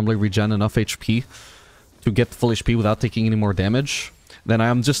 minutes and randomly regen enough HP to get full HP without taking any more damage, then I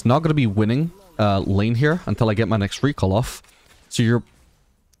am just not going to be winning lane here until I get my next recall off. So your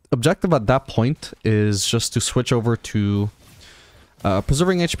objective at that point is just to switch over to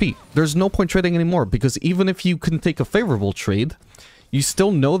preserving HP. There's no point trading anymore, because even if you can take a favorable trade, you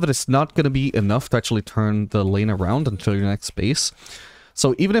still know that it's not going to be enough to actually turn the lane around until your next base.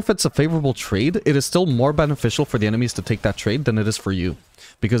 So even if it's a favorable trade, it is still more beneficial for the enemies to take that trade than it is for you.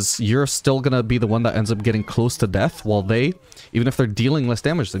 Because you're still going to be the one that ends up getting close to death, while they, even if they're dealing less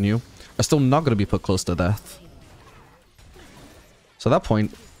damage than you, are still not going to be put close to death. So at that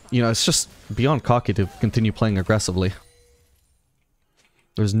point, you know, it's just beyond cocky to continue playing aggressively.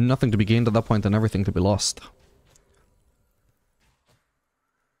 There's nothing to be gained at that point and everything to be lost.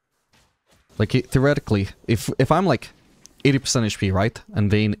 Like, theoretically, if I'm like 80% HP, right? And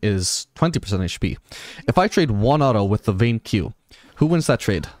Vayne is 20% HP. If I trade one auto with the Vayne Q, who wins that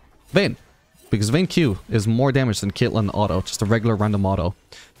trade? Vayne. Because Vayne Q is more damage than Caitlyn auto, just a regular random auto.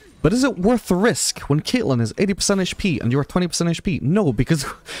 But is it worth the risk when Caitlyn is 80% HP and you're 20% HP? No, because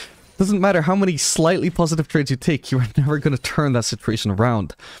it doesn't matter how many slightly positive trades you take, you're never going to turn that situation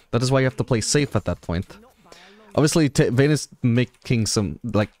around. That is why you have to play safe at that point. Obviously, Vayne is making some,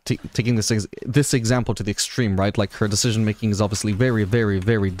 like, taking this example to the extreme, right? Like, her decision-making is obviously very, very,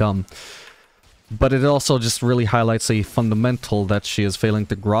 very dumb. But it also just really highlights a fundamental that she is failing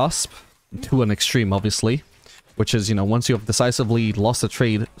to grasp, to an extreme, obviously. Which is, you know, once you have decisively lost a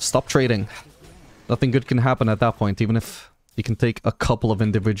trade, stop trading. Nothing good can happen at that point, even if you can take a couple of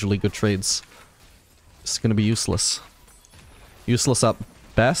individually good trades. It's gonna be useless. Useless at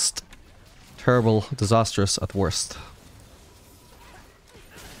best. Terrible, disastrous at worst.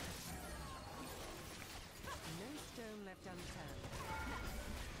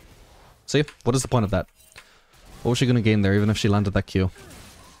 See? What is the point of that? What was she gonna gain there, even if she landed that Q?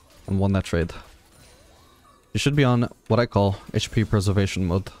 And won that trade? You should be on what I call HP preservation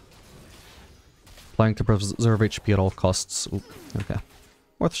mode. Applying to preserve HP at all costs. Ooh, okay.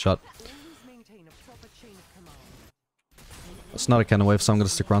 Worth a shot. It's not a cannon wave, so I'm gonna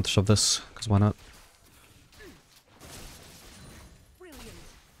stick around to shove this, because why not?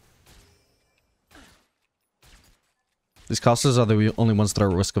 These casters are the only ones that are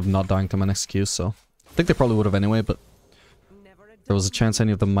at risk of not dying to my next Q, so... I think they probably would have anyway, but... there was a chance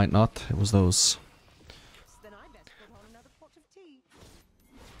any of them might not. It was those.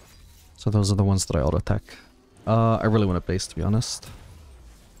 So those are the ones that I auto-attack. I really want a base, to be honest.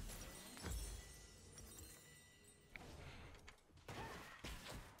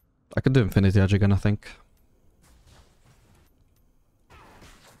 I could do Infinity Edge again, I think.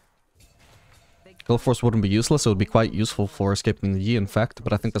 Gale Force wouldn't be useless, it would be quite useful for escaping the Yi, in fact,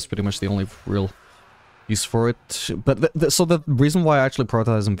 but I think that's pretty much the only real use for it. But so the reason why I actually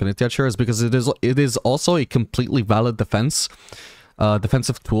prioritize Infinity Edge here is because it is also a completely valid defensive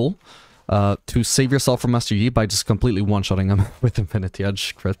tool to save yourself from Master Yi by just completely one-shotting him with Infinity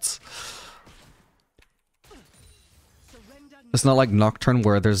Edge crits. It's not like Nocturne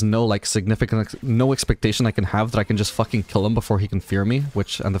where there's no like significant, no expectation I can have that I can just fucking kill him before he can fear me,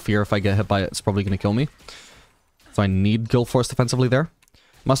 and the fear if I get hit by it is probably gonna kill me. So I need Gale Force defensively there.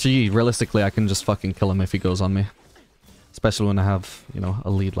 Master Yi, realistically, I can just fucking kill him if he goes on me. Especially when I have, you know, a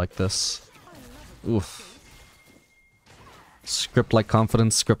lead like this. Oof. Script-like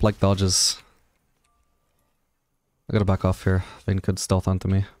confidence, script-like dodges. I gotta back off here. Vayne could stealth onto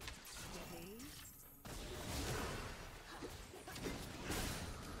me.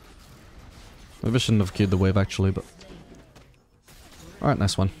 Maybe I shouldn't have queued the wave actually, but... Alright,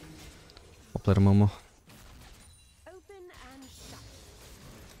 nice one. I'll play the Momo.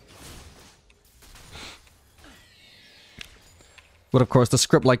 But of course, the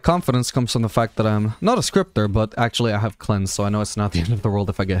script-like confidence comes from the fact that I'm not a scripter, but actually I have cleanse, so I know it's not the end of the world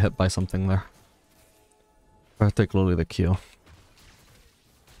if I get hit by something there. Particularly the Q.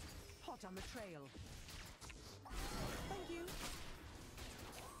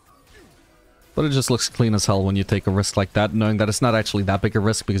 But it just looks clean as hell when you take a risk like that, knowing that it's not actually that big a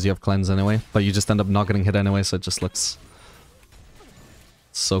risk because you have cleanse anyway, but you just end up not getting hit anyway, so it just looks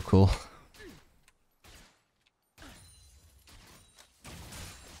so cool.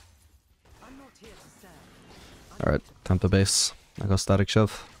 Alright, time to base. I got static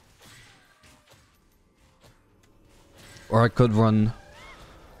shove. Or I could run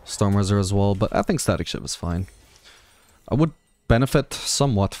Storm Razor as well, but I think static shove is fine. I would benefit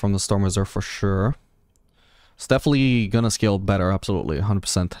somewhat from the Storm Razor for sure. It's definitely gonna scale better, absolutely,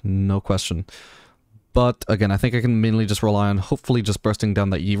 100%, no question. But again, I think I can mainly just rely on hopefully just bursting down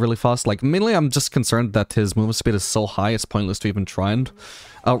that Yi really fast. Like, mainly I'm just concerned that his movement speed is so high, it's pointless to even try and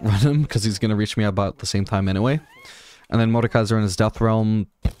outrun him, because he's gonna reach me about the same time anyway. And then Mordekaiser in his Death Realm,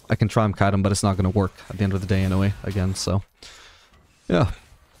 I can try and kite him, but it's not gonna work at the end of the day anyway, again, so... yeah.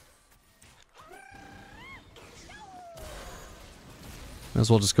 Might as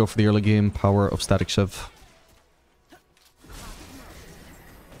well just go for the early game power of Static Shiv.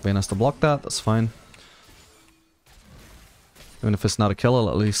 Vayne has to block that, that's fine. Even if it's not a kill,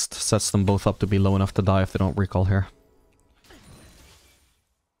 it at least sets them both up to be low enough to die if they don't recall here.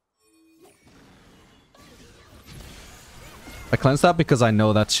 I cleanse that because I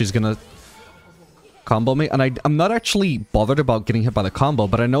know that she's gonna combo me, and I'm not actually bothered about getting hit by the combo,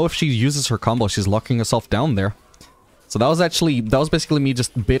 but I know if she uses her combo, she's locking herself down there. So that was basically me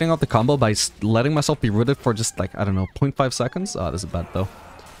just baiting out the combo by letting myself be rooted for just like, I don't know, 0.5 seconds? Ah, this is bad though.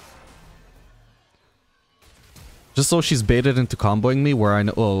 Just so she's baited into comboing me where I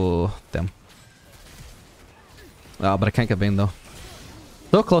know... Oh, damn. Ah, but I can't get Vayne though.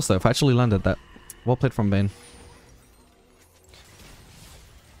 So close though, if I actually landed that. Well played from Vayne.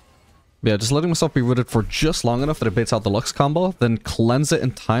 Yeah, just letting myself be rooted for just long enough that it baits out the Lux combo, then cleanse it in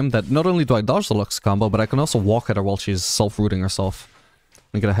time that not only do I dodge the Lux combo, but I can also walk at her while she's self-rooting herself.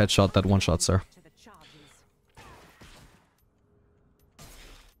 And get a headshot that one-shots her.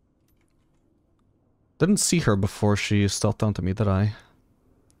 Didn't see her before she stealthed onto me, did I?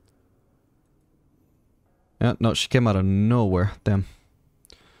 Yeah, no, she came out of nowhere. Damn.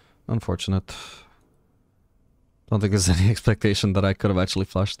 Unfortunate. Don't think there's any expectation that I could have actually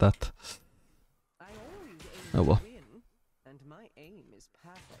flashed that. Oh well. And my aim is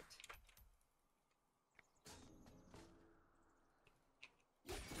perfect.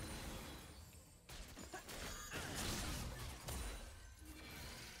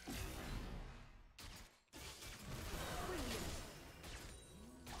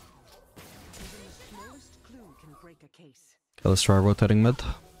 Even the smallest clue can break a case. Okay, let's try rotating mid.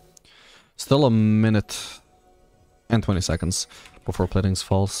 Still a minute and 20 seconds before platings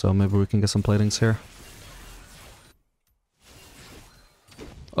fall, so maybe we can get some platings here.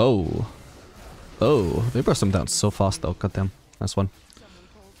 Oh. Oh, they burst him down so fast though, goddamn. Nice one.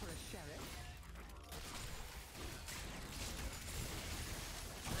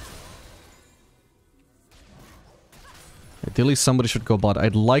 Ideally somebody should go bot.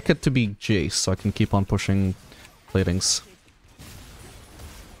 I'd like it to be Jace so I can keep on pushing platings.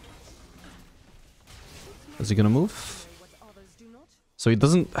 Is he gonna move? So he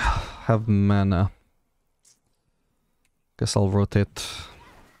doesn't have mana. Guess I'll rotate.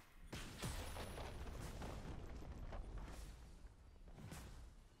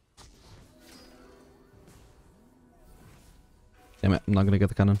 Damn it, I'm not gonna get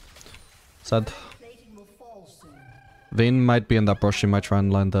the cannon. Sad. Vayne might be in that brush, she might try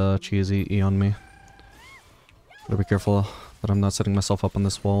and land the cheesy E on me. Gotta be careful that I'm not setting myself up on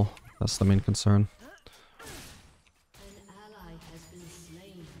this wall. That's the main concern.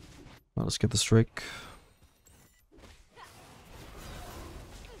 Well, let's get this Drake.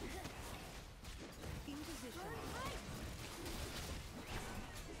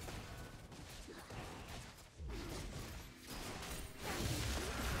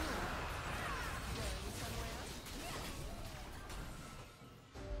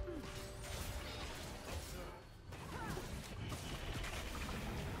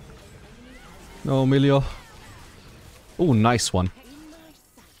 No, Emilio. Oh, nice one.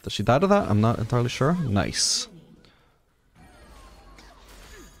 Does she die to that? I'm not entirely sure. Nice.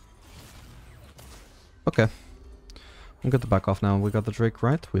 Okay. I'm good to back off now. We got the Drake,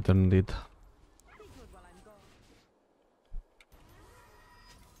 right? We did indeed.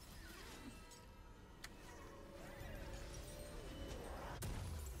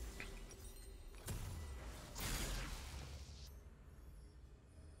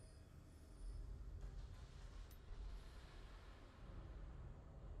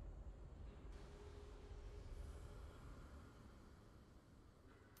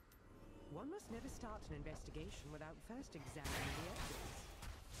 One must never start an investigation without first examining the evidence.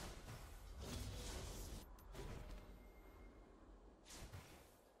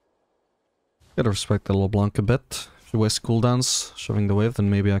 Gotta respect the LeBlanc a bit. If she wastes cooldowns, shoving the wave,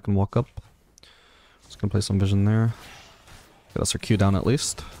 then maybe I can walk up. Just gonna play some vision there. Okay, that's her Q down at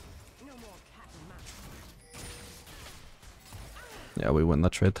least. Yeah, we win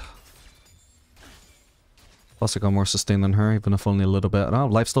that trade. Plus I got more sustain than her, even if only a little bit. I don't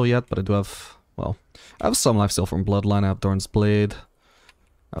have lifesteal yet, but I do have, well, I have some lifesteal from Bloodline. I have Dorn's Blade.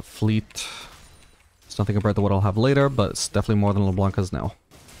 I have Fleet. It's nothing compared to what I'll have later, but it's definitely more than LeBlanc has now.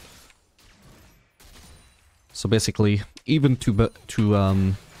 So basically, even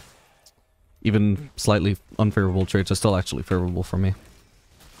even slightly unfavorable trades are still actually favorable for me.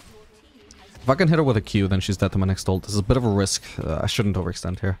 If I can hit her with a Q, then she's dead to my next ult. This is a bit of a risk. I shouldn't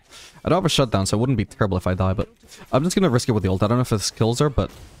overextend here. I don't have a shutdown, so it wouldn't be terrible if I die, but I'm just gonna risk it with the ult. I don't know if this kills her,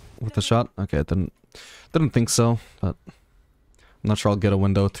 but with the shot, okay, I didn't think so, but I'm not sure I'll get a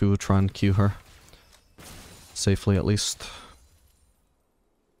window to try and Q her safely at least.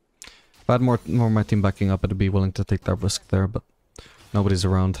 I had more of my team backing up, I'd be willing to take that risk there, but nobody's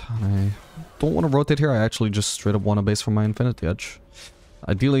around. I don't want to rotate here, I actually just straight up want a base for my Infinity Edge.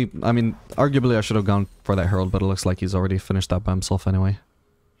 Ideally, I mean, arguably I should have gone for that Herald, but it looks like he's already finished that by himself anyway.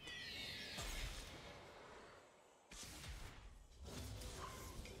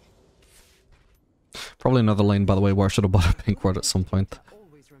 Probably another lane, by the way, where I should have bought a pink ward at some point.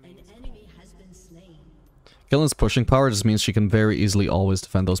 Caitlyn's pushing power just means she can very easily always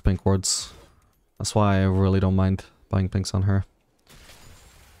defend those pink wards. That's why I really don't mind buying pinks on her.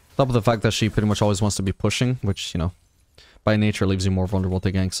 On top of the fact that she pretty much always wants to be pushing, which, you know, by nature leaves you more vulnerable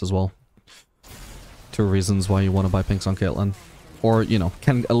to ganks as well. Two reasons why you want to buy pinks on Caitlyn. Or, you know,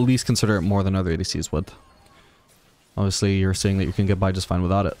 can at least consider it more than other ADCs would. Obviously, you're seeing that you can get by just fine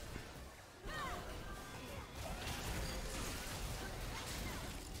without it.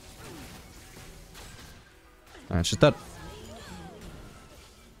 Alright, she's dead.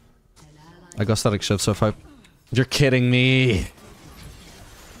 I got static shift, so if I... You're kidding me!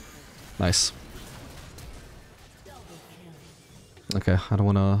 Nice. Okay, I don't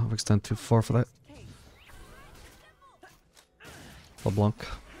want to extend too far for that. LeBlanc.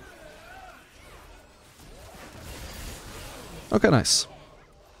 Okay, nice.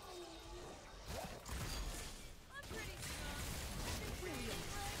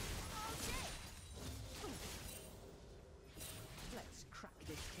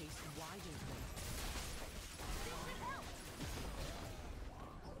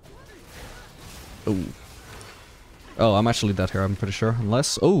 Oh. Oh, I'm actually dead here, I'm pretty sure.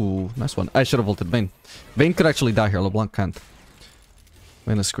 Unless... Oh, nice one. I should have ulted Vayne. Vayne could actually die here, LeBlanc can't.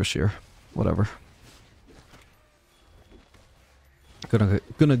 Vayne is squishier. Whatever.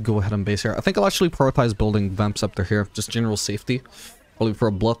 Gonna go ahead and base here. I think I'll actually prioritize building Vamp Scepter here. Just general safety. Probably for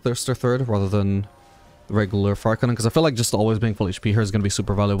a Bloodthirster third rather than the regular Fire Cannon. Because I feel like just always being full HP here is going to be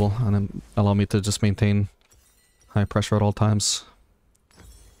super valuable. And then allow me to just maintain high pressure at all times.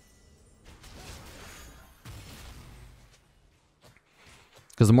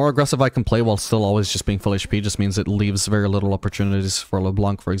 Because the more aggressive I can play while still always just being full HP just means it leaves very little opportunities for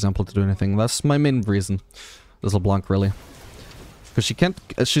LeBlanc, for example, to do anything. That's my main reason. Is LeBlanc, really. Because she can't...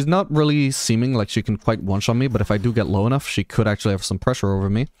 She's not really seeming like she can quite one-shot me, but if I do get low enough, she could actually have some pressure over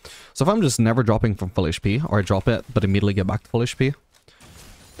me. So if I'm just never dropping from full HP, or I drop it, but immediately get back to full HP,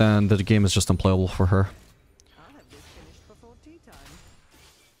 then the game is just unplayable for her.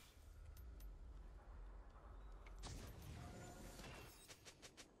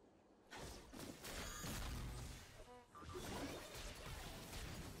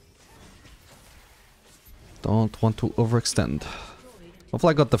 Don't want to overextend.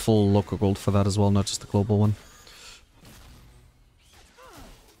 Hopefully I got the full local gold for that as well, not just the global one.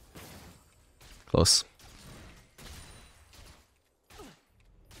 Close.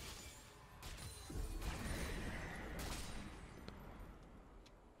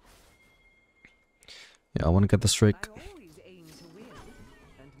 Yeah, I want to get the streak.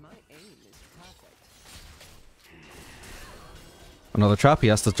 Another trap, he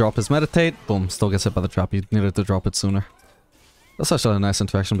has to drop his meditate. Boom, still gets hit by the trap. He needed to drop it sooner. That's actually a nice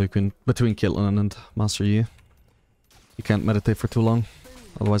interaction between Caitlyn and Master Yi. You can't meditate for too long,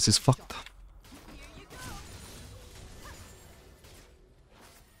 otherwise he's fucked.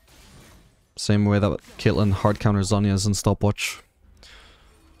 Same way that Caitlyn hard counters Zhonya's in Stopwatch.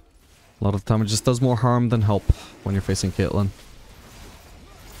 A lot of the time it just does more harm than help when you're facing Caitlyn.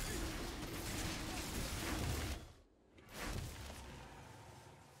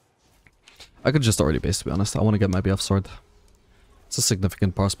 I could just already base, to be honest. I want to get my BF sword. It's a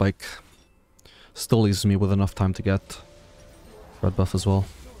significant power spike. Still leaves me with enough time to get red buff as well.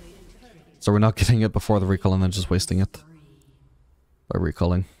 So we're not getting it before the recall and then just wasting it by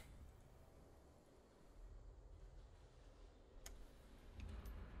recalling.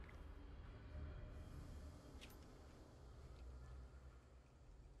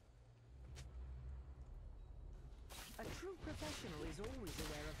 A true professional is always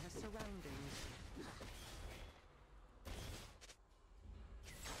aware of her surroundings.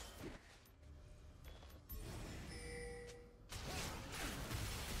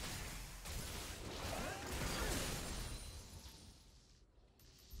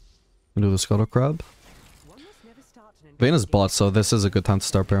 Do the Scuttle Crab. Vayne is bot, so this is a good time to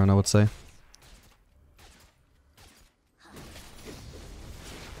start Baron, I would say.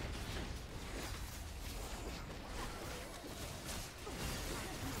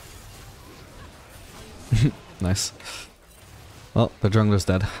 Nice. Well, the jungler's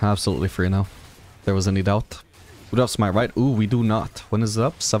dead. Absolutely free now. If there was any doubt. We do have smite, right? Ooh, we do not. When is it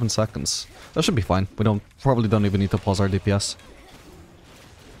up? 7 seconds. That should be fine. We probably don't even need to pause our DPS.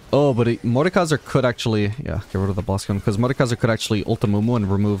 Oh, but Mordekaiser could actually... Yeah, get rid of the boss gun. Because Mordekaiser could actually ult a Mumu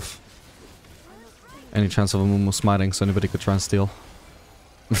and remove any chance of a Mumu smiting, so anybody could try and steal.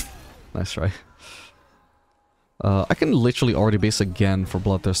 Nice try. I can literally already base again for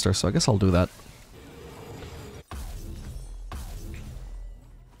Bloodthirster, so I guess I'll do that.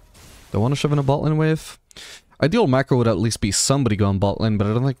 Do I want to shove in a bot lane wave? Ideal macro would at least be somebody going bot lane, but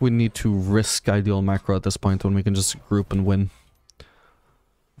I don't think we need to risk ideal macro at this point when we can just group and win.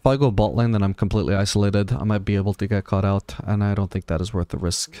 If I go bot lane, then I'm completely isolated. I might be able to get caught out, and I don't think that is worth the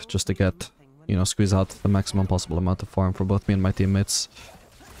risk, just to get, you know, squeeze out the maximum possible amount of farm for both me and my teammates.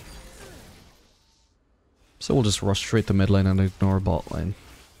 So we'll just rush straight to mid lane and ignore bot lane.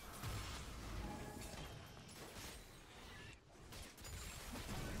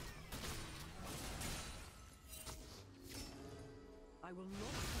 I will not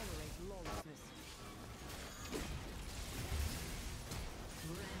tolerate lawlessness.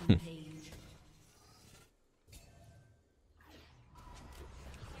 Rampage.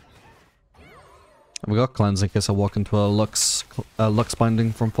 We got cleanse in case I walk into a Lux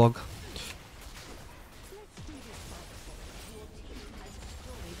binding from Fog.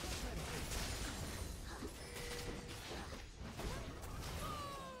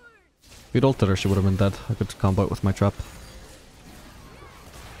 If you'd ulted her, she would have been dead. I could combo it with my trap.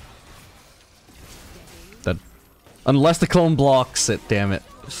 Dead. Unless the clone blocks it, damn it.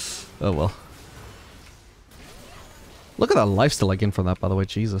 Oh well. Look at that lifesteal I gained from that, by the way,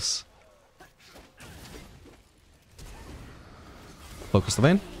 Jesus. Focus the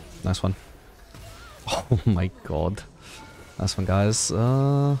vein. Nice one. Oh my god. Nice one, guys.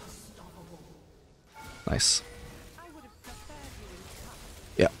 Nice.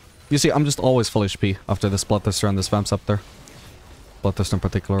 Yeah. You see, I'm just always full HP after this Bloodthirster and this Vamp Scepter. Bloodthirster in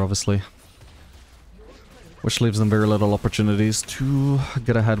particular, obviously. Which leaves them very little opportunities to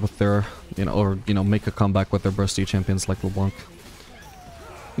get ahead with their, make a comeback with their bursty champions like LeBlanc.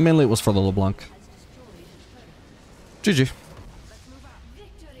 Mainly it was for the LeBlanc. GG.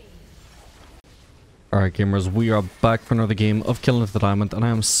 Alright gamers, we are back for another game of Killing the Diamond, and I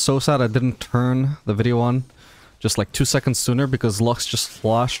am so sad I didn't turn the video on just like 2 seconds sooner because Lux just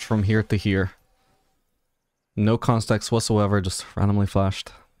flashed from here to here. No context whatsoever, just randomly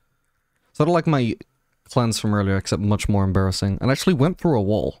flashed. Sort of like my cleanse from earlier, except much more embarrassing. And actually went through a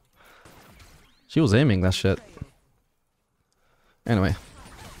wall. She was aiming that shit. Anyway.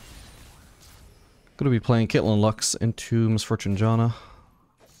 Gonna be playing Caitlyn Lux into Misfortune Janna.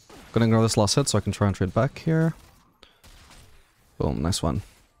 Gonna ignore this last hit so I can try and trade back here. Boom, nice one.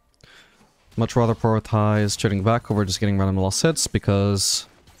 Much rather prioritize trading back over just getting random lost hits, because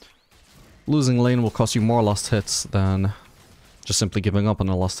losing lane will cost you more lost hits than just simply giving up on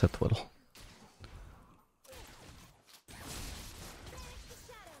a lost hit will.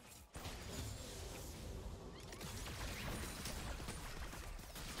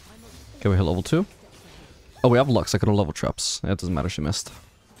 Okay, we hit level 2. Oh, we have Lux, I could have level traps. It doesn't matter, she missed.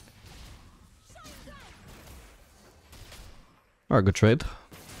 Alright, good trade.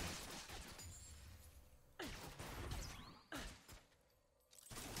 I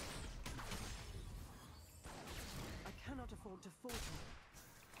cannot afford to falter.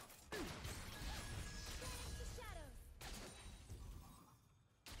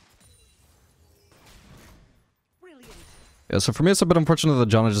 Brilliant. Yeah, so for me it's a bit unfortunate that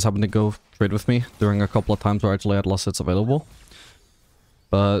Janna just happened to go trade with me during a couple of times where I actually had lost hits available.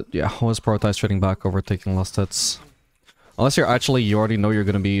 But yeah, always prioritize trading back over taking lost hits. Unless you already know you're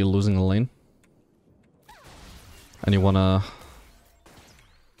going to be losing a lane. And you want to,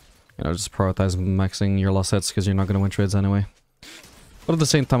 just prioritize maxing your lost hits because you're not going to win trades anyway. But at the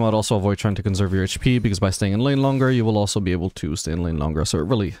same time, I'd also avoid trying to conserve your HP, because by staying in lane longer, you will also be able to stay in lane longer. So it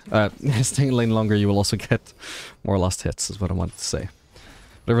really, staying in lane longer, you will also get more lost hits, is what I wanted to say.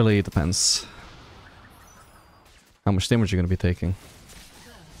 But it really depends how much damage you're going to be taking.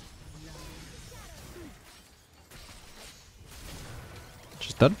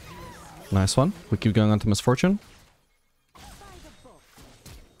 She's dead. Nice one. We keep going on to Misfortune.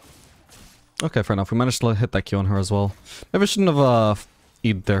 Okay, fair enough. We managed to hit that Q on her as well. Maybe I shouldn't have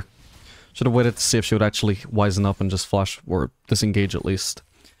E'd there. Should have waited to see if she would actually wisen up and just flash, or disengage at least.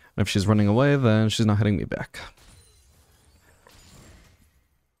 And if she's running away, then she's not hitting me back.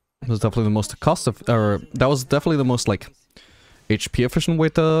 It was definitely the most that was definitely the most, like, HP efficient way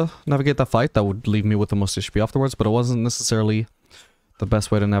to navigate that fight. That would leave me with the most HP afterwards, but it wasn't necessarily the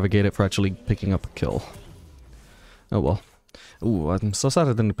best way to navigate it for actually picking up a kill. Oh well. Ooh, I'm so sad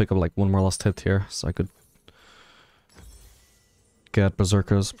I didn't pick up like one more lost hit here, so I could get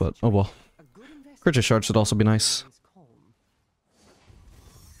berserkers, but oh well. Creature shard should also be nice.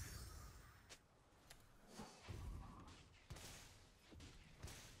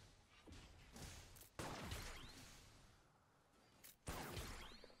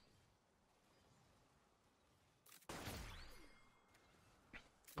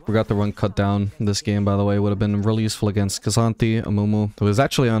 Forgot to run cut down this game, by the way. Would have been really useful against Kazanti, Amumu, who is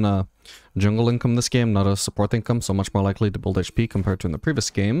actually on a jungle income this game, not a support income, so much more likely to build HP compared to in the previous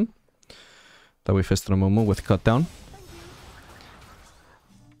game that we faced in Amumu with cut down.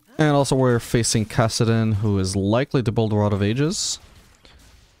 And also we're facing Kassadin, who is likely to build a Rod of Ages,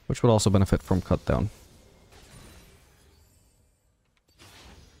 which would also benefit from cut down.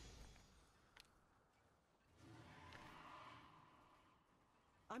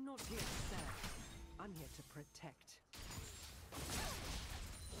 I'm not here to serve. I'm here to protect.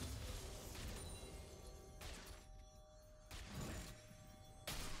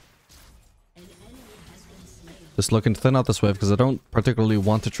 An enemy has been slain. Just looking to thin out this wave because I don't particularly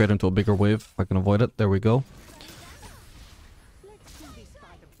want to trade into a bigger wave if I can avoid it. There we go. Let's do this by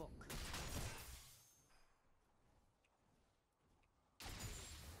the book.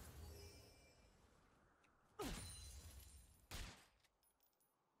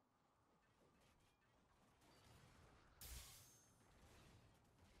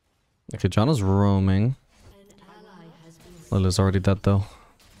 Okay, Janna's roaming. An ally has been slain. Lily's already dead though.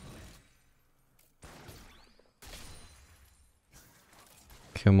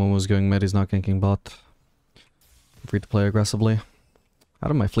 Okay, Momo's going mid, he's not ganking bot. Free to play aggressively. How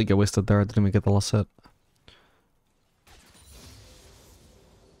did my fleet get wasted there? I didn't even get the last hit.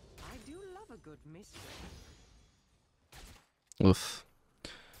 I do love a good mystery. Oof.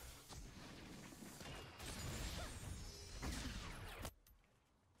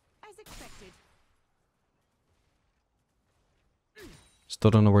 As expected. Still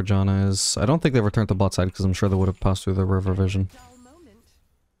don't know where Janna is. I don't think they returned to bot side because I'm sure they would have passed through the river vision. Dull moment.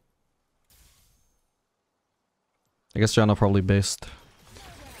 I guess Janna probably based.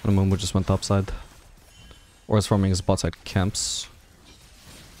 And Momo just went topside. Or is forming his bot side camps.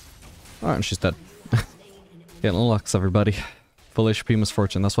 Alright, and she's dead. Getting Lux, everybody. Full HP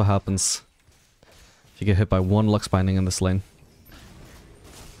misfortune, that's what happens if you get hit by one Lux binding in this lane.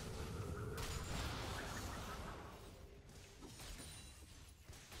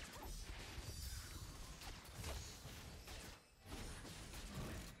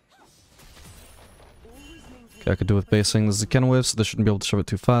 Okay, I could do with basing. This is a Ken wave, so this shouldn't be able to shove it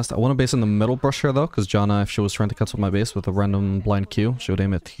too fast. I want to base in the middle brush here though, because Janna, if she was trying to cancel my base with a random blind Q, she would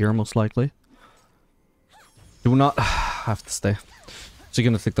aim it here most likely. Do not have to stay. She's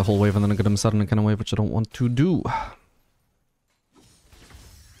gonna take the whole wave and then I'm gonna miss out on a Ken wave, which I don't want to do.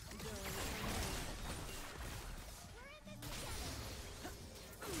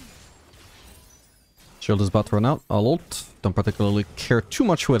 Shield is about to run out. I'll ult. Don't particularly care too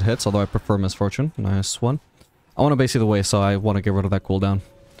much who it hits, although I prefer Misfortune. Nice one. I want to base either way, so I want to get rid of that cooldown.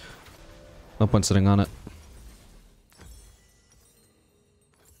 No point sitting on it.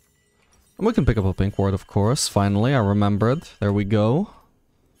 And we can pick up a pink ward, of course. Finally, I remembered. There we go.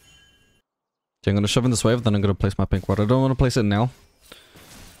 Okay, I'm going to shove in this wave, then I'm going to place my pink ward. I don't want to place it now,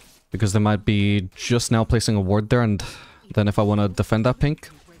 because they might be just now placing a ward there, and then if I want to defend that pink,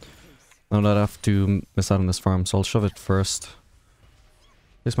 then I'd have to miss out on this farm, so I'll shove it first.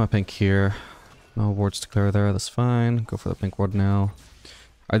 Place my pink here. No wards to clear there, that's fine. Go for the pink ward now.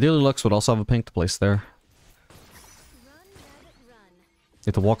 Ideally, Lux would also have a pink to place there. You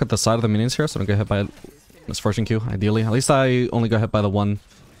have to walk at the side of the minions here, so I don't get hit by Misfortune Q, ideally. At least I only got hit by the one.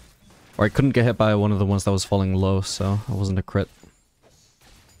 Or I couldn't get hit by one of the ones that was falling low, so it wasn't a crit.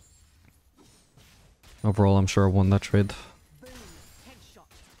 Overall, I'm sure I won that trade.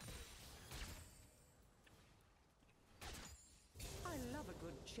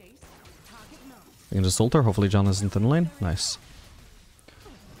 I can just ult her, hopefully John isn't in lane. Nice.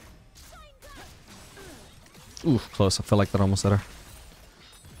 Ooh, close. I feel like that almost hit her.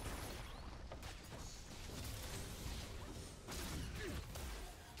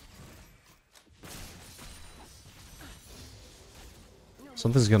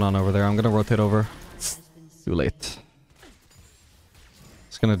 Something's going on over there. I'm gonna rotate over. Too late.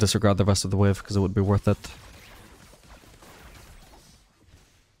 Just gonna disregard the rest of the wave because it would be worth it.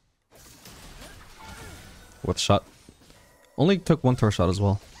 With shot. Only took one Thor shot as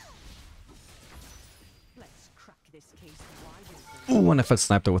well. Ooh, and if I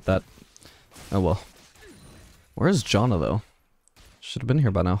sniped her with that. Oh well. Where is Janna though? Should have been here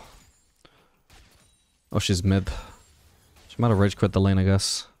by now. Oh, she's mid. She might have rage quit the lane, I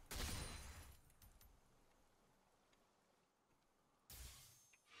guess.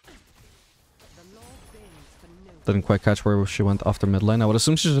 Didn't quite catch where she went after mid lane. I would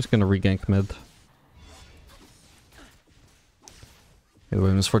assume she's just gonna regank mid. Either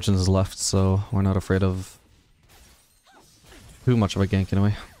way, Misfortune is left, so we're not afraid of too much of a gank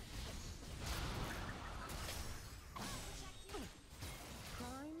anyway.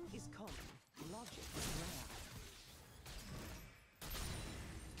 Crime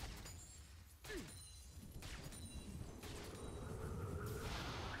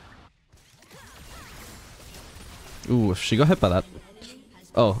Ooh, if she got hit by that.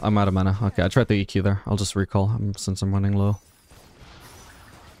 Oh, I'm out of mana. Okay, I tried the EQ there. I'll just recall since I'm running low.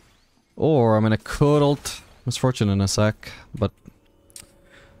 Or I'm gonna could ult Misfortune in a sec, but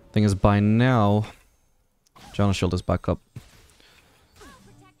thing is by now Janna shield is back up.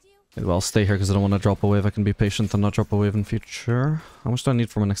 Maybe I'll stay here because I don't want to drop a wave. I can be patient and not drop a wave in future. How much do I need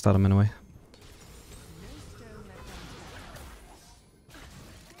for my next item anyway?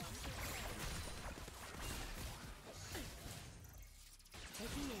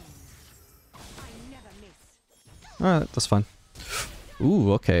 Alright, that's fine.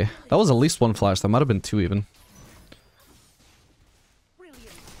 Ooh, okay. That was at least one flash. That might have been two even.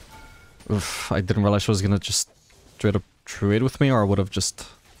 Oof, I didn't realize she was gonna just straight up trade with me, or I would have just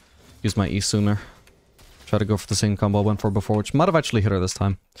used my E sooner. Try to go for the same combo I went for before, which might have actually hit her this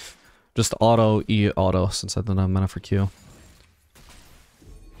time. Just auto, E auto, since I didn't have mana for Q.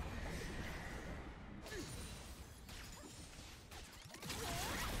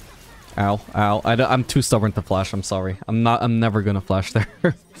 Ow, ow. I'm too stubborn to flash, I'm sorry. I'm never gonna flash there.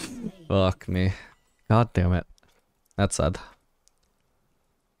 Fuck me. God damn it. That's sad.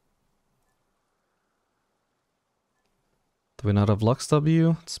 Do we not have Lux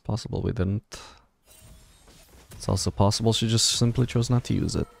W? It's possible we didn't. It's also possible she just simply chose not to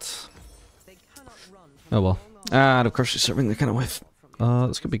use it. Oh well. And of course she's serving the kind of wave.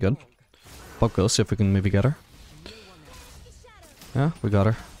 This could be good. Pop Ghost, see if we can maybe get her. Yeah, we got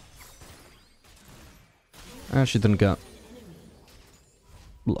her. And she didn't get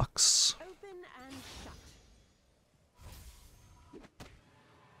Lux.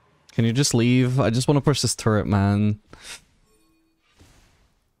 Can you just leave? I just want to push this turret, man.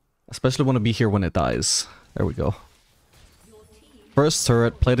 Especially want to be here when it dies. There we go. First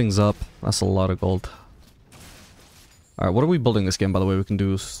turret, plating's up. That's a lot of gold. Alright, what are we building this game, by the way? We can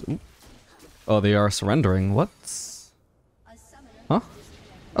do... Ooh. Oh, they are surrendering. What? Huh?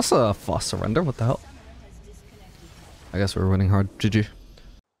 That's a fast surrender. What the hell? I guess we're winning hard. GG.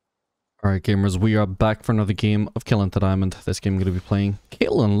 Alright gamers, we are back for another game of Caitlyn to Diamond. This game I'm going to be playing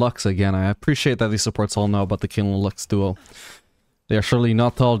Caitlyn Lux again. I appreciate that these supports all know about the Caitlyn Lux duo. They are surely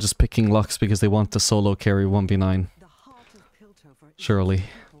not all just picking Lux because they want to solo carry 1v9. Surely.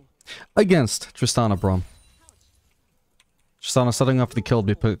 Against Tristana Braum. Tristana setting up the kill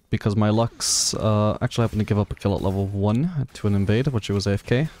because my Lux actually happened to give up a kill at level 1 to an invade, which was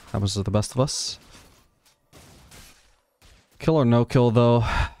AFK. Happens to the best of us. Kill or no kill though,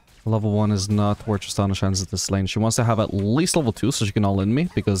 level 1 is not where Tristana shines at this lane. She wants to have at least level 2 so she can all-in me,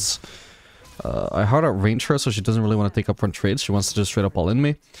 because I hard outrange her so she doesn't really want to take upfront trades. She wants to just straight up all-in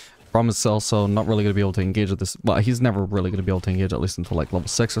me. Braum is also not really going to be able to engage at this... Well, he's never really going to be able to engage at least until like level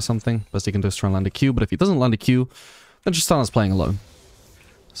 6 or something. Best he can do is try and land a Q, but if he doesn't land a Q, then Tristana's playing alone.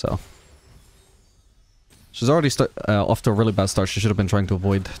 So... She's already off to a really bad start. She should have been trying to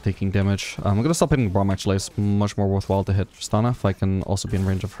avoid taking damage. I'm going to stop hitting Braum actually. It's much more worthwhile to hit Tristana if I can also be in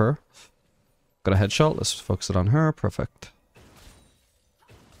range of her. Got a headshot. Let's focus it on her. Perfect.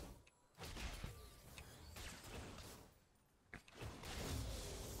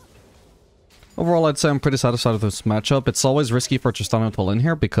 Overall, I'd say I'm pretty satisfied with this matchup. It's always risky for Tristana to pull in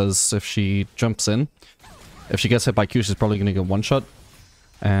here because if she jumps in, if she gets hit by Q, she's probably going to get one shot.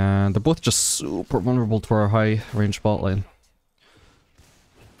 And they're both just super vulnerable to our high range bot lane.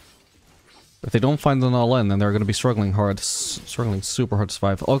 If they don't find an all-in, then they're going to be struggling hard. Struggling super hard to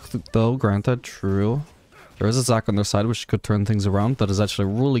survive. Oh, though, granted, true. There is a Zac on their side, which could turn things around. That is actually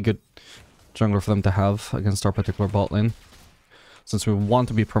a really good jungler for them to have against our particular bot lane. Since we want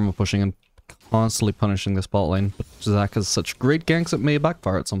to be perma-pushing and constantly punishing this bot lane. But Zac has such great ganks, it may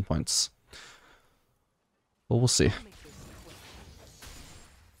backfire at some points. But we'll see.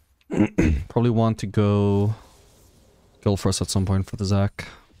 Probably want to go kill first at some point for the Zac.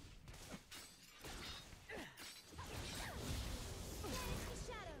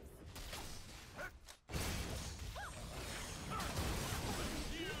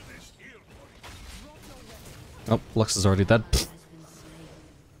 Oh, Lux is already dead.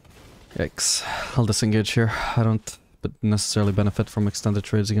 Yikes. I'll disengage here. I don't necessarily benefit from extended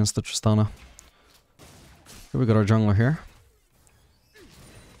trades against the Tristana. Here we got our jungler here.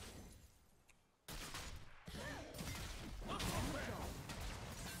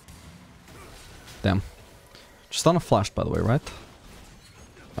 Damn. Tristana flashed, by the way, right?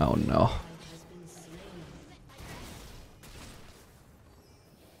 Oh no.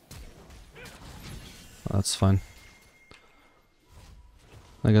 That's fine.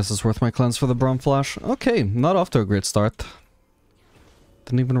 I guess it's worth my cleanse for the Braum flash. Okay, not off to a great start.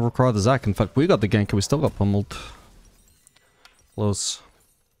 Didn't even require the Zac. In fact, we got the gank and we still got pummeled. Close.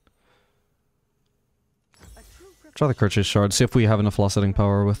 Try the Kerchase shard, see if we have enough lost hitting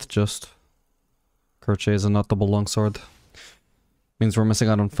power with just Kerchase and not double longsword. Means we're missing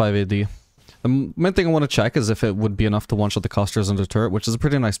out on 5 AD. The main thing I want to check is if it would be enough to one-shot the costers and the turret, which is a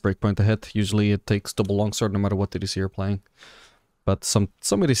pretty nice breakpoint to hit. Usually it takes double longsword no matter what ADC you're playing. But some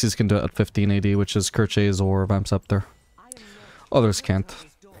ADCs can do it at 15 AD, which is Kerchase or Vamp Scepter. Others can't.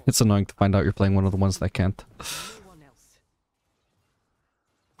 It's annoying to find out you're playing one of the ones that can't.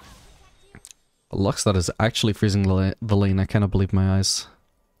 Lux that is actually freezing the lane, I cannot believe my eyes.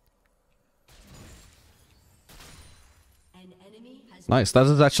 Nice, that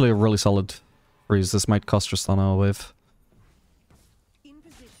is actually a really solid freeze. This might cost Tristana a wave.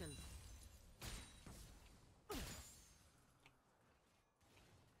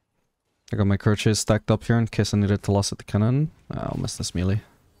 I got my Kerchase stacked up here in case I needed to loss at the cannon. I'll miss this melee.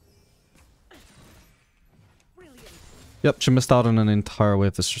 Yep, she missed out on an entire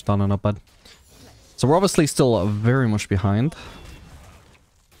wave. This Tristana, not bad. So we're obviously still very much behind.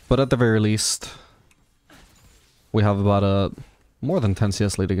 But at the very least, we have about a more than 10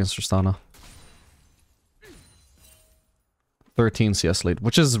 CS lead against Tristana. 13 CS lead,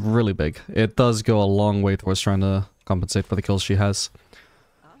 which is really big. It does go a long way towards trying to compensate for the kills she has.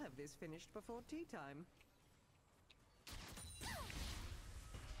 I'll have this finished before tea time.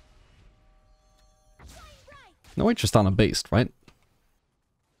 No way Tristana based, right?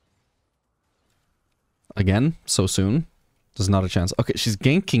 Again, so soon. There's not a chance. Okay, she's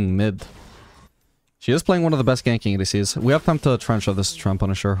ganking mid. She is playing one of the best ganking ADCs. We have time to try and shove this Tramp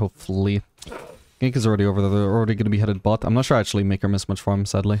Punisher, hopefully. Gank is already over there. They're already going to be headed bot. I'm not sure I actually make her miss much farm,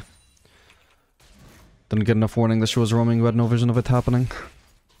 sadly. Didn't get enough warning that she was roaming. We had no vision of it happening.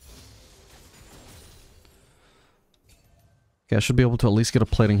 Okay, I should be able to at least get a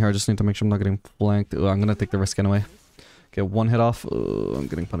plating here. I just need to make sure I'm not getting flanked. Ooh, I'm going to take the risk anyway. Okay, one hit off. Ooh, I'm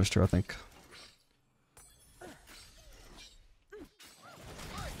getting punished here, I think.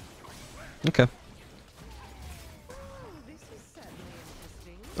 Okay.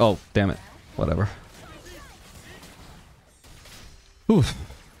 Oh, damn it. Whatever. Ooh.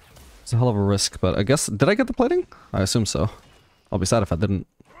 It's a hell of a risk, but I guess... Did I get the plating? I assume so. I'll be sad if I didn't.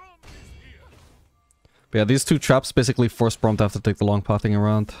 But yeah, these two traps basically force Braum to have to take the long pathing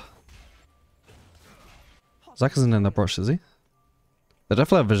around. Zac isn't in that brush, is he? They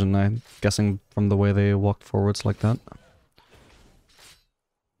definitely have vision, I'm guessing, from the way they walked forwards like that.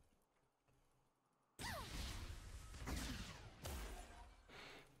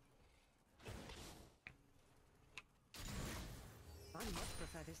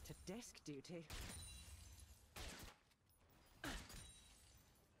 Desk duty.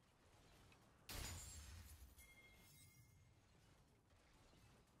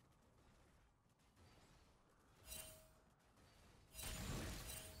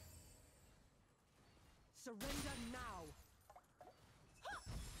 Surrender now.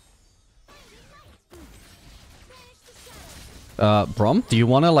 Braum, do you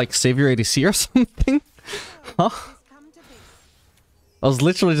want to like save your ADC or something? Huh? I was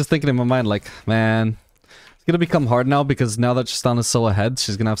literally just thinking in my mind, like, man, it's gonna become hard now because now that Tristana is so ahead,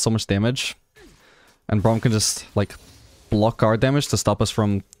 she's gonna have so much damage. And Braum can just, like, block our damage to stop us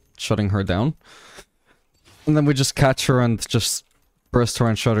from shutting her down. And then we just catch her and just burst her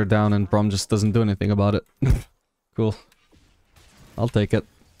and shut her down, and Braum just doesn't do anything about it. Cool. I'll take it.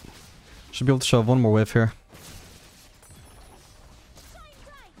 Should be able to shove one more wave here.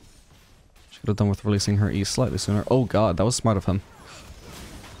 She could have done with releasing her E slightly sooner. Oh god, that was smart of him.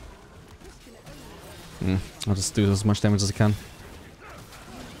 I'll just do as much damage as I can.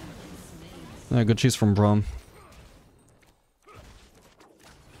 Yeah, good cheese from Braum.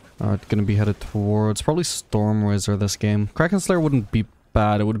 Alright, gonna be headed towards probably Storm Razor this game. Kraken Slayer wouldn't be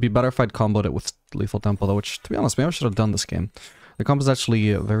bad. It would be better if I'd comboed it with Lethal Tempo though, which, to be honest, maybe I should have done this game. The combo's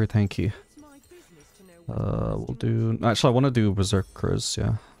actually very tanky. We'll do... Actually, I want to do Berserkers,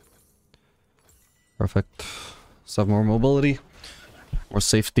 yeah. Perfect. So have more mobility. More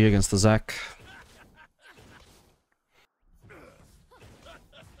safety against the Zac.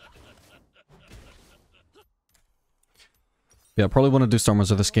 Yeah, probably want to do Storm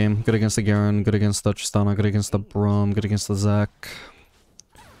Razor this game. Good against the Garen, good against the Tristana, good against the Braum, good against the Zac.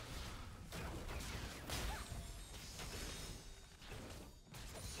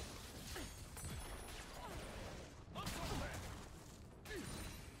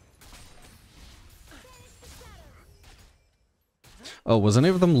 Oh, was any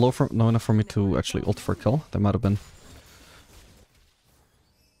of them low enough for me to actually ult for a kill? They might have been.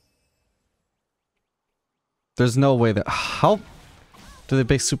 There's no way that... How do they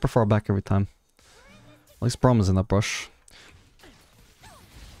base super far back every time? At least Braum is in that brush.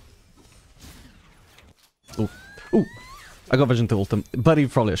 Ooh. Ooh, I got vision to ult him, but he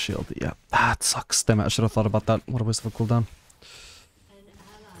probably has shield. Yeah, that sucks. Damn it, I should have thought about that. What a waste of a cooldown.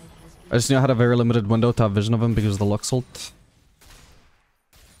 I just knew I had a very limited window to have vision of him because of the Lux ult.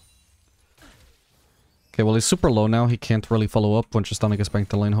 Okay, well he's super low now. He can't really follow up when Tristana gets back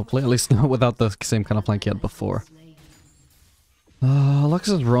to lane, hopefully. At least not without the same kind of flank he had before. Lux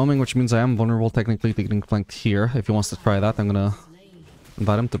is roaming, which means I am vulnerable technically to getting flanked here. If he wants to try that, I'm gonna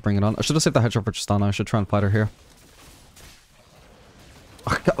invite him to bring it on. I should have saved the headshot for Tristana. I should try and fight her here.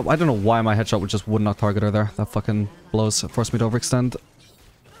 I don't know why my headshot just would not target her there. That fucking blows. It forced me to overextend.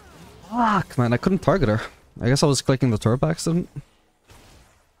 Fuck, man, I couldn't target her. I guess I was clicking the turret by accident.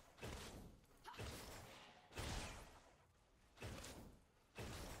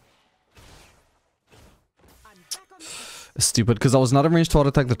 Stupid, because I was not in range to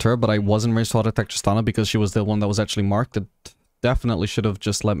auto-attack the turret, but I was in range to auto-attack Tristana because she was the one that was actually marked. It definitely should have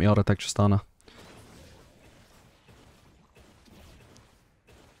just let me auto-attack Tristana.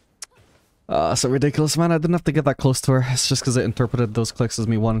 So ridiculous, man. I didn't have to get that close to her. It's just because it interpreted those clicks as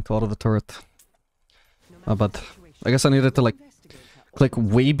me wanting to auto the turret. But I guess I needed to, like, click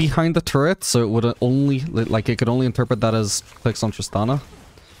way behind the turret, so it would only, like, it could only interpret that as clicks on Tristana.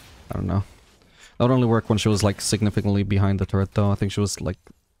 I don't know. That would only work when she was, like, significantly behind the turret, though. I think she was, like...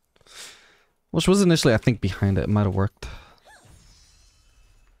 Well, she was initially, I think, behind it. It might have worked.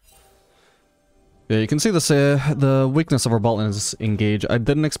 Yeah, you can see this, the weakness of our bot lane is engage. I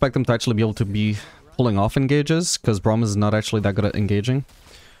didn't expect them to actually be able to be pulling off engages, because Braum is not actually that good at engaging.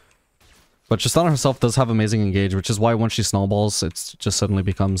 But Tristana herself does have amazing engage, which is why once she snowballs, it just suddenly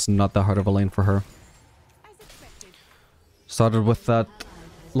becomes not that hard of a lane for her. Started with that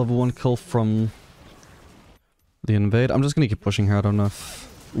level 1 kill from the invade. I'm just gonna keep pushing here. I don't know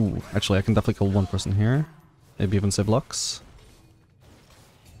if... Ooh, actually I can definitely kill one person here. Maybe even save Lux.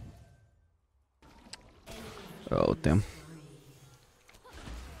 Oh, damn.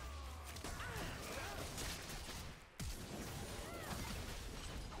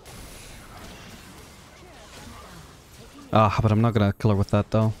 Ah, but I'm not gonna kill her with that,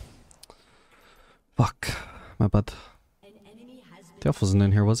 though. Fuck. My bad. TF wasn't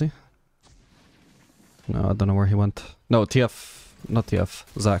in here, was he? No, I don't know where he went. No, TF. Not TF.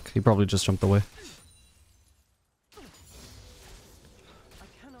 Zach. He probably just jumped away.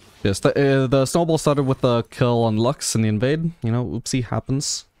 Yes, the snowball started with a kill on Lux in the invade. You know, oopsie,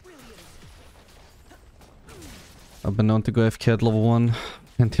 happens. I've been known to go AFK at level 1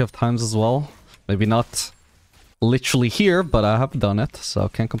 plenty of times as well. Maybe not literally here, but I have done it, so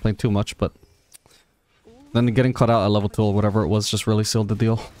can't complain too much, but... Then getting caught out at level 2 or whatever it was just really sealed the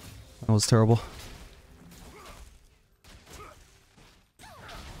deal. That was terrible.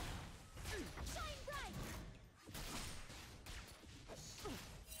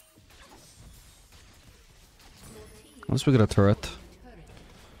 Unless we get a turret.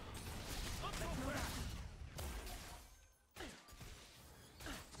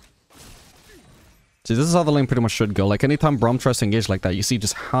 See, this is how the lane pretty much should go. Like, anytime Braum tries to engage like that, you see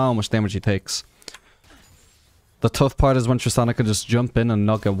just how much damage he takes. The tough part is when Tristana can just jump in and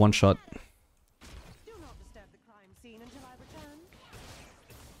not get one shot.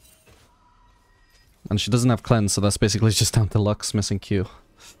 And she doesn't have cleanse, so that's basically just down to Lux missing Q.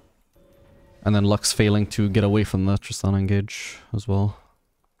 And then Lux failing to get away from the Tristana engage as well.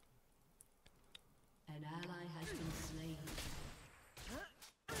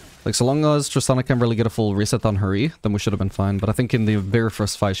 Like, so long as Tristana can really get a full reset on her E, then we should have been fine. But I think in the very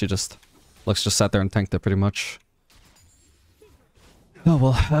first fight, Lux just sat there and tanked it pretty much. Oh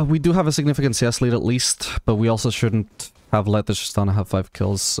well, we do have a significant CS lead at least, but we also shouldn't have let the Tristana have 5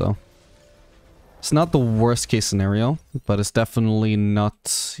 kills, so... It's not the worst case scenario, but it's definitely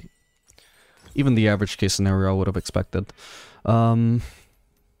not... Even the average case scenario I would have expected. Do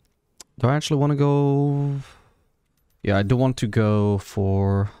I actually want to go... Yeah, I do want to go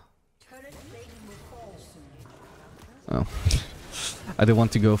for... Oh. I do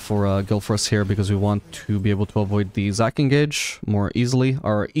want to go for Guildfrost here because we want to be able to avoid the Zac engage more easily.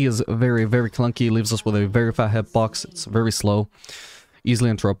 Our E is very, very clunky, leaves us with a very fat hitbox, it's very slow. Easily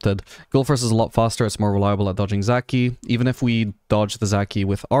interrupted. Guildfrost is a lot faster, it's more reliable at dodging Zaki. Even if we dodge the Zaki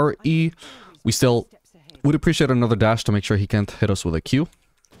with our E, we still would appreciate another dash to make sure he can't hit us with a Q.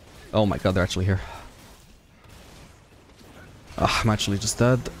 Oh my god, they're actually here. I'm actually just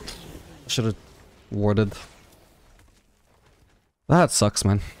dead. Should have warded. That sucks,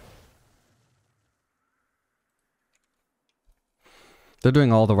 man. They're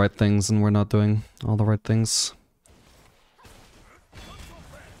doing all the right things and we're not doing all the right things.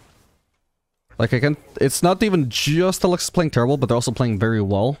 Like, it's not even just that Lux is playing terrible, but they're also playing very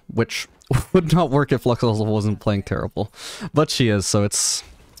well, which would not work if Lux also wasn't playing terrible. But she is, so it's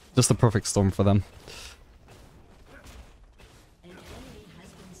just the perfect storm for them. An enemy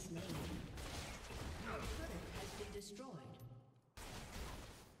has been slain. Your turret has been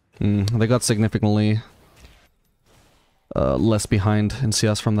destroyed. They got significantly less behind in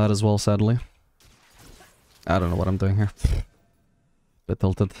CS from that as well, sadly. I don't know what I'm doing here. Bit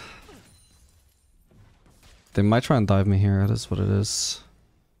tilted. They might try and dive me here, it is what it is.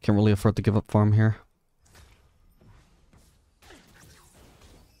 Can't really afford to give up farm here. No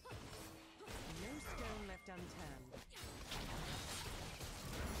stone left unturned.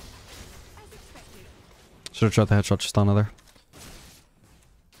 As expected. Should have tried the headshot Tristana there.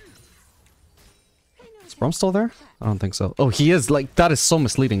 Is Braum still there? I don't think so. Oh, he is! Like, that is so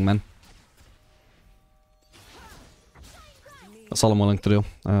misleading, man. That's all I'm willing to do.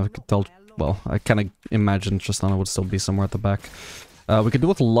 I could tell... Well, I kind of imagine Tristana would still be somewhere at the back. We could do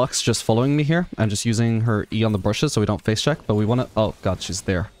with Lux just following me here and just using her E on the brushes so we don't face check, but we want to... Oh, god, she's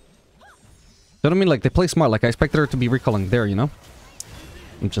there. You know what I mean? Like, they play smart. Like, I expected her to be recalling there, you know?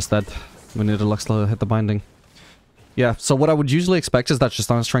 I'm just dead. We needed Lux to hit the binding. Yeah, so what I would usually expect is that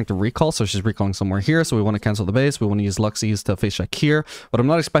Tristana's trying to recall, so she's recalling somewhere here, so we want to cancel the base. We want to use Lux E's to face check here. What I'm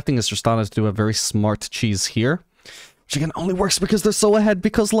not expecting is Tristana to do a very smart cheese here. Which again only works because they're so ahead,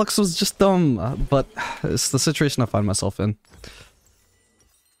 because Lux was just dumb. But it's the situation I find myself in.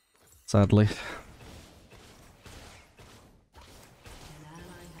 Sadly. An ally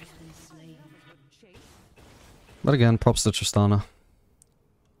has been slain. But again, props to Tristana.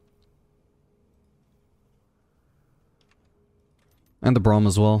 And the Braum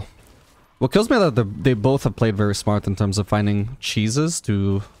as well. What kills me is that they both have played very smart in terms of finding cheeses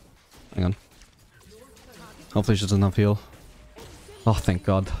to... Hang on. Hopefully she doesn't have heal. Oh, thank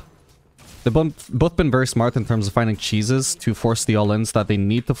god. They've both been very smart in terms of finding cheeses to force the all-ins that they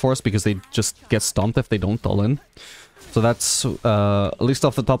need to force because they just get stomped if they don't all-in. So that's, at least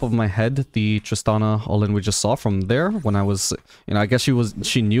off the top of my head, the Tristana all-in we just saw from there when I was... You know, I guess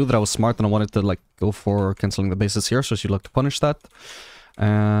she knew that I was smart and I wanted to, like, go for cancelling the bases here, so she looked to punish that.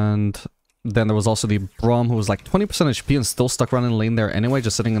 And... Then there was also the Braum who was like 20% HP and still stuck running lane there anyway,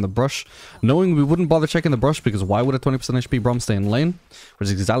 just sitting in the brush. Knowing we wouldn't bother checking the brush because why would a 20% HP Braum stay in lane? Which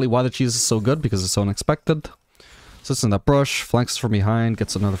is exactly why the cheese is so good, because it's so unexpected. Sits in that brush, flanks from behind,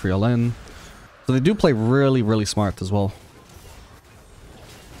 gets another free all-in. So they do play really, really smart as well.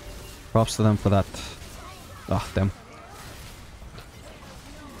 Props to them for that. Ah, damn.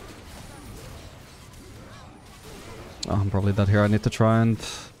 Oh, I'm probably dead here. I need to try and...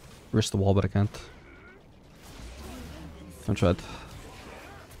 risk the wall, but I can't. I tried.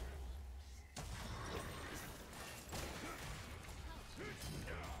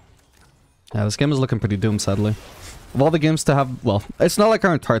 Yeah, this game is looking pretty doomed, sadly. Of all the games to have... Well, it's not like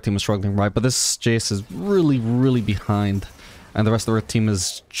our entire team is struggling, right? But this Jace is really, really behind. And the rest of our team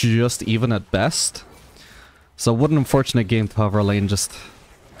is just even at best. So what an unfortunate game to have our lane just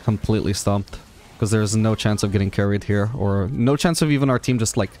completely stomped. Because there's no chance of getting carried here, or no chance of even our team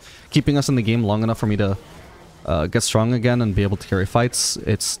just like keeping us in the game long enough for me to get strong again and be able to carry fights.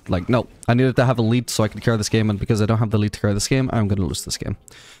 It's like, no, I needed to have a lead so I could carry this game, and because I don't have the lead to carry this game, I'm going to lose this game.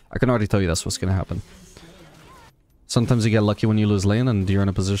 I can already tell you that's what's going to happen. Sometimes you get lucky when you lose lane and you're in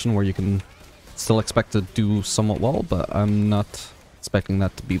a position where you can still expect to do somewhat well, but I'm not expecting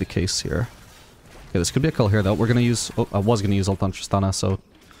that to be the case here. Okay, this could be a kill here though. We're going to use... Oh, I was going to use ult on Tristana, so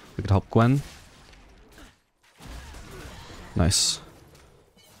we could help Gwen. Nice.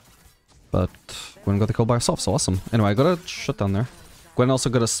 But Gwen got the kill by herself, so awesome. Anyway, I got a shutdown there. Gwen also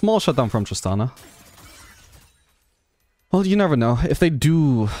got a small shutdown from Tristana. Well, you never know. If they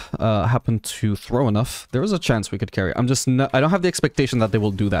do happen to throw enough, there is a chance we could carry. I don't have the expectation that they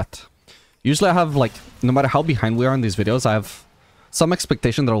will do that. Usually I have, like, no matter how behind we are in these videos, I have some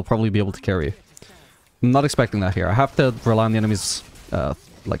expectation that I'll probably be able to carry. I'm not expecting that here. I have to rely on the enemies,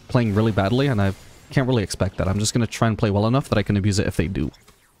 like, playing really badly, and I can't really expect that. I'm just going to try and play well enough that I can abuse it if they do.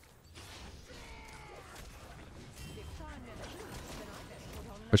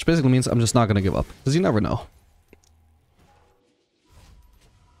 Which basically means I'm just not going to give up, because you never know.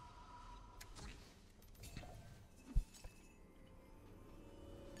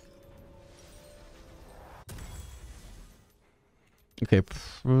 Okay,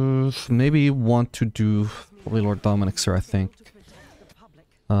 maybe want to do probably Lord Dominic's here, I think.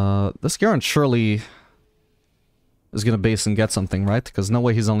 This Garen surely is gonna base and get something, right? Because no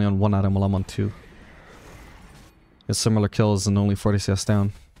way he's only on 1 item while I'm on 2. His similar kills and only 40 CS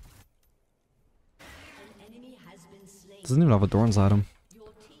down. Doesn't even have a Doran's item.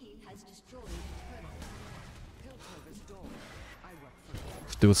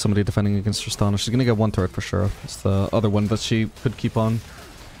 do with somebody defending against Tristana. She's gonna get one turret for sure. It's the other one that she could keep on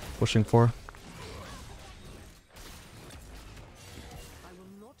pushing for.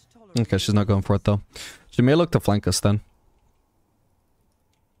 Okay, she's not going for it though. She may look to flank us then.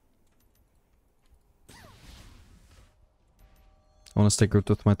 I want to stay grouped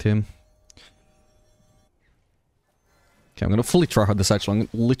with my team. Okay, I'm gonna fully tryhard this actually.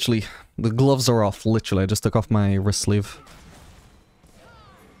 Literally, the gloves are off. Literally, I just took off my wrist sleeve.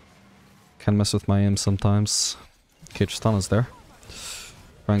 Can mess with my aim sometimes. Okay, Tristana's there.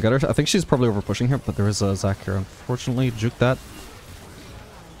 Try and get her. I think she's probably over pushing here, but there is a Zac here. Unfortunately, juke that.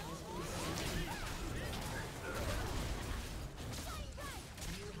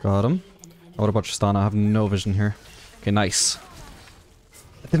 Got him. What about Tristana? I have no vision here. Okay, nice.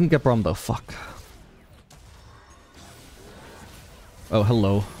 I didn't get Braum though, fuck. Oh,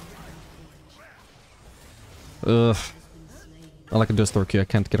 hello. Ugh. All I can do is throw a Q. I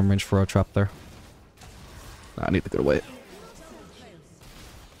can't get him range for a trap there. Nah, I need to get away.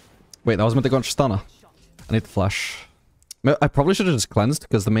 Wait, that was meant to go on Tristana. I need to flash. I probably should have just cleansed,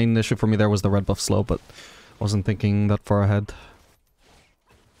 because the main issue for me there was the red buff slow, but I wasn't thinking that far ahead.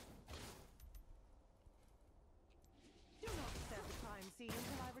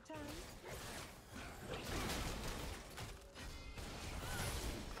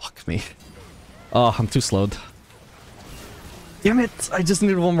 Fuck me. Oh, I'm too slowed. Damn it! I just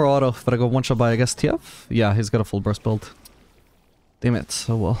needed one more auto, but I go one shot by, I guess, TF? Yeah, he's got a full burst build. Damn it,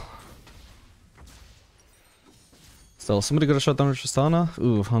 oh well. Still, somebody got a shot down with Tristana?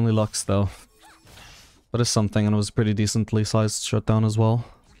 Ooh, only Lux though. That is something, and it was a pretty decently sized shutdown as well.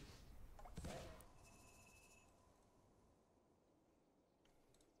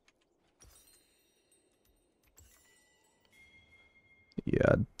 Yeah,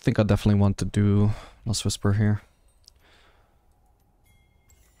 I think I definitely want to do Lost Whisper here.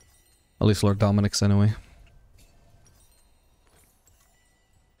 At least Lord Dominic's anyway.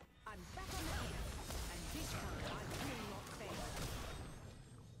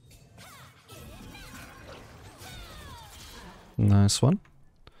 Nice one.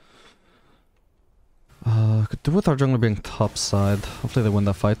 Could do with our jungler being top side. Hopefully they win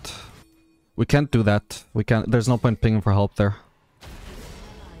that fight. We can't do that. We can't. There's no point pinging for help there.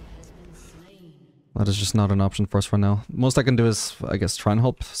 That is just not an option for us for now. Most I can do is, I guess, try and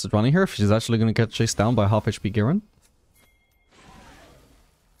help Sejuani here if she's actually going to get chased down by half HP Garen.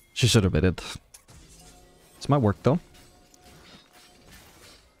 She should have baited. This might work though.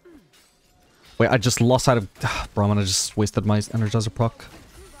 Wait, I just lost sight of Braum and I just wasted my Energizer proc.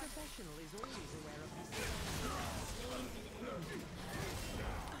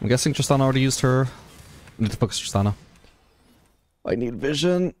 I'm guessing Tristana already used her. I need to focus Tristana. I need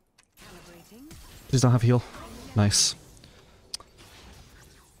vision. Please don't have heal. Nice.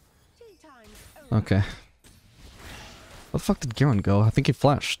 Okay. Where the fuck did Garen go? I think he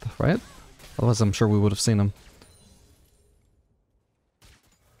flashed, right? Otherwise I'm sure we would have seen him.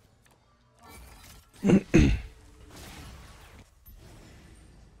 I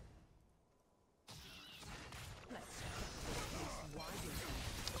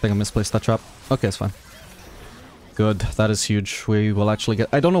think I misplaced that trap. Okay, it's fine. Good, that is huge. We will actually get...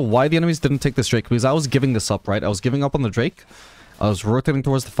 I don't know why the enemies didn't take this Drake, because I was giving this up, right? I was giving up on the Drake. I was rotating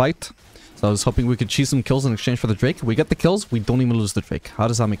towards the fight. So I was hoping we could cheese some kills in exchange for the Drake. We get the kills, we don't even lose the Drake. How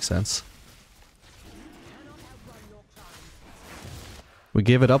does that make sense? We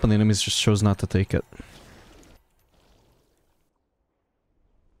gave it up and the enemies just chose not to take it.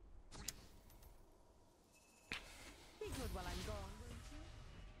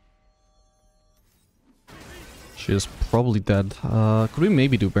 She is probably dead. Could we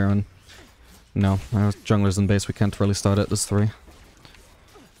maybe do Baron? No, our jungler's in base, we can't really start it. There's 3.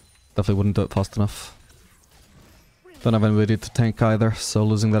 Definitely wouldn't do it fast enough. Don't have anybody to tank either, so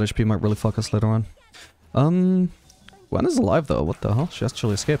losing that HP might really fuck us later on. Gwen is alive though, what the hell? She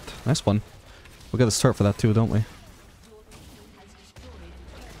actually escaped. Nice one. We got this turret for that too, don't we?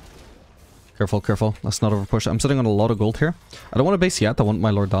 Careful, careful. Let's not overpush. I'm sitting on a lot of gold here. I don't want to base yet, I want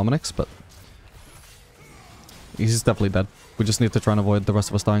my Lord Dominic's, but... he's definitely dead. We just need to try and avoid the rest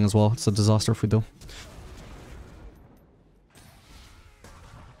of us dying as well. It's a disaster if we do.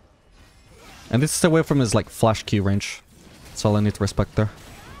 And this is away from his, like, flash Q range. That's all I need to respect there.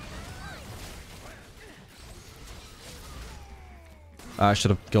 I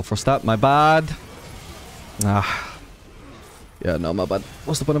should have killed for stat. My bad. Ah. Yeah, no, my bad.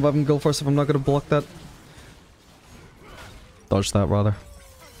 What's the point of having Guild Force if I'm not going to block that? Dodge that, rather.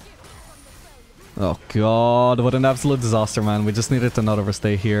 Oh god, what an absolute disaster, man. We just needed to not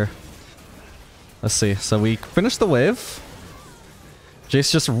overstay here. Let's see. So we finished the wave. Jace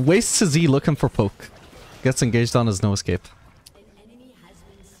just wastes his E looking for poke. Gets engaged on his no escape.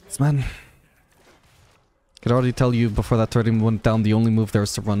 This man... Could already tell you before that turret even went down, the only move there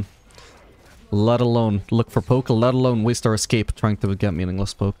is to run. Let alone look for poke, let alone waste our escape trying to get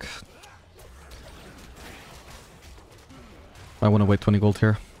meaningless poke. I want to wait 20 gold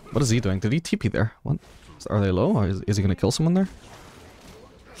here. What is he doing? Did he TP there? What? Are they low? Or is he going to kill someone there?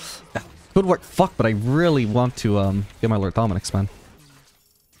 Yeah, good work. Fuck, but I really want to get my Lord Dominic's, man.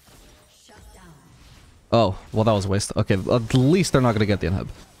 Oh, well that was a waste. Okay, at least they're not going to get the inhib.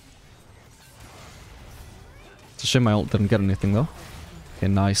 It's a shame my ult didn't get anything though. Okay,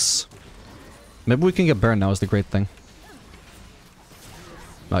 nice. Maybe we can get Baron now is the great thing.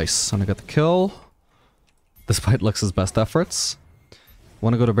 Nice, and I got the kill. Despite Lux's best efforts.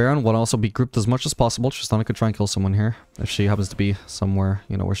 Want to go to Baron, want to also be grouped as much as possible. Tristana could try and kill someone here. If she happens to be somewhere,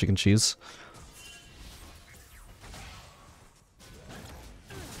 you know, where she can cheese.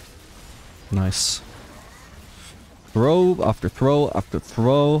 Nice. Throw after throw after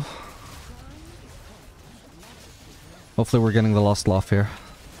throw. Hopefully we're getting the lost laugh here.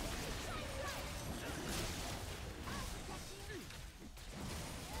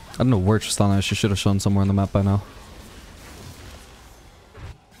 I don't know where Tristana is. She should have shown somewhere on the map by now.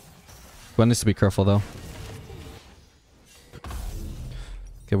 Gwen needs to be careful though.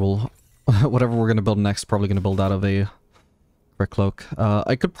 Okay, well, whatever we're gonna build next, probably gonna build out of a Brick Cloak.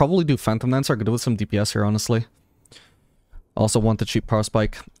 I could probably do Phantom Dancer. I could do with some DPS here, honestly. Also want the cheap power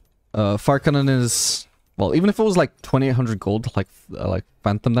spike. Fire Cannon is... Well, even if it was like 2800 gold, like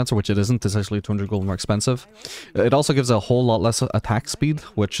Phantom Dancer, which it isn't, it's actually 200 gold more expensive. It also gives a whole lot less attack speed,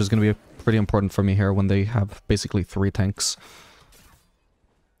 which is going to be pretty important for me here when they have basically 3 tanks.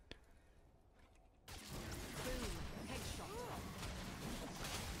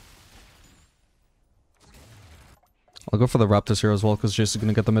 I'll go for the Raptors here as well, because Jace is going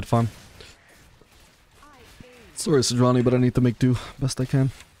to get the mid farm. Sorry, Sidrani, but I need to make do best I can.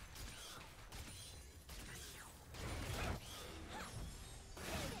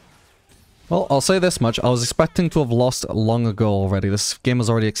 Well, I'll say this much. I was expecting to have lost long ago already. This game has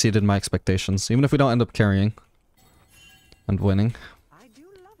already exceeded my expectations. Even if we don't end up carrying and winning. I do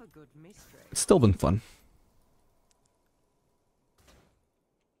love a good mystery. It's still been fun.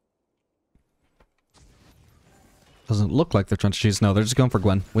 Doesn't look like they're trying to cheese. No, they're just going for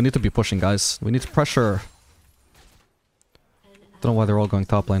Gwen. We need to be pushing, guys. We need to pressure. Don't know why they're all going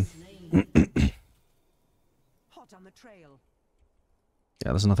top lane. Hot on the trail.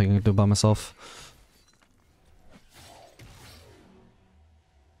 Yeah, there's nothing I can do by myself.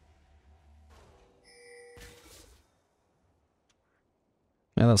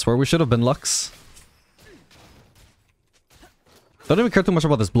 Yeah, that's where we should have been, Lux. Don't even care too much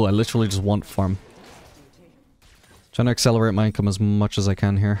about this blue. I literally just want farm. Trying to accelerate my income as much as I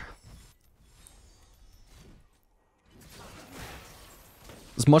can here.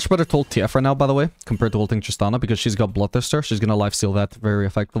 It's much better to ult TF right now, by the way, compared to ulting Tristana, because she's got Bloodthirster. She's gonna lifesteal that very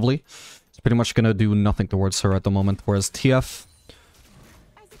effectively. It's pretty much gonna do nothing towards her at the moment, whereas TF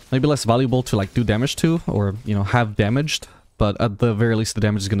maybe less valuable to like do damage to, or, you know, have damaged, but at the very least the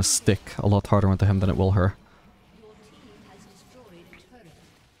damage is gonna stick a lot harder into him than it will her.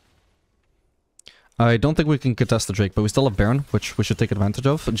 I don't think we can contest the Drake, but we still have Baron, which we should take advantage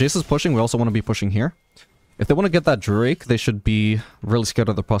of. Jace is pushing, we also want to be pushing here. If they want to get that Drake, they should be really scared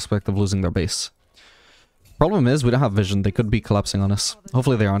of the prospect of losing their base. Problem is, we don't have vision. They could be collapsing on us.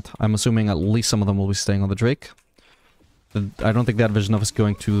 Hopefully they aren't. I'm assuming at least some of them will be staying on the Drake. I don't think they had vision of us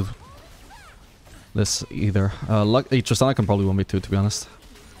going to this either. Tristana can probably 1v2, to be honest.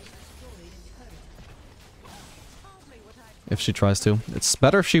 If she tries to. It's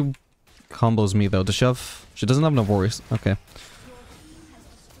better if she combos me, though. Does she have... She doesn't have no worries. Okay.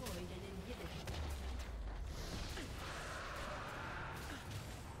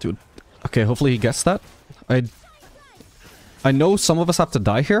 Dude. Okay, hopefully he gets that. I know some of us have to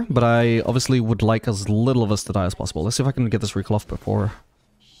die here, but I obviously would like as little of us to die as possible. Let's see if I can get this recall off before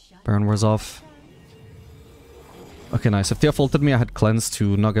Baron wears off. Okay, nice. If TF ulted me, I had cleanse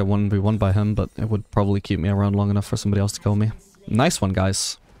to not get 1v1 by him, but it would probably keep me around long enough for somebody else to kill me. Nice one,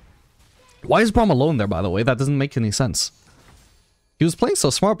 guys. Why is Braum alone there, by the way? That doesn't make any sense. He was playing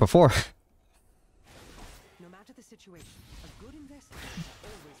so smart before. No matter the situation, a good investment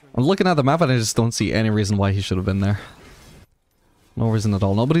always I'm looking at the map and I just don't see any reason why he should have been there. No reason at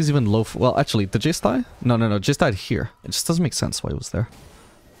all. Nobody's even low... Well, actually, did Jace die? No, Jace died here. It just doesn't make sense why he was there.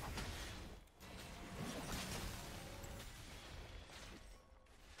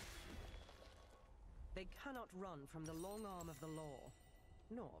 They cannot run from the long arm of the law,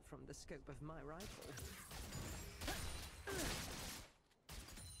 nor from the scope of my rifle.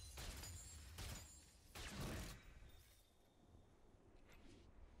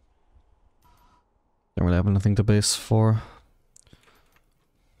 Don't really have anything to base for.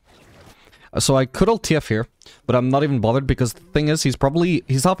 So I could ult TF here, but I'm not even bothered because the thing is, he's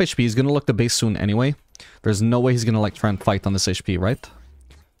half HP, he's gonna look the base soon anyway. There's no way he's gonna like try and fight on this HP, right?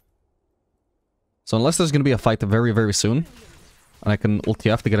 So unless there's gonna be a fight very, very soon, and I can ult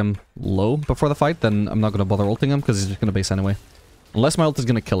TF to get him low before the fight, then I'm not gonna bother ulting him because he's just gonna base anyway. Unless my ult is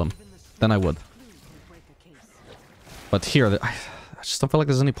gonna kill him, then I would. But here, I just don't feel like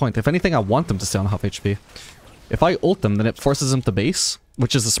there's any point. If anything, I want him to stay on half HP. If I ult him, then it forces him to base,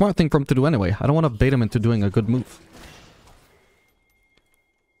 which is a smart thing for him to do anyway. I don't want to bait him into doing a good move.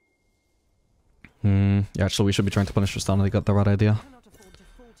 Yeah, actually, we should be trying to punish Tristana. They got the right idea.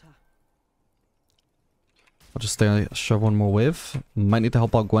 I'll just stay, shove one more wave. Might need to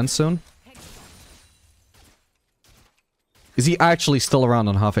help out Gwen soon. Is he actually still around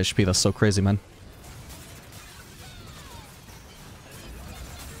on half HP? That's so crazy, man.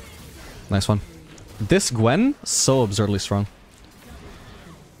 Nice one. This Gwen, so absurdly strong.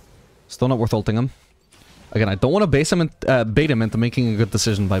 Still not worth ulting him. Again, I don't want to bait him into making a good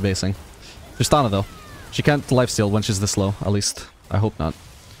decision by basing. Tristana, though. She can't lifesteal when she's this low, at least. I hope not.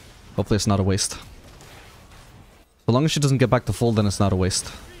 Hopefully it's not a waste. So long as she doesn't get back to full, then it's not a waste.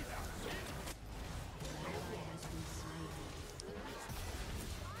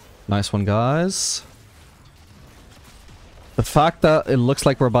 Nice one, guys. The fact that it looks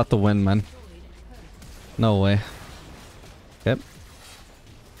like we're about to win, man. No way. Yep.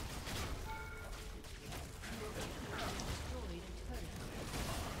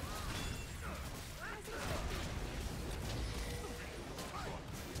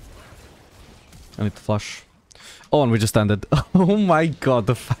 I need to flush. Oh, and we just ended. Oh my god,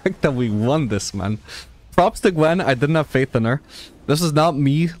 the fact that we won this, man. Props to Gwen, I didn't have faith in her. This is not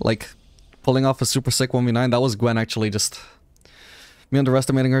me, like, pulling off a super sick 1v9. That was Gwen actually just... me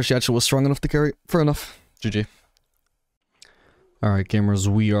underestimating her. She actually was strong enough to carry. Fair enough. GG. Alright, gamers,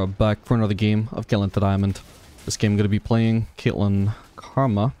 we are back for another game of Caitlyn Diamond. This game I'm going to be playing Caitlyn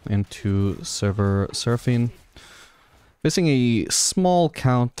Karma into Silver Seraphine. Facing a small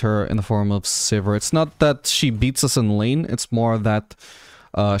counter in the form of Sivir. It's not that she beats us in lane, it's more that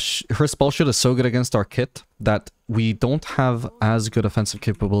her spell shield is so good against our kit that we don't have as good offensive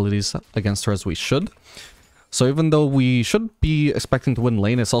capabilities against her as we should. So even though we should be expecting to win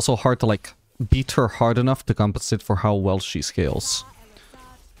lane, it's also hard to like beat her hard enough to compensate for how well she scales.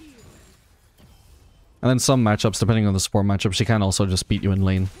 And then some matchups, depending on the support matchup, she can also just beat you in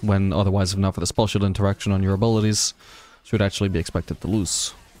lane, when otherwise if not for the spell shield interaction on your abilities, she would actually be expected to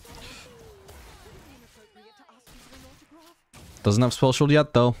lose. Doesn't have spell shield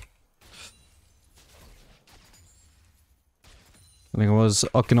yet though. I think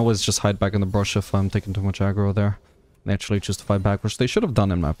I can always just hide back in the brush if I'm taking too much aggro there. And actually choose to fight back, which they should have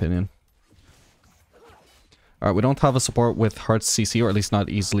done in my opinion. Alright, we don't have a support with hard CC, or at least not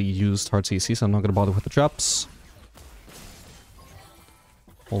easily used hard CC, so I'm not going to bother with the traps.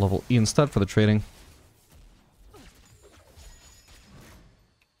 We'll level E instead for the trading.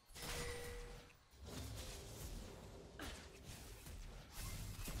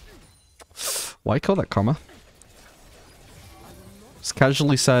 Why kill that Karma? Just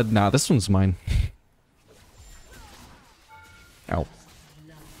casually said, nah, this one's mine. Ow.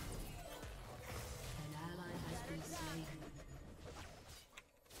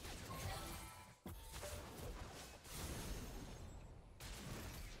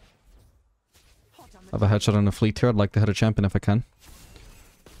 I have a headshot on a fleet here. I'd like to hit a champion if I can.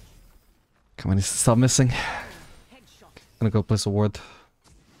 Come on, he needs to stop missing. Gonna go place a ward.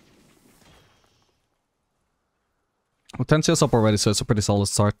 Well, Tensio's up already, so it's a pretty solid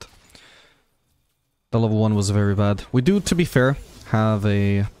start. The level 1 was very bad. We do, to be fair, have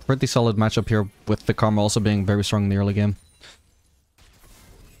a pretty solid matchup here, with the Karma also being very strong in the early game.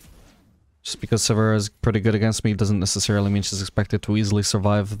 Just because Sivir is pretty good against me doesn't necessarily mean she's expected to easily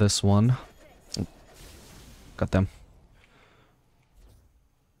survive this one. Got them.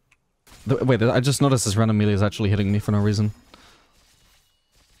 Wait, I just noticed this random melee is actually hitting me for no reason.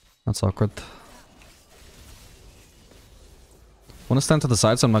 That's awkward. I want to stand to the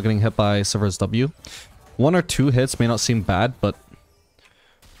side so I'm not getting hit by Sivir's W. 1 or 2 hits may not seem bad, but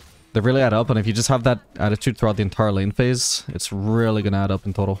they really add up, and if you just have that attitude throughout the entire lane phase, it's really going to add up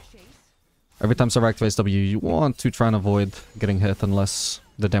in total. Every time Sivir activates W, you want to try and avoid getting hit unless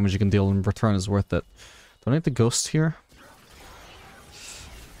the damage you can deal in return is worth it. Do I need the ghost here?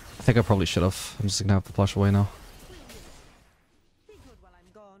 I think I probably should have. I'm just gonna have to flash away now.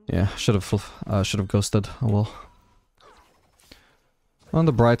 Yeah, should have ghosted. Oh well. On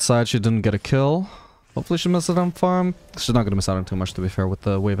the bright side, she didn't get a kill. Hopefully she missed it on farm. She's not gonna miss out on too much, to be fair, with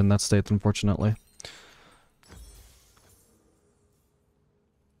the wave in that state, unfortunately.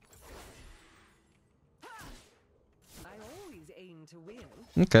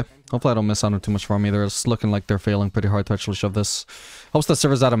 Okay. Hopefully I don't miss out on too much farm either. It's looking like they're failing pretty hard to actually shove this. Helps that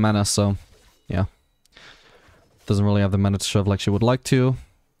Sivir's out of mana, so... yeah. Doesn't really have the mana to shove like she would like to.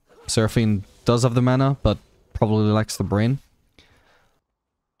 Seraphine does have the mana, but probably lacks the brain.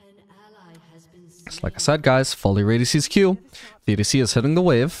 So like I said, guys, follow your ADC's Q. The ADC is hitting the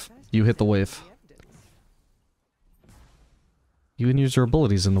wave. You hit the wave. You can use your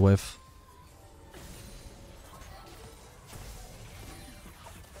abilities in the wave.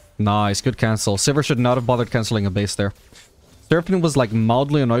 Nice, good cancel. Sivir should not have bothered cancelling a base there. Seraphine was like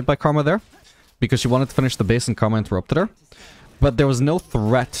mildly annoyed by Karma there, because she wanted to finish the base and Karma interrupted her. But there was no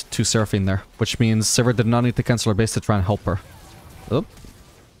threat to Seraphine there, which means Sivir did not need to cancel her base to try and help her. Oop.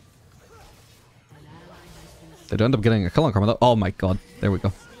 They do end up getting a kill on Karma though. Oh my god, there we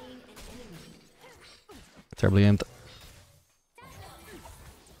go. Terribly aimed.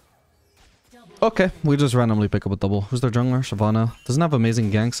 Okay, we just randomly pick up a double. Who's their jungler? Shyvana. Doesn't have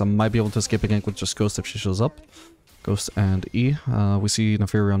amazing ganks. I might be able to escape a gank with just Ghost if she shows up. Ghost and E. We see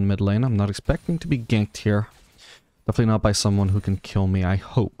Naafiri on mid lane. I'm not expecting to be ganked here. Definitely not by someone who can kill me. I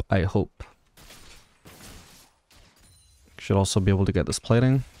hope. I hope. Should also be able to get this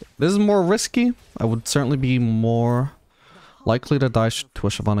plating. This is more risky. I would certainly be more likely to die to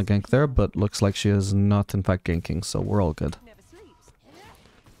a Shyvana gank there, but looks like she is not in fact ganking, so we're all good.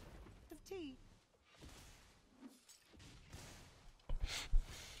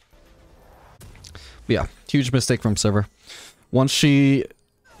 Yeah, huge mistake from Sivir. Once she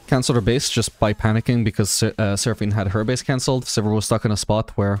cancelled her base just by panicking because Seraphine had her base cancelled, Sivir was stuck in a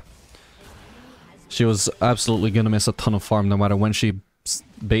spot where she was absolutely going to miss a ton of farm no matter when she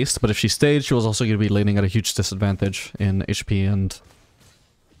based, but if she stayed, she was also going to be laning at a huge disadvantage in HP and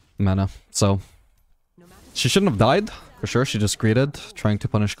mana. So, she shouldn't have died, for sure. She just greeted, trying to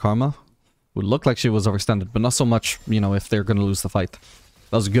punish Karma. Would look like she was overextended, but not so much, you know, if they're going to lose the fight.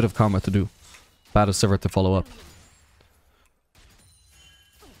 That was good of Karma to do. Bad of Sivir to follow up.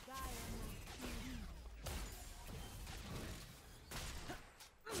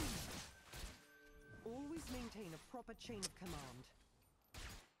 Always maintain a proper chain of command.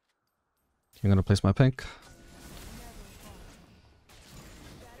 I'm gonna place my pink.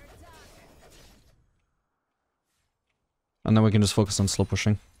 And then we can just focus on slow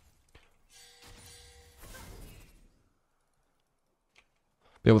pushing.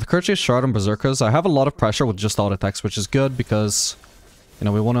 Yeah, with Kerchi's Shard and Berserkers, I have a lot of pressure with just auto attacks, which is good because, you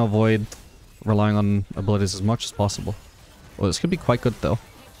know, we want to avoid relying on abilities as much as possible. Oh, this could be quite good though.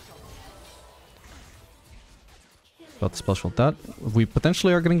 Got the special with that. We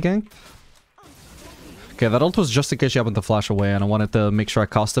potentially are getting ganked. Okay, that ult was just in case she happened to flash away, and I wanted to make sure I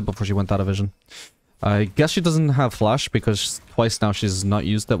cast it before she went out of vision. I guess she doesn't have flash because twice now she's not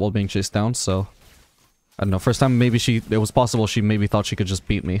used it while being chased down, so... I don't know, first time maybe it was possible she maybe thought she could just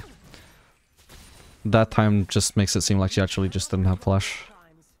beat me. That time just makes it seem like she actually just didn't have flash.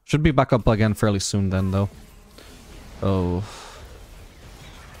 Should be back up again fairly soon then though. Oh.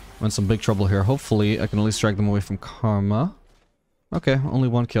 I'm in some big trouble here. Hopefully I can at least drag them away from Karma. Okay, only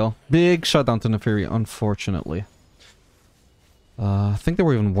one kill. Big shutdown to Naafiri, unfortunately. I think they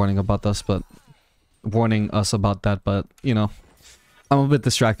were even warning about us, but... warning us about that, but, you know. I'm a bit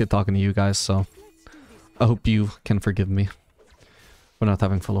distracted talking to you guys, so... I hope you can forgive me for not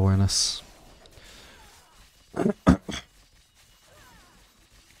having full awareness. Yeah,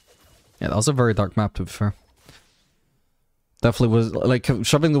 that was a very dark map, to be fair. Definitely was, like,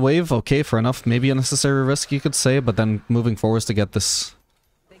 shoving the wave, okay, fair enough. Maybe a necessary risk, you could say, but then moving forwards to get this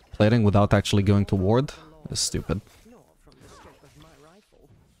plating without actually going to ward is stupid.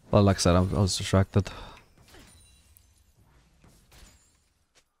 But like I said, I was distracted.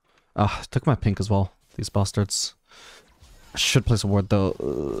 Ah, took my pink as well. These bastards. I should place a ward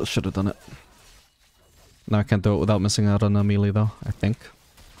though. Should have done it. Now I can't do it without missing out on a melee though, I think.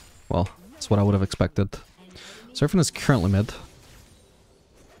 Well, that's what I would have expected. Seraphine is currently mid.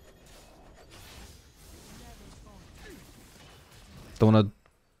 Don't want to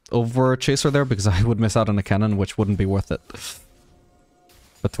over chase her there because I would miss out on a cannon, which wouldn't be worth it.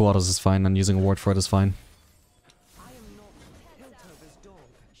 But 2 autos is fine, and using a ward for it is fine.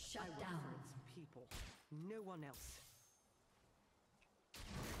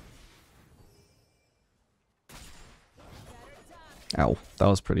 Ow, that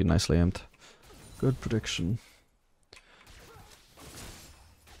was pretty nicely aimed. Good prediction.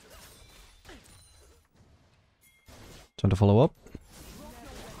 Time to follow up.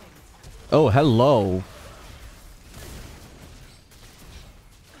 Oh, hello!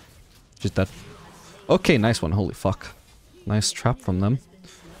 She's dead. Okay, nice one, holy fuck. Nice trap from them.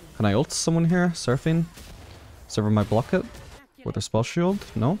 Can I ult someone here? Seraphine? Sivir might block it. with her spell shield.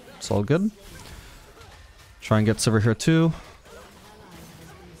 No, it's all good. Try and get Sivir here too.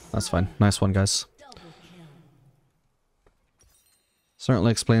 That's fine. Nice one, guys.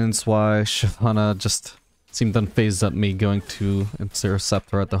 Certainly explains why Shyvana just seemed unfazed at me going to intercept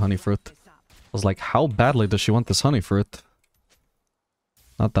her at the honey fruit. I was like, how badly does she want this honey fruit?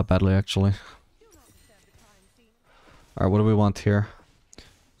 Not that badly, actually. Alright, what do we want here?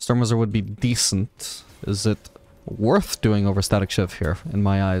 Storm Wizard would be decent. Is it worth doing over Static Shiv here, in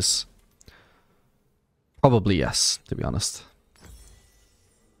my eyes? Probably yes, to be honest.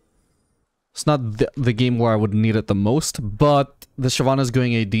 It's not the game where I would need it the most, but the Shyvana is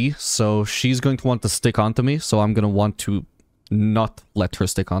going AD, so she's going to want to stick onto me, so I'm going to want to not let her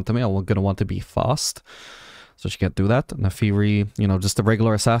stick onto me. I'm going to want to be fast, so she can't do that. Nafiri, you know, just a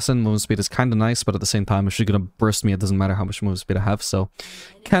regular assassin. Movement speed is kind of nice, but at the same time, if she's going to burst me, it doesn't matter how much movement speed I have, so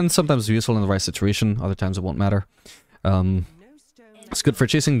can sometimes be useful in the right situation. Other times it won't matter. It's good for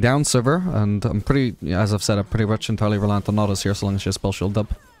chasing down Sivir, and I'm pretty, as I've said, I'm pretty much entirely reliant on autos here, so long as she has spell shield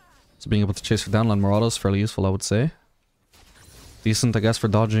up. So being able to chase her down, land more autos, fairly useful, I would say. Decent, I guess, for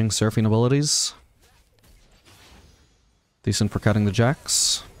dodging Seraphine abilities. Decent for cutting the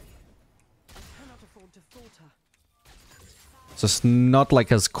jacks. It's just not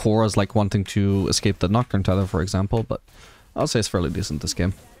like as core as like wanting to escape the Nocturne Tether, for example, but I'll say it's fairly decent this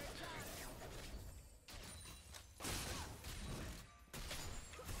game.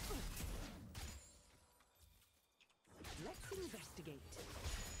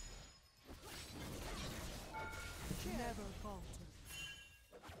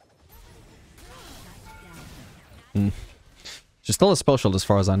 She still has spell shield as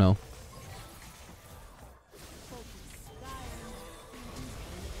far as I know.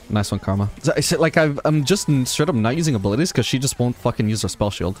 Nice one, Karma. Like, I'm just straight up not using abilities because she just won't fucking use her spell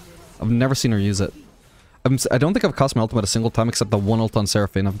shield. I've never seen her use it. I don't think I've cast my ultimate a single time except the one ult on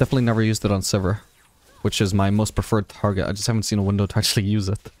Seraphine. I've definitely never used it on Sivir, which is my most preferred target. I just haven't seen a window to actually use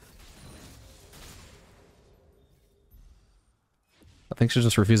it. I think she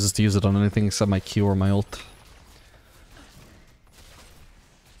just refuses to use it on anything except my Q or my ult.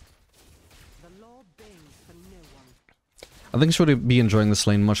 I think she would be enjoying this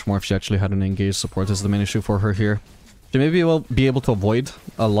lane much more if she actually had an engaged support as the main issue for her here. She maybe will be able to avoid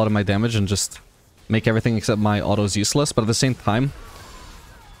a lot of my damage and just make everything except my autos useless, but at the same time...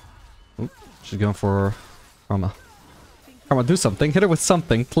 Oop, she's going for Karma. Karma, do something. Hit her with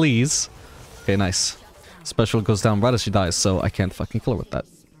something, please. Okay, nice. Special goes down right as she dies, so I can't fucking kill her with that.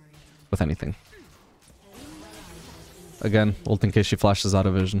 With anything. Again, ult in case she flashes out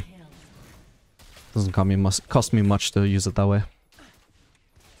of vision. Doesn't cost me much to use it that way.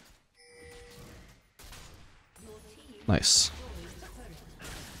 Nice.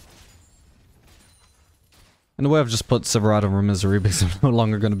 In a way, I've just put Sivir out of her misery because I'm no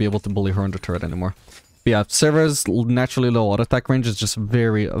longer going to be able to bully her under turret anymore. But yeah, Sivir's naturally low auto attack range is just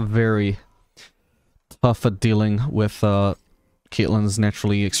very, very tough at dealing with Caitlyn's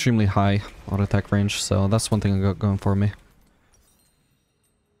naturally extremely high auto attack range, so that's one thing I got going for me.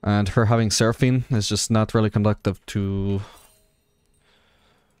 And her having Seraphine is just not really conductive to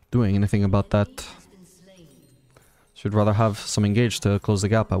doing anything about that. She'd rather have some engage to close the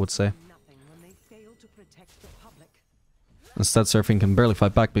gap, I would say. Instead, Seraphine can barely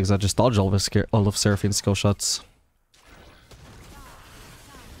fight back because I just dodge all of Seraphine's skill shots.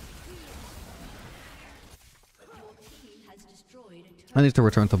 I need to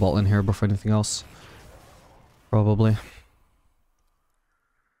return to bot lane here before anything else. Probably.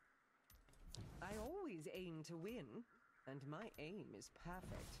 To win, and my aim is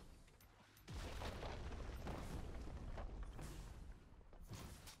perfect.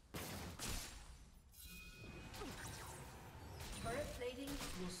 Turret plating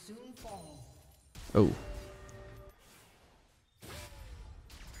will soon fall. Oh.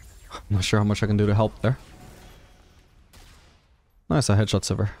 I'm not sure how much I can do to help there. Nice, I headshot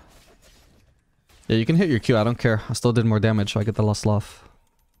Sivir. Yeah, you can hit your Q, I don't care. I still did more damage, so I get the last laugh.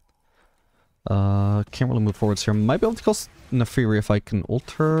 Can't really move forwards here. Might be able to kill Nafiri if I can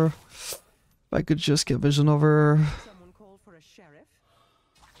ult her. If I could just get vision over. Someone call for a sheriff?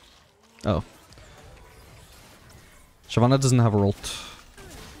 Oh. Shyvana doesn't have her ult.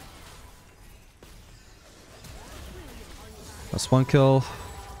 That's one kill.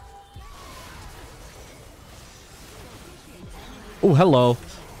 Oh, hello.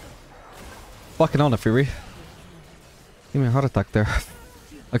 Fucking on, Nafiri. Give me a heart attack there.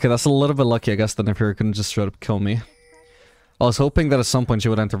 Okay, that's a little bit lucky, I guess, that Nafiri couldn't just straight up kill me. I was hoping that at some point she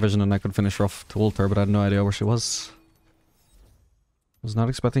would enter vision and I could finish her off to ult her, but I had no idea where she was. Was not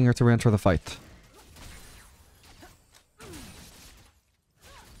expecting her to re-enter the fight.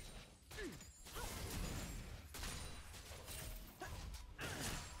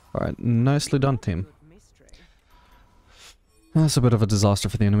 Alright, nicely done, team. That's a bit of a disaster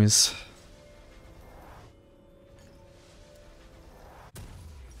for the enemies.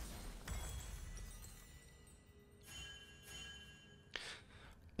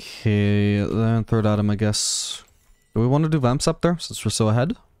 Okay, then third item, I guess. Do we want to do Vamps up there, since we're so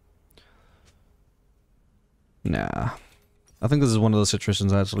ahead? Nah. I think this is one of those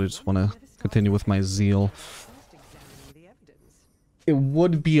situations I actually just want to continue with my zeal. It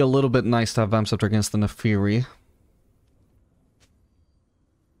would be a little bit nice to have Vamps up there against the Nefiri.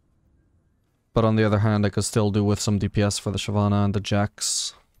 But on the other hand, I could still do with some DPS for the Shyvana and the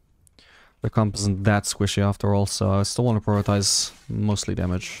Jax. The comp isn't that squishy after all, so I still want to prioritize mostly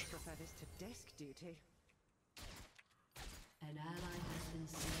damage.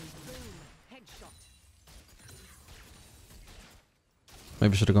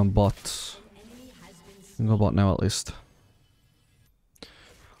 Maybe should have gone bot. Go bot now at least.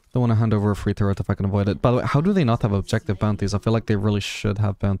 Don't want to hand over a free turret if I can avoid it. By the way, how do they not have objective bounties? I feel like they really should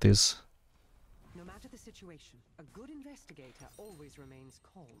have bounties. No matter the situation, a good investigator always remains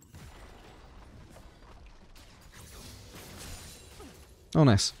calm. Oh,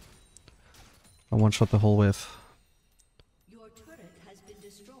 nice. I one-shot the whole wave. Your turret has been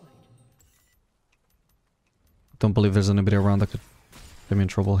destroyed. Don't believe there's anybody around that could get me in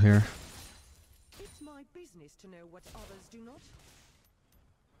trouble here. It's my business to know what others do not.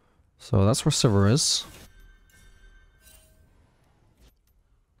 So that's where Sivir is.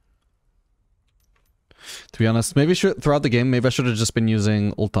 To be honest, maybe throughout the game, maybe I should have just been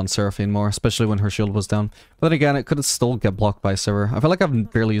using ult on Seraphine more, especially when her shield was down. But then again, it could still get blocked by Sivir. I feel like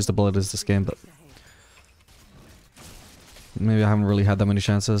I've barely used abilities this game, but maybe I haven't really had that many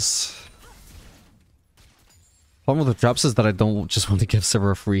chances. Problem with the traps is that I don't just want to give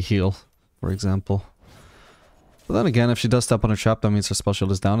Sivir a free heal, for example. But then again, if she does step on a trap, that means her spell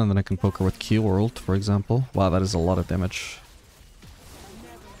shield is down, and then I can poke her with Q or ult, for example. Wow, that is a lot of damage.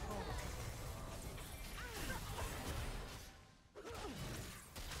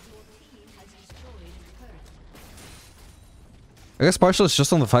 I guess partially it's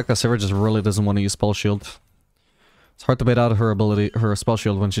just on the fact that Sivir just really doesn't want to use spell shield. It's hard to bait out her ability, her spell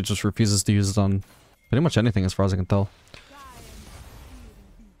shield, when she just refuses to use it on pretty much anything as far as I can tell.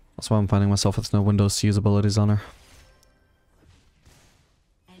 That's why I'm finding myself with no windows to use abilities on her.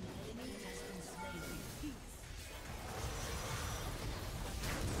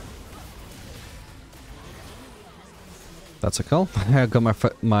 That's a kill. I got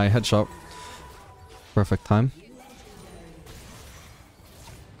my headshot. Perfect time.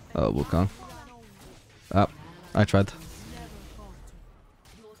 Oh, Wukong. Ah, I tried.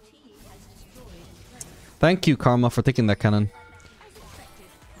 Thank you, Karma, for taking that cannon.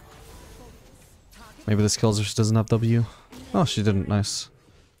 Maybe this kills her, she doesn't have W. Oh, she didn't. Nice.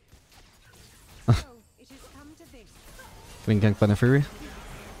 Getting ganked by Nefiri.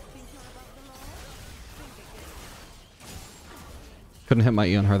 Couldn't hit my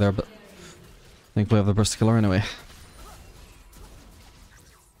E on her there, but thankfully I have the burst to kill her anyway.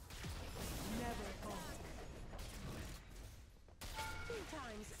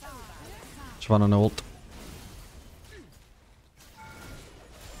 Shyvana no ult.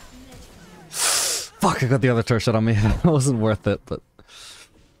 Fuck, I got the other turret shot on me. That wasn't worth it, but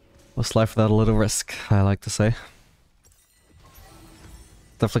most life without a little risk, I like to say.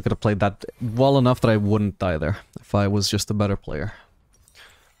 Definitely could have played that well enough that I wouldn't die there if I was just a better player.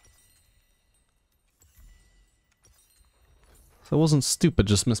 So it wasn't stupid,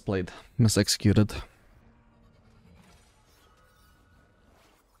 just misplayed, misexecuted.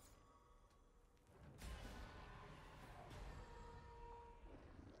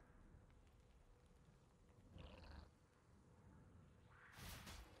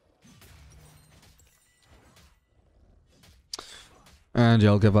 And yeah,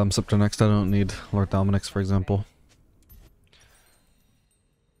 I'll give Scepter next. I don't need Lord Dominic's, for example.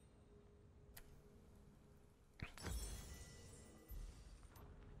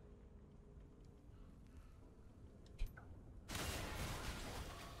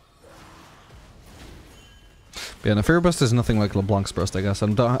 But yeah, Nefiri burst is nothing like LeBlanc's burst, I guess. I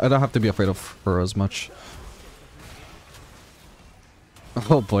don't have to be afraid of her as much.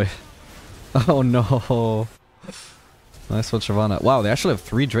 Oh boy. Oh no. Nice one, Shyvana. Wow, they actually have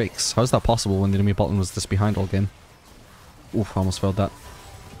 3 Drakes. How is that possible when the enemy bottom was this behind all game? Oof, almost failed that.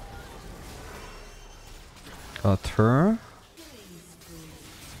 Got her.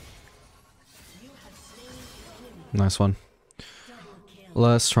 Nice one.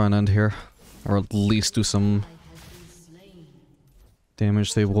 Let's try and end here. Or at least do some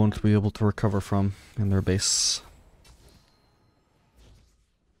damage they won't be able to recover from in their base.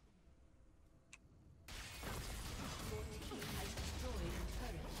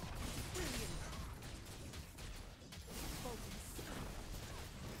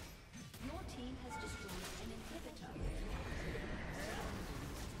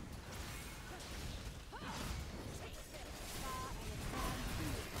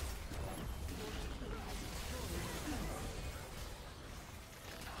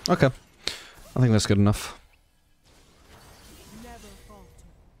 Okay. I think that's good enough.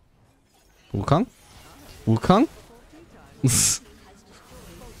 Wukong? Wukong?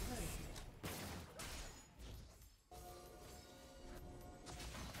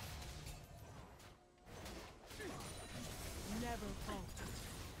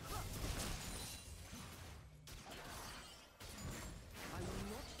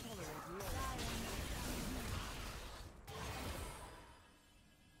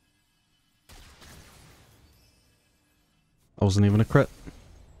 I wasn't even a crit.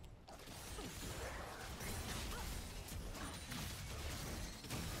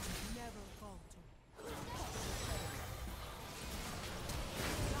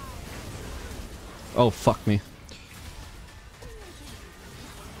 Oh, fuck me.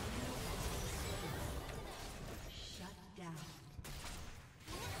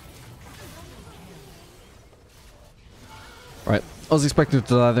 Right, I was expecting to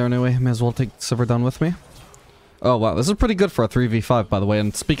die there anyway. May as well take Sivir down with me. Oh wow, this is pretty good for a 3v5 by the way.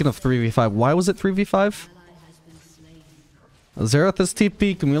 And speaking of 3v5, why was it 3v5? Xerath's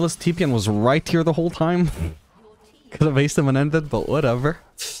TP, Camilla's TP, and was right here the whole time. Could have aced him and ended, but whatever.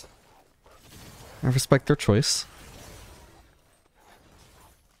 I respect their choice.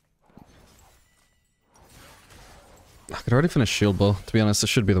 I could already finish Shield Bow. To be honest, this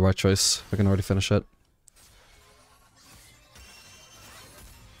should be the right choice. I can already finish it.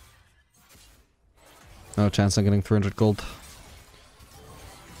 No chance I'm getting 300 gold.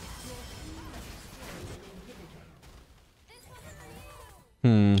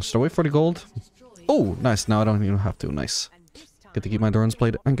 Should I wait for the gold? Oh, nice. Now I don't even have to. Nice. Get to keep my Doran's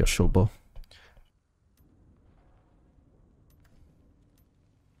Blade and get Shield Bow.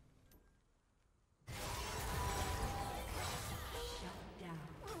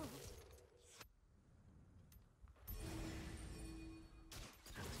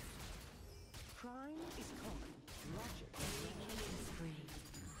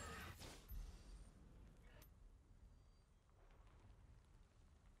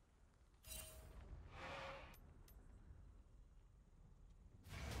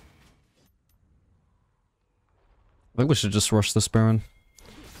 I think we should just rush this Baron.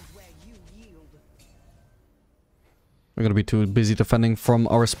 We're gonna be too busy defending from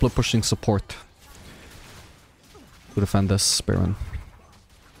our split pushing support to defend this Baron.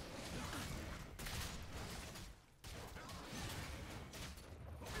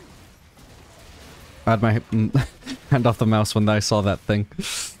 I had my hand off the mouse when I saw that thing.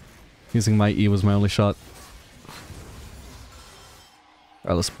 Using my E was my only shot.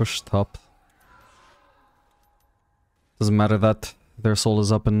 Alright, let's push top. Doesn't matter that their soul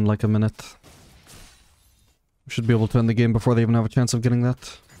is up in like a minute. We should be able to end the game before they even have a chance of getting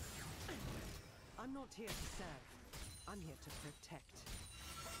that. I'm not here to serve. I'm here to protect.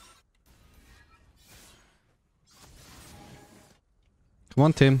 Come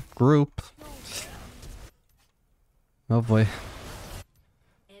on, team. Group. Oh boy.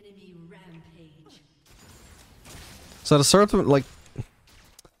 Enemy rampage. So at a certain, like...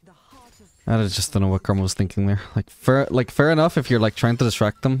 I just don't know what Karma was thinking there. Like fair enough if you're like trying to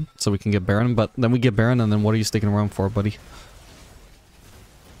distract them so we can get Baron, but then we get Baron and then what are you sticking around for, buddy?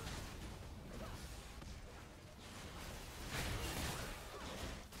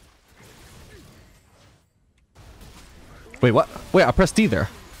 Wait, what? Wait, I pressed D there.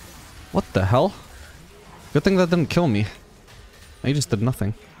 What the hell? Good thing that didn't kill me. I just did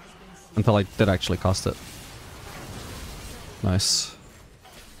nothing. Until I did actually cost it. Nice.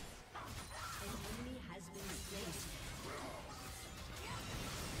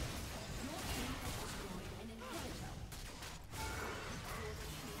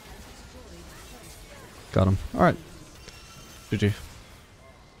 Got him. Alright. GG.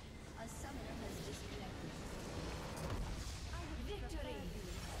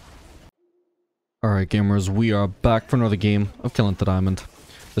 Alright gamers, we are back for another game of Killing the Diamond.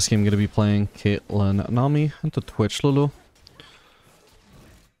 This game I'm going to be playing Caitlyn, Nami, into Twitch Lulu.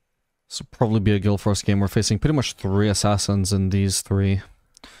 This will probably be a Guild Force game. We're facing pretty much 3 assassins in these 3.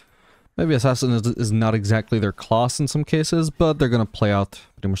 Maybe assassin is not exactly their class in some cases, but they're gonna play out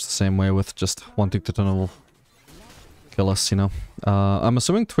pretty much the same way with just wanting to kill us, you know. I'm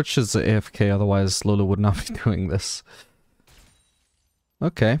assuming Twitch is AFK, otherwise Lulu would not be doing this.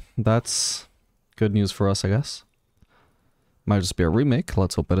 Okay, that's good news for us, I guess. Might just be a remake,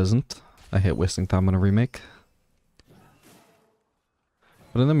 let's hope it isn't. I hate wasting time on a remake.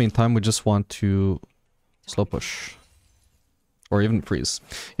 But in the meantime, we just want to slow push. Or even freeze.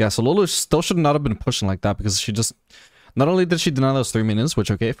 Yeah, so Lulu still should not have been pushing like that because she just... Not only did she deny those 3 minions, which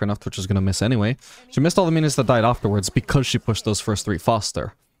okay, fair enough, Twitch is gonna miss anyway. She missed all the minions that died afterwards because she pushed those first 3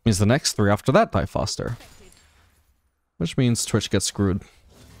 faster. Means the next 3 after that die faster. Which means Twitch gets screwed.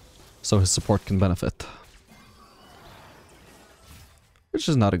 So his support can benefit. Which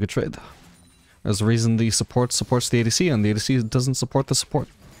is not a good trade. There's a reason the support supports the ADC and the ADC doesn't support the support.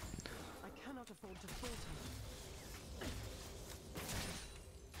 I cannot afford to falter.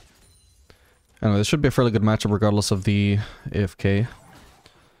 Anyway, this should be a fairly good matchup regardless of the AFK.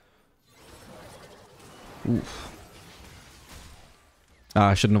 Oof. Ah,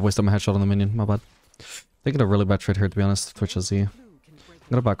 I shouldn't have wasted my headshot on the minion, my bad. Taking a really bad trade here, to be honest. Twitch has Z. I'm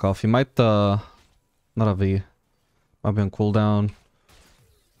gonna back off. He might, not have E. Might be on cooldown.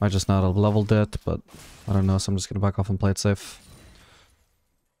 Might just not have leveled it, but I don't know, so I'm just gonna back off and play it safe.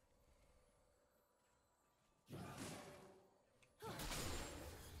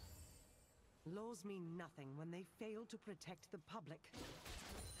 Laws mean nothing when they fail to protect the public.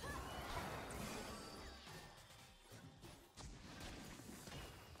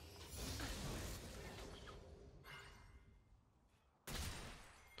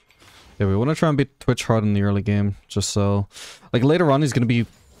 Yeah, we want to try and beat Twitch hard in the early game, just so... Like, later on he's going to be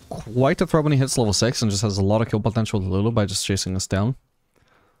quite a threat when he hits level 6 and just has a lot of kill potential with Lulu by just chasing us down.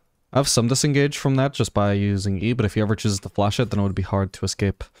 I have some disengage from that just by using E, but if he ever chooses to flash it, then it would be hard to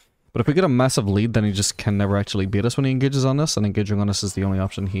escape. But if we get a massive lead, then he just can never actually beat us when he engages on us, and engaging on us is the only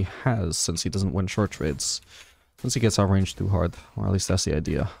option he has, since he doesn't win short trades. Since he gets our range too hard, or at least that's the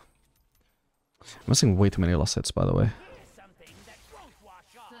idea. I'm missing way too many lost hits, by the way.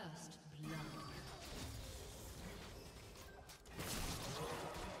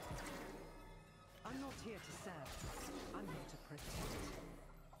 I'm not here to serve. I'm here to protect.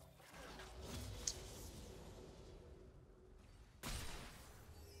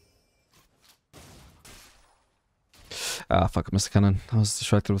 Ah, fuck, I missed the cannon. I was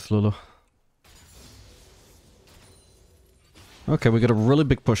distracted with Lulu. Okay, we got a really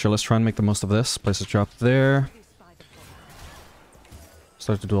big push here. Let's try and make the most of this. Place a trap there.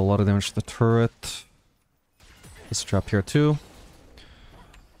 Start to do a lot of damage to the turret. Place a trap here too.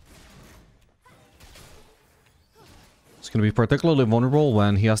 It's going to be particularly vulnerable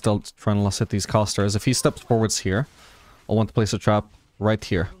when he has to try and last hit these casters. If he steps forwards here, I'll want to place a trap right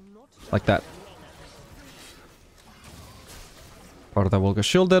here. Like that. Part of that will get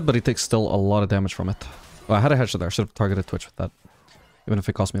shielded, but he takes still a lot of damage from it. Oh, I had a headshot there. I should have targeted Twitch with that. Even if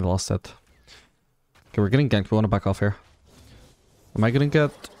it cost me the last hit. Okay, we're getting ganked. We want to back off here. Am I gonna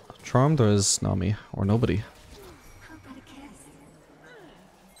get charmed, or is Nami? Or nobody?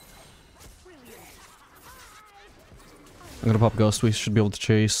 I'm gonna pop Ghost. We should be able to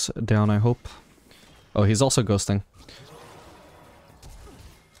chase down, I hope. Oh, he's also ghosting.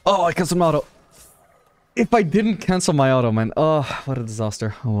 Oh, I canceled my auto. If I didn't cancel my auto, man. Oh, what a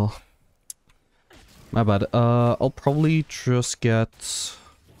disaster. Oh well. My bad. I'll probably just get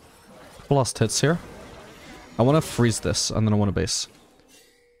a couple last hits here. I want to freeze this, and then I want to base.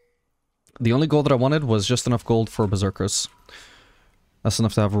 The only gold that I wanted was just enough gold for Berserkers. That's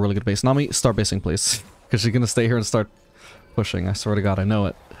enough to have a really good base. Nami, start basing, please. Because she's gonna stay here and start pushing. I swear to God, I know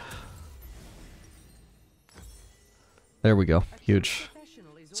it. There we go. Huge.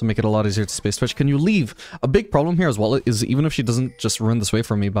 So make it a lot easier to space Twitch. Can you leave? A big problem here as well is even if she doesn't just ruin this way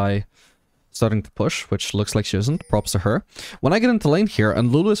for me by starting to push, which looks like she isn't, props to her. When I get into lane here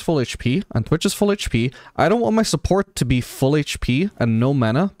and Lulu is full HP and Twitch is full HP, I don't want my support to be full HP and no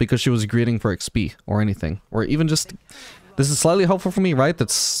mana because she was greeting for XP or anything. Or even just... This is slightly helpful for me, right?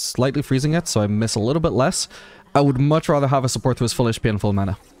 That's slightly freezing it, so I miss a little bit less. I would much rather have a support who is full HP and full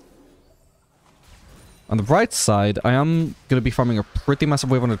mana. On the bright side, I am going to be farming a pretty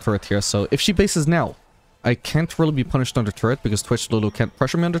massive wave on the turret here, so if she bases now, I can't really be punished under turret because Twitch Lulu can't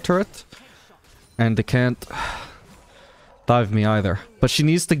pressure me under turret. And they can't dive me either. But she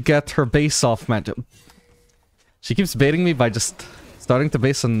needs to get her base off, man. She keeps baiting me by just starting to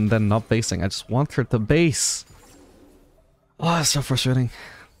base and then not basing. I just want her to base. Oh, it's so frustrating.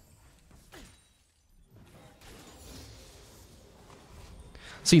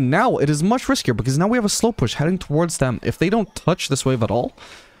 See, now it is much riskier because now we have a slow push heading towards them. If they don't touch this wave at all,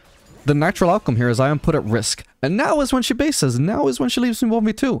 the natural outcome here is I am put at risk. And now is when she bases. Now is when she leaves me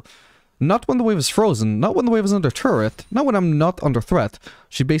 1v2. Not when the wave is frozen, not when the wave is under turret, not when I'm not under threat.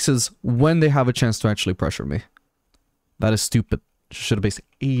 She bases when they have a chance to actually pressure me. That is stupid. She should have based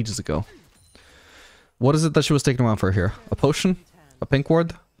ages ago. What is it that she was taking around for here? A potion? A pink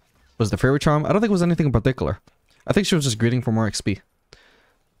ward? Was it the fairy charm? I don't think it was anything in particular. I think she was just greeting for more XP.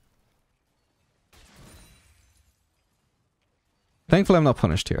 Thankfully I'm not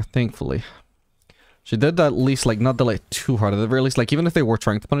punished here. Thankfully. She did at least, like, not delay too hard. At the very least, like, even if they were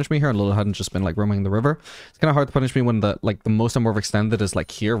trying to punish me here and Lulu hadn't just been, like, roaming the river, it's kind of hard to punish me when the, like, the most I'm overextended is, like,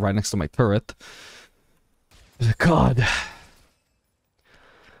 here, right next to my turret. God.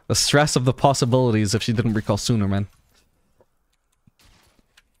 The stress of the possibilities if she didn't recall sooner, man.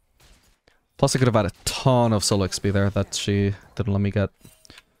 Plus, I could have had a ton of solo XP there that she didn't let me get.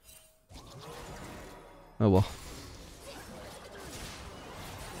 Oh, well.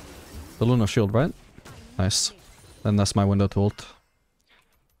 Lulu no shield, right? Nice. Then that's my window to ult.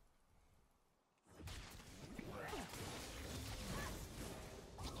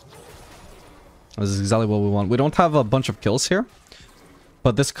 This is exactly what we want. We don't have a bunch of kills here,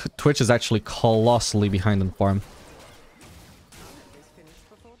 but this Twitch is actually colossally behind in farm.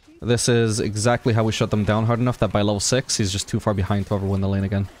 This is exactly how we shut them down hard enough that by level 6, he's just too far behind to ever win the lane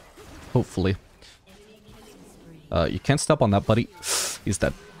again. Hopefully. You can't step on that, buddy. He's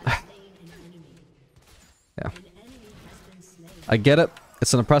dead. Yeah. I get it.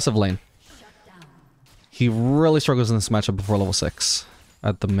 It's an impressive lane. He really struggles in this matchup before level 6,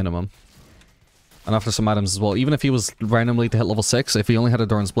 at the minimum. And after some items as well. Even if he was randomly to hit level 6, if he only had a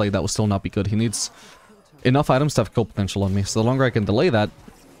Doran's Blade, that would still not be good. He needs enough items to have kill potential on me. So the longer I can delay that,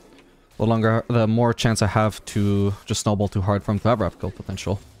 the more chance I have to just snowball too hard for him to ever have kill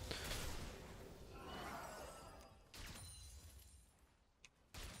potential.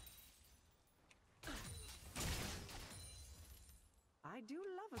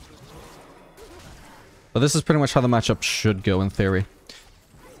 But this is pretty much how the matchup should go in theory.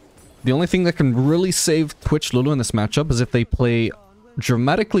 The only thing that can really save Twitch Lulu in this matchup is if they play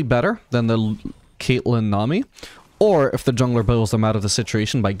dramatically better than the Caitlyn Nami, or if the jungler bails them out of the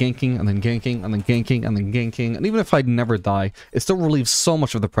situation by ganking, and then ganking, and then ganking, and then ganking. And even if I never die, it still relieves so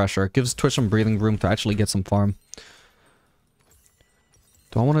much of the pressure. It gives Twitch some breathing room to actually get some farm.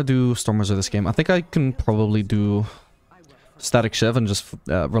 Do I want to do Stormwizard this game? I think I can probably do Static Shiv and just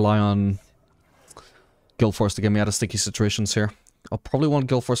rely on Guild Force to get me out of sticky situations here. I'll probably want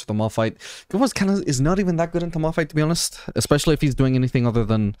Guild Force for the Malphite. Guild Force kind of is not even that good into Malphite, to be honest. Especially if he's doing anything other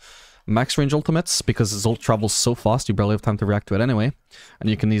than max range ultimates, because his ult travels so fast, you barely have time to react to it anyway.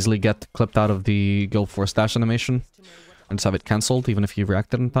 And you can easily get clipped out of the Guild Force dash animation and just have it cancelled, even if you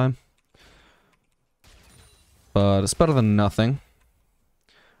reacted in time. But it's better than nothing.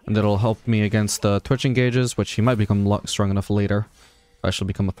 And it'll help me against Twitch engages, which he might become strong enough later. I shall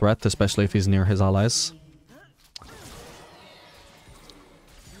become a threat, especially if he's near his allies.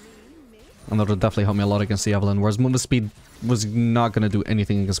 And that'll definitely help me a lot against the Evelynn, whereas Movement Speed was not going to do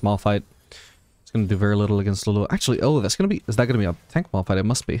anything against Malphite. It's going to do very little against Lulu. Actually, oh, that's going to be... Is that going to be a tank Malphite? It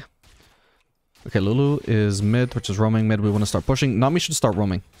must be. Okay, Lulu is mid, which is roaming mid. We want to start pushing. Nami should start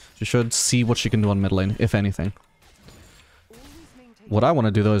roaming. She should see what she can do on mid lane, if anything. What I want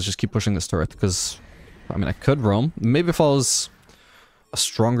to do, though, is just keep pushing this turret, because... I mean, I could roam. Maybe if I was a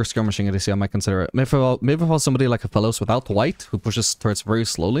stronger skirmishing ADC, I might consider it. Maybe if I was somebody like a Fellows without white, who pushes turrets very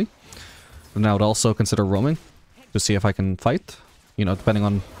slowly, then I would also consider roaming to see if I can fight. You know, depending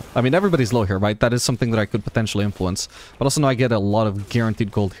on... I mean, everybody's low here, right? That is something that I could potentially influence. But also know I get a lot of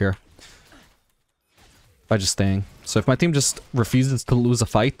guaranteed gold here by just staying. So if my team just refuses to lose a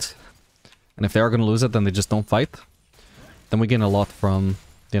fight, and if they are going to lose it, then they just don't fight, then we gain a lot from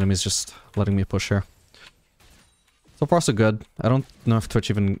the enemies just letting me push here. So far, so good. I don't know if Twitch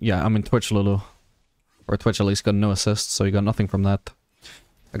even... Yeah, I mean, Twitch Lulu. Or Twitch at least got no assists, so you got nothing from that.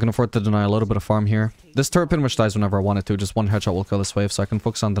 I can afford to deny a little bit of farm here. This turret pretty much dies whenever I want it to. Just one headshot will kill this wave, so I can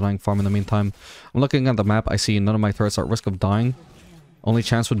focus on denying farm in the meantime. I'm looking at the map. I see none of my turrets are at risk of dying. Only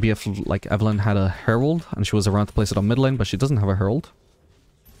chance would be if, like, Evelynn had a Herald, and she was around to place it on mid lane, but she doesn't have a Herald.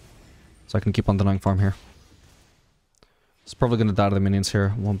 So I can keep on denying farm here. It's probably going to die to the minions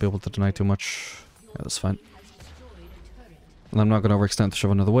here. Won't be able to deny too much. Yeah, that's fine. And I'm not going to overextend to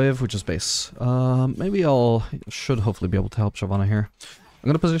shove another wave, which is base. Maybe should hopefully be able to help Shyvana here. I'm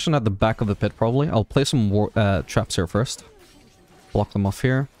going to position at the back of the pit, probably. I'll play some traps here first. Block them off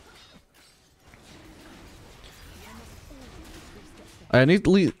here. I at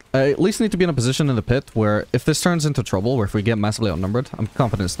least need to be in a position in the pit where if this turns into trouble, or if we get massively outnumbered, I'm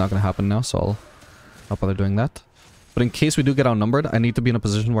confident it's not going to happen now, so I'll not bother doing that. But in case we do get outnumbered, I need to be in a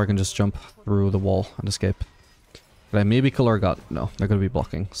position where I can just jump through the wall and escape. Did I maybe kill our god? No, they're going to be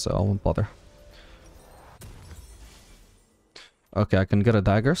blocking, so I won't bother. Okay, I can get a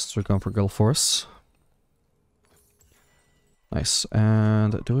dagger, so we're going for Guild Force. Nice.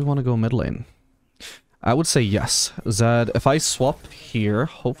 And do we want to go mid lane? I would say yes. Zed, if I swap here,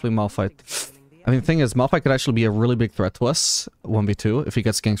 hopefully Malphite... I mean, the thing is, Malphite could actually be a really big threat to us, 1v2, if he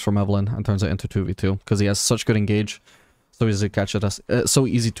gets ganks from Evelynn and turns it into 2v2, because he has such good engage. So easy to catch us. So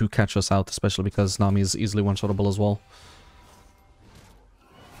easy to catch us out, especially because Nami is easily one-shotable as well.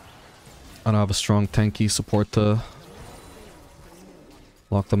 I don't have a strong tanky support to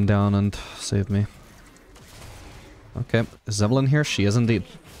lock them down and save me. Okay, is Evelyn here? She is indeed.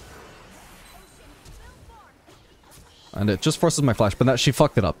 And it just forces my flash, but that she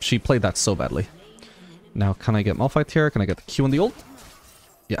fucked it up. She played that so badly. Now, can I get Malphite here? Can I get the Q and the ult?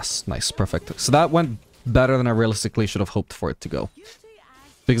 Yes, nice, perfect. So that went better than I realistically should have hoped for it to go.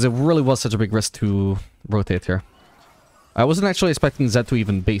 Because it really was such a big risk to rotate here. I wasn't actually expecting Zed to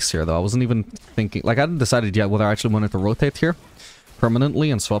even base here, though. I wasn't even thinking... Like, I hadn't decided yet whether I actually wanted to rotate here permanently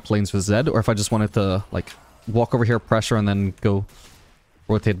and swap lanes with Zed, or if I just wanted to, like, walk over here, pressure, and then go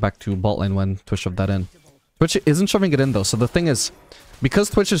rotate back to bot lane when Twitch shoved that in. Twitch isn't shoving it in, though, so the thing is, because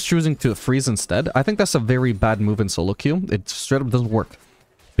Twitch is choosing to freeze instead, I think that's a very bad move in solo queue. It straight up doesn't work.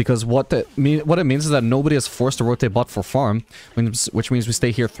 Because what it means is that nobody is forced to rotate bot for farm, which means we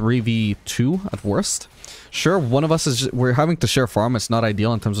stay here 3v2 at worst. Sure, one of us is... We're having to share farm. It's not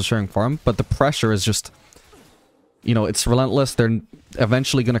ideal in terms of sharing farm, but the pressure is just... You know, it's relentless. They're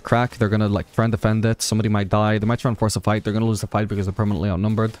eventually going to crack. They're going to, like, try and defend it. Somebody might die. They might try and force a fight. They're going to lose the fight because they're permanently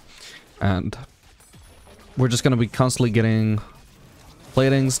outnumbered. And we're just going to be constantly getting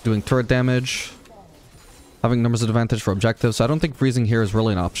platings, doing turret damage, having numbers advantage for objectives. So I don't think freezing here is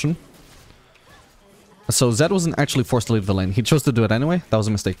really an option. So Zed wasn't actually forced to leave the lane. He chose to do it anyway. That was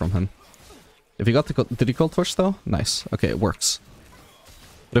a mistake from him. If he got the... Did he call Twitch, though? Nice. Okay, it works.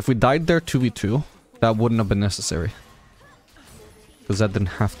 But if we died there 2v2... That wouldn't have been necessary. Because that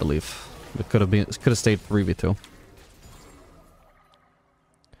didn't have to leave. It could have stayed 3v2.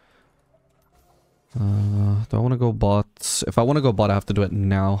 Do I want to go bot? If I want to go bot, I have to do it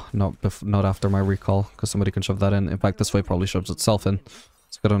now, not after my recall, because somebody can shove that in. In fact, this way probably shoves itself in.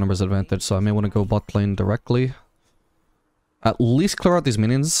 It's got a numbers advantage, so I may want to go bot lane directly. At least clear out these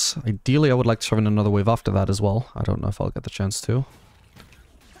minions. Ideally, I would like to shove in another wave after that as well. I don't know if I'll get the chance to.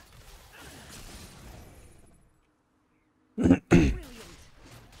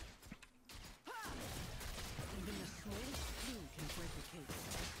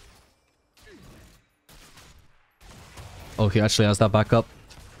 Oh, he actually has that back up.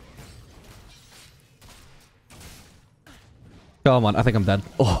 Come on, I think I'm dead.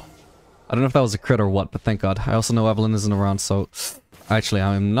 Oh, I don't know if that was a crit or what, but thank God. I also know Evelyn isn't around, so actually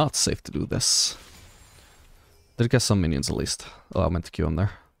I am not safe to do this. Did get some minions at least. Oh, I meant to queue him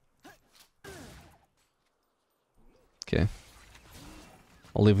there. Okay.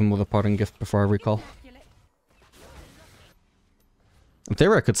 I'll leave him with a parting gift before I recall. In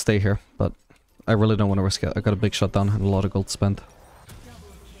theory, I could stay here, but I really don't want to risk it. I got a big shutdown and a lot of gold spent.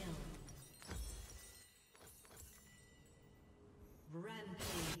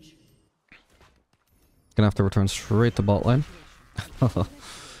 Gonna have to return straight to bot lane. Oh,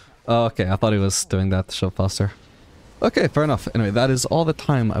 okay, I thought he was doing that to shove faster. Okay, fair enough. Anyway, that is all the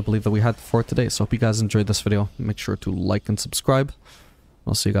time I believe that we had for today. So hope you guys enjoyed this video. Make sure to like and subscribe.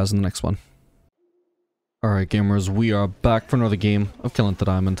 I'll see you guys in the next one. Alright gamers, we are back for another game of Killing the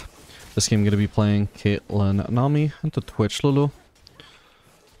Diamond. This game I'm going to be playing Caitlyn, Nami, into Twitch Lulu.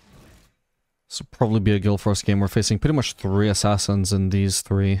 This will probably be a Guild Force game. We're facing pretty much 3 assassins in these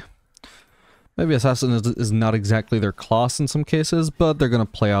 3. Maybe assassin is not exactly their class in some cases, but they're going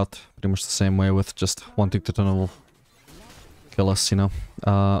to play out pretty much the same way with just wanting to kill us, you know.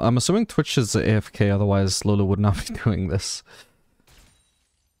 I'm assuming Twitch is AFK, otherwise Lulu would not be doing this.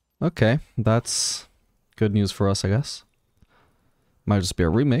 Okay, that's good news for us, I guess. Might just be a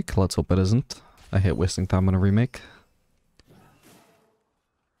remake. Let's hope it isn't. I hate wasting time on a remake.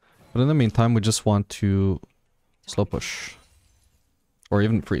 But in the meantime, we just want to slow push. Or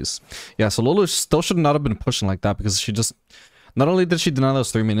even freeze. Yeah, so Lulu still should not have been pushing like that because she just... Not only did she deny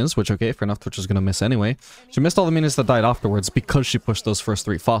those 3 minions, which, okay, fair enough, Twitch is going to miss anyway. She missed all the minions that died afterwards because she pushed those first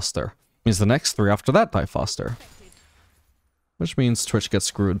 3 faster. Means the next 3 after that die faster. Which means Twitch gets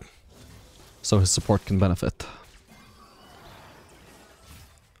screwed. So his support can benefit.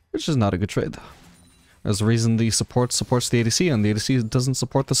 Which is not a good trade. There's a reason the support supports the ADC and the ADC doesn't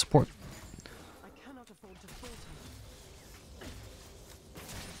support the support. I cannot afford to falter.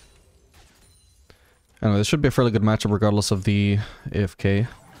 Anyway, this should be a fairly good matchup regardless of the AFK.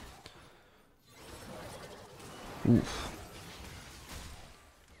 Oof.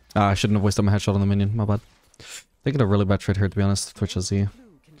 Ah, I shouldn't have wasted my headshot on the minion, my bad. Taking a really bad trade here, to be honest. Twitch has Z. I'm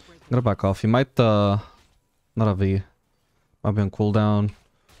gonna back off. He might, not have E. Might be on cooldown.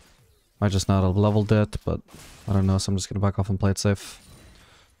 Might just not have leveled it, but I don't know, so I'm just gonna back off and play it safe.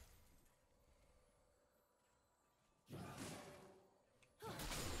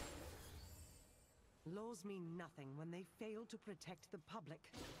 Laws mean nothing when they fail to protect the public.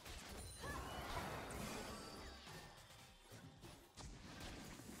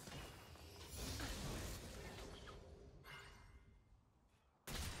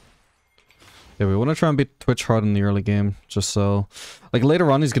 Yeah, we want to try and beat Twitch hard in the early game, just so... Like,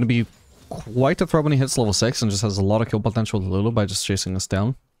 later on, he's going to be quite a threat when he hits level 6 and just has a lot of kill potential with Lulu by just chasing us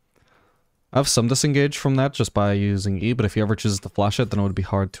down. I have some disengage from that just by using E, but if he ever chooses to flash it, then it would be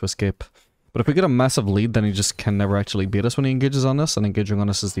hard to escape. But if we get a massive lead, then he just can never actually beat us when he engages on us, and engaging on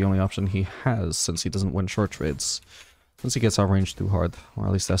us is the only option he has, since he doesn't win short trades. Since he gets out range too hard, or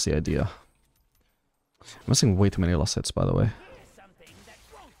at least that's the idea. I'm missing way too many lost hits, by the way.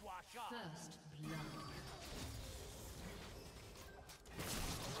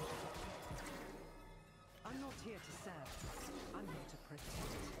 I'm not here to serve. I'm here to protect.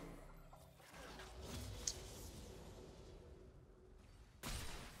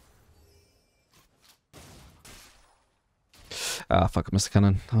 Ah, fuck, I missed the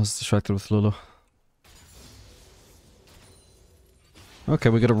cannon. I was distracted with Lulu. Okay,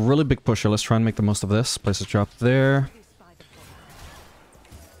 we got a really big push here. Let's try and make the most of this. Place a trap there.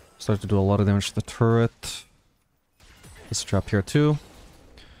 Start to do a lot of damage to the turret. Place a trap here too.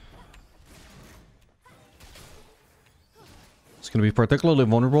 It's going to be particularly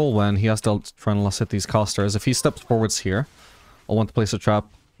vulnerable when he has to try and last hit these casters. If he steps forwards here, I'll want to place a trap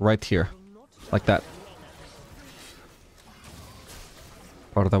right here. Like that.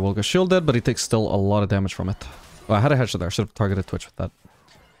 Part of that will get shielded, but he takes still a lot of damage from it. Oh, I had a headshot there. I should have targeted Twitch with that.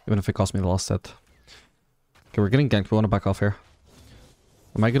 Even if it cost me the last hit. Okay, we're getting ganked. We want to back off here.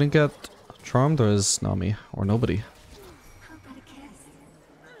 Am I gonna get charmed, or is Nami? Or nobody?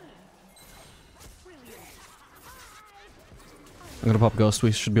 I'm gonna pop Ghost.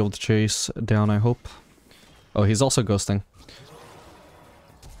 We should be able to chase down, I hope. Oh, he's also ghosting.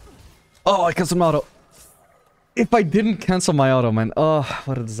 Oh, I canceled my auto. If I didn't cancel my auto, man. Oh,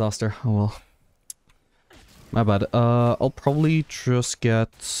 what a disaster. Oh well. My bad. I'll probably just get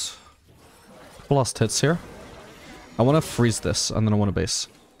a couple last hits here. I want to freeze this, and then I want to base.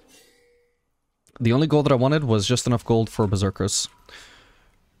 The only gold that I wanted was just enough gold for Berserkers.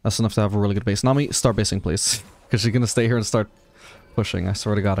 That's enough to have a really good base. Nami, start basing, please. Because she's gonna stay here and start pushing. I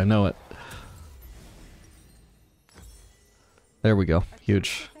swear to God, I know it. There we go.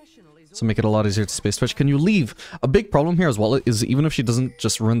 Huge. So make it a lot easier to space Twitch. Can you leave? A big problem here as well is even if she doesn't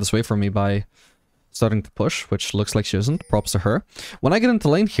just ruin this way for me by starting to push, which looks like she isn't, props to her. When I get into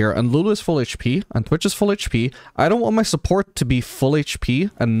lane here and Lulu is full HP and Twitch is full HP, I don't want my support to be full HP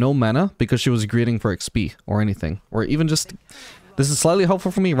and no mana because she was greeting for XP or anything. Or even just... This is slightly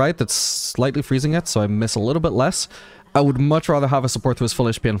helpful for me, right? That's slightly freezing it, so I miss a little bit less. I would much rather have a support who is full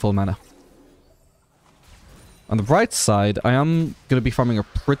HP and full mana. On the bright side, I am going to be farming a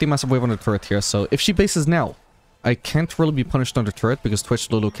pretty massive wave on the turret here, so if she bases now, I can't really be punished under turret because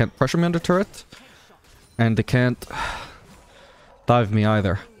Twitch Lulu can't pressure me under turret. And they can't dive me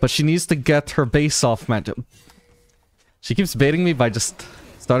either. But she needs to get her base off, man. She keeps baiting me by just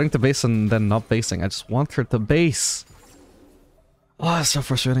starting to base and then not basing. I just want her to base. Oh, it's so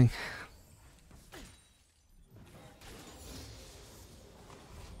frustrating.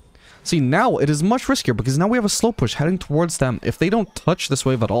 See, now it is much riskier because now we have a slow push heading towards them. If they don't touch this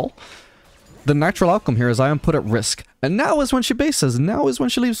wave at all, the natural outcome here is I am put at risk. And now is when she bases. Now is when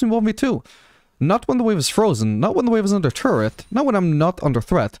she leaves me 1v2. Not when the wave is frozen, not when the wave is under turret, not when I'm not under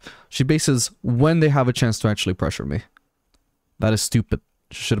threat. She bases when they have a chance to actually pressure me. That is stupid.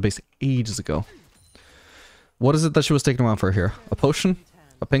 She should have based ages ago. What is it that she was taking around for here? A potion?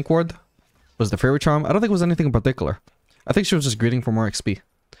 A pink ward? Was it the fairy charm? I don't think it was anything in particular. I think she was just greeting for more XP.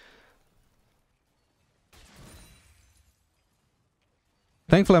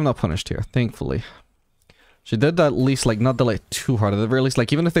 Thankfully I'm not punished here. Thankfully. She did at least, like, not delay too hard. At the very least,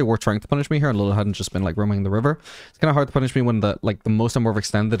 like, even if they were trying to punish me here and Lulu hadn't just been, like, roaming the river, it's kind of hard to punish me when the, like, the most I'm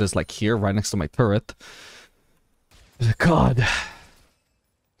overextended is, like, here, right next to my turret. God.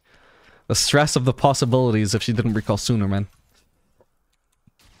 The stress of the possibilities if she didn't recall sooner, man.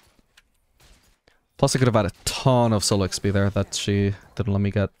 Plus, I could have had a ton of solo XP there that she didn't let me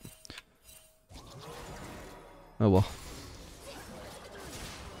get. Oh, well.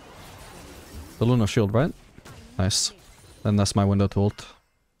 Lulu no shield, right? Nice. Then that's my window to ult.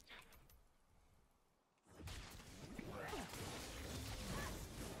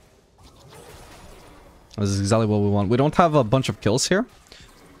 This is exactly what we want. We don't have a bunch of kills here,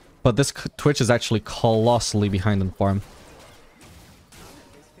 but this Twitch is actually colossally behind in farm.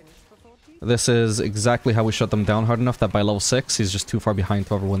 This is exactly how we shut them down hard enough that by level 6, he's just too far behind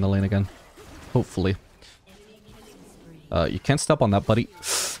to ever win the lane again. Hopefully. You can't step on that, buddy.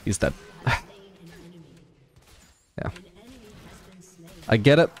 He's dead. Yeah. I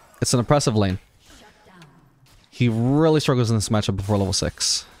get it. It's an impressive lane. He really struggles in this matchup before level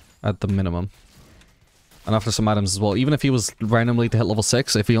 6, at the minimum. And after some items as well. Even if he was randomly to hit level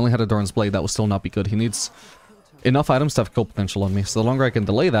 6, if he only had a Doran's Blade, that would still not be good. He needs enough items to have kill potential on me. So the longer I can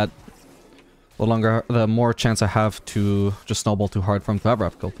delay that, the more chance I have to just snowball too hard for him to ever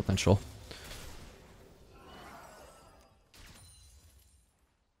have kill potential.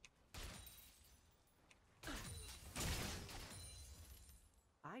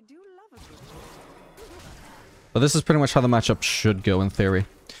 But this is pretty much how the matchup should go in theory.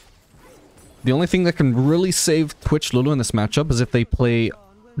 The only thing that can really save Twitch Lulu in this matchup is if they play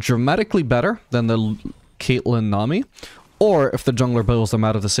dramatically better than the Caitlyn Nami, or if the jungler bails them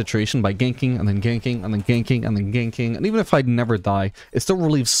out of the situation by ganking, and then ganking, and then ganking, and then ganking. And even if I never die, it still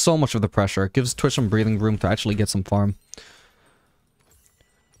relieves so much of the pressure. It gives Twitch some breathing room to actually get some farm.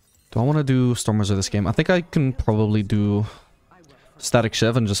 Do I want to do Stormwizard this game? I think I can probably do Static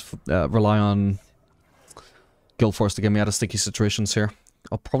Shiv and just rely on Guild Force to get me out of sticky situations here.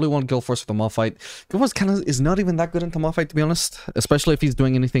 I'll probably want Guild Force for the Malphite. Guild Force kind of is not even that good into Malphite, to be honest. Especially if he's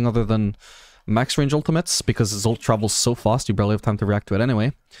doing anything other than max range ultimates, because his ult travels so fast, you barely have time to react to it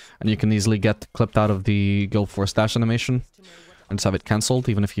anyway. And you can easily get clipped out of the Guild Force dash animation and just have it cancelled,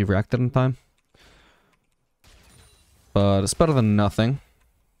 even if you reacted in time. But it's better than nothing.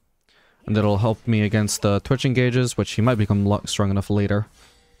 And it'll help me against Twitch engages, which he might become strong enough later.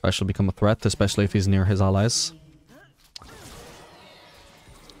 I shall become a threat, especially if he's near his allies.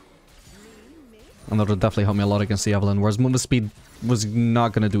 And that'll definitely help me a lot against the Evelynn, whereas Movement Speed was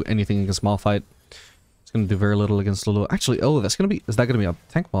not going to do anything against Malphite. It's going to do very little against Lulu. Actually, oh, that's going to be... Is that going to be a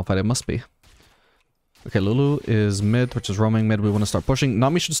tank Malphite? It must be. Okay, Lulu is mid, which is roaming mid. We want to start pushing.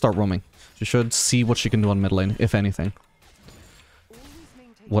 Nami should start roaming. She should see what she can do on mid lane, if anything.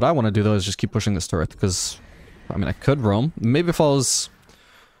 What I want to do, though, is just keep pushing this turret, because... I mean, I could roam. Maybe if I was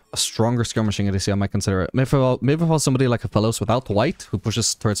a stronger skirmishing ADC, I might consider it. Maybe if I was somebody like a Fellows without white, who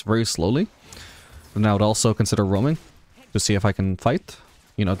pushes turrets very slowly, then I would also consider roaming to see if I can fight.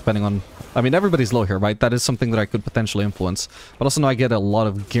 You know, depending on... I mean, everybody's low here, right? That is something that I could potentially influence. But also know I get a lot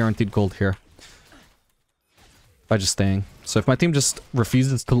of guaranteed gold here by just staying. So if my team just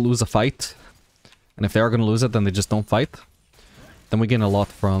refuses to lose a fight, and if they are going to lose it, then they just don't fight, then we gain a lot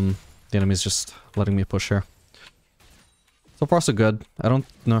from the enemies just letting me push here. So far, so good. I don't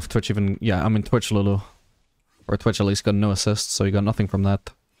know if Twitch even... Yeah, I mean, Twitch Lulu. Or Twitch at least got no assists, so you got nothing from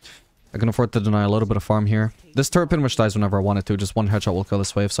that. I can afford to deny a little bit of farm here. This turret pretty much dies whenever I want it to. Just one headshot will kill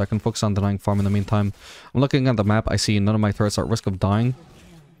this wave, so I can focus on denying farm in the meantime. I'm looking at the map. I see none of my turrets are at risk of dying.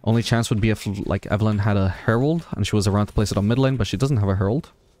 Only chance would be if, like, Evelynn had a Herald, and she was around to place it on mid lane, but she doesn't have a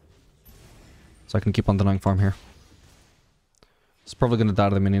Herald. So I can keep on denying farm here. It's probably going to die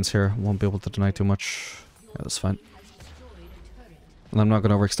to the minions here. Won't be able to deny too much. Yeah, that's fine. And I'm not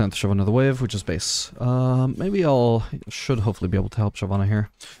going to overextend to shove another wave, which is base. Maybe should hopefully be able to help Shyvana here.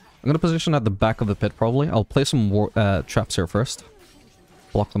 I'm going to position at the back of the pit, probably. I'll play some traps here first.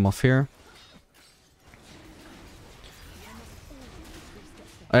 Block them off here.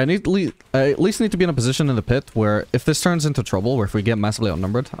 I at least need to be in a position in the pit where if this turns into trouble, or if we get massively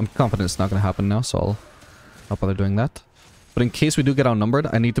outnumbered, I'm confident it's not going to happen now, so I'll not bother doing that. But in case we do get outnumbered,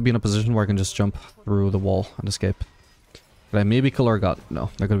 I need to be in a position where I can just jump through the wall and escape. Could I maybe kill our god? No,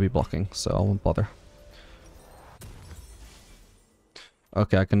 they're going to be blocking, so I won't bother.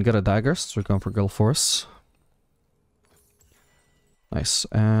 Okay, I can get a dagger, so we're going for Guild Force. Nice.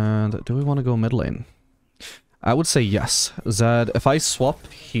 And do we want to go mid lane? I would say yes. Zed, if I swap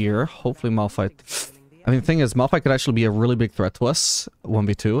here, hopefully Malphite... I mean, the thing is, Malphite could actually be a really big threat to us,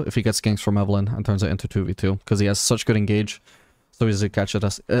 1v2, if he gets ganks from Evelynn and turns it into 2v2, because he has such good engage. So easy to catch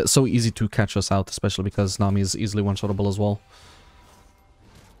us. So easy to catch us out, especially because Nami is easily one-shotable as well.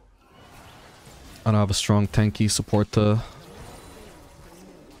 And I have a strong tanky support to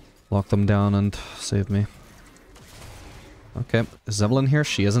lock them down and save me. Okay, is Evelynn here?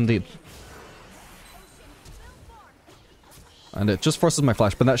 She is indeed. And it just forces my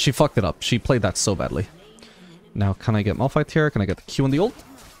flash, but she fucked it up. She played that so badly. Now, can I get Malphite here? Can I get the Q and the ult?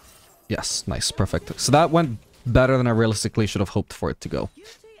 Yes, nice, perfect. So that went better than I realistically should have hoped for it to go.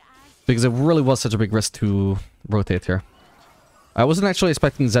 Because it really was such a big risk to rotate here. I wasn't actually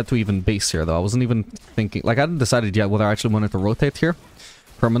expecting Zed to even base here, though. I wasn't even thinking... Like, I hadn't decided yet whether I actually wanted to rotate here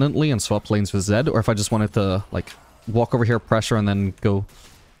permanently and swap lanes with Zed, or if I just wanted to, like, walk over here, pressure, and then go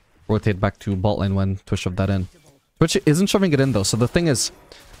rotate back to bot lane when Twitch shoved that in. Twitch isn't shoving it in, though, so the thing is,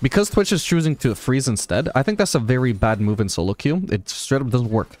 because Twitch is choosing to freeze instead, I think that's a very bad move in solo queue. It straight up doesn't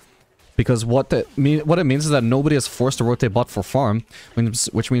work. Because what it means is that nobody is forced to rotate bot for farm,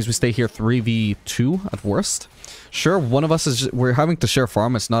 which means we stay here 3v2 at worst. Sure, one of us we're having to share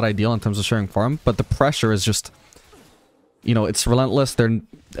farm. It's not ideal in terms of sharing farm, but the pressure is just, you know, it's relentless. They're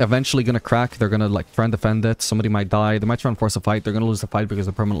eventually gonna crack. They're gonna like try and defend it. Somebody might die. They might try and force a fight. They're gonna lose the fight because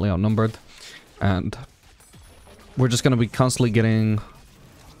they're permanently outnumbered, and we're just gonna be constantly getting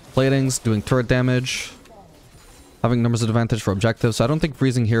platings, doing turret damage, having numbers advantage for objectives. So I don't think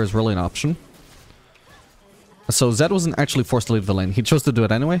freezing here is really an option. So Zed wasn't actually forced to leave the lane. He chose to do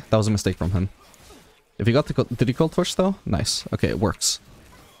it anyway. That was a mistake from him. If he got the... Did he cold push though? Nice. Okay, it works.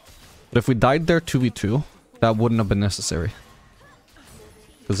 But if we died there 2v2, that wouldn't have been necessary.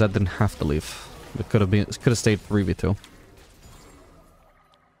 Because Zed didn't have to leave. It could have stayed 3v2.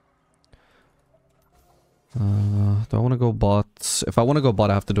 Do I want to go bot? If I want to go bot,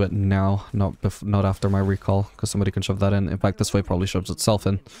 I have to do it now, not after my recall, because somebody can shove that in. In fact, this way probably shoves itself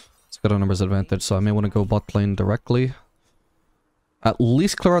in. It's got a numbers advantage, so I may want to go bot lane directly. At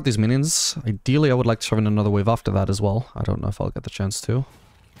least clear out these minions. Ideally, I would like to shove in another wave after that as well. I don't know if I'll get the chance to.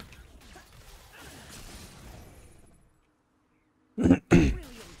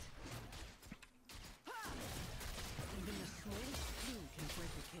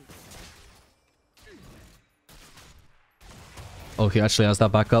 Oh, he actually has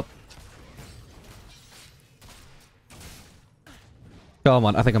that backup. Come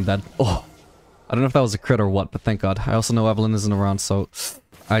on, I think I'm dead. Oh, I don't know if that was a crit or what, but thank God. I also know Evelyn isn't around, so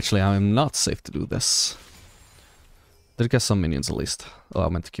actually I am not safe to do this. Did get some minions at least. Oh, I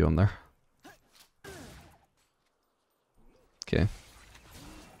meant to queue him there. Okay.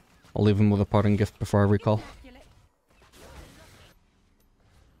 I'll leave him with a parting gift before I recall.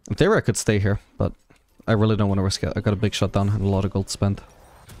 In theory I could stay here, but I really don't want to risk it. I got a big shutdown and a lot of gold spent.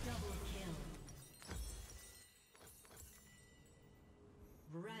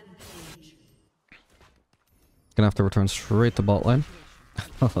 Gonna have to return straight to bot lane.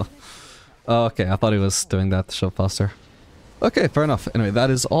 Oh, okay, I thought he was doing that to shove faster. Okay, fair enough. Anyway,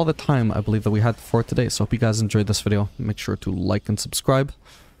 that is all the time I believe that we had for today. So hope you guys enjoyed this video. Make sure to like and subscribe.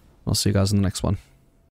 I'll see you guys in the next one.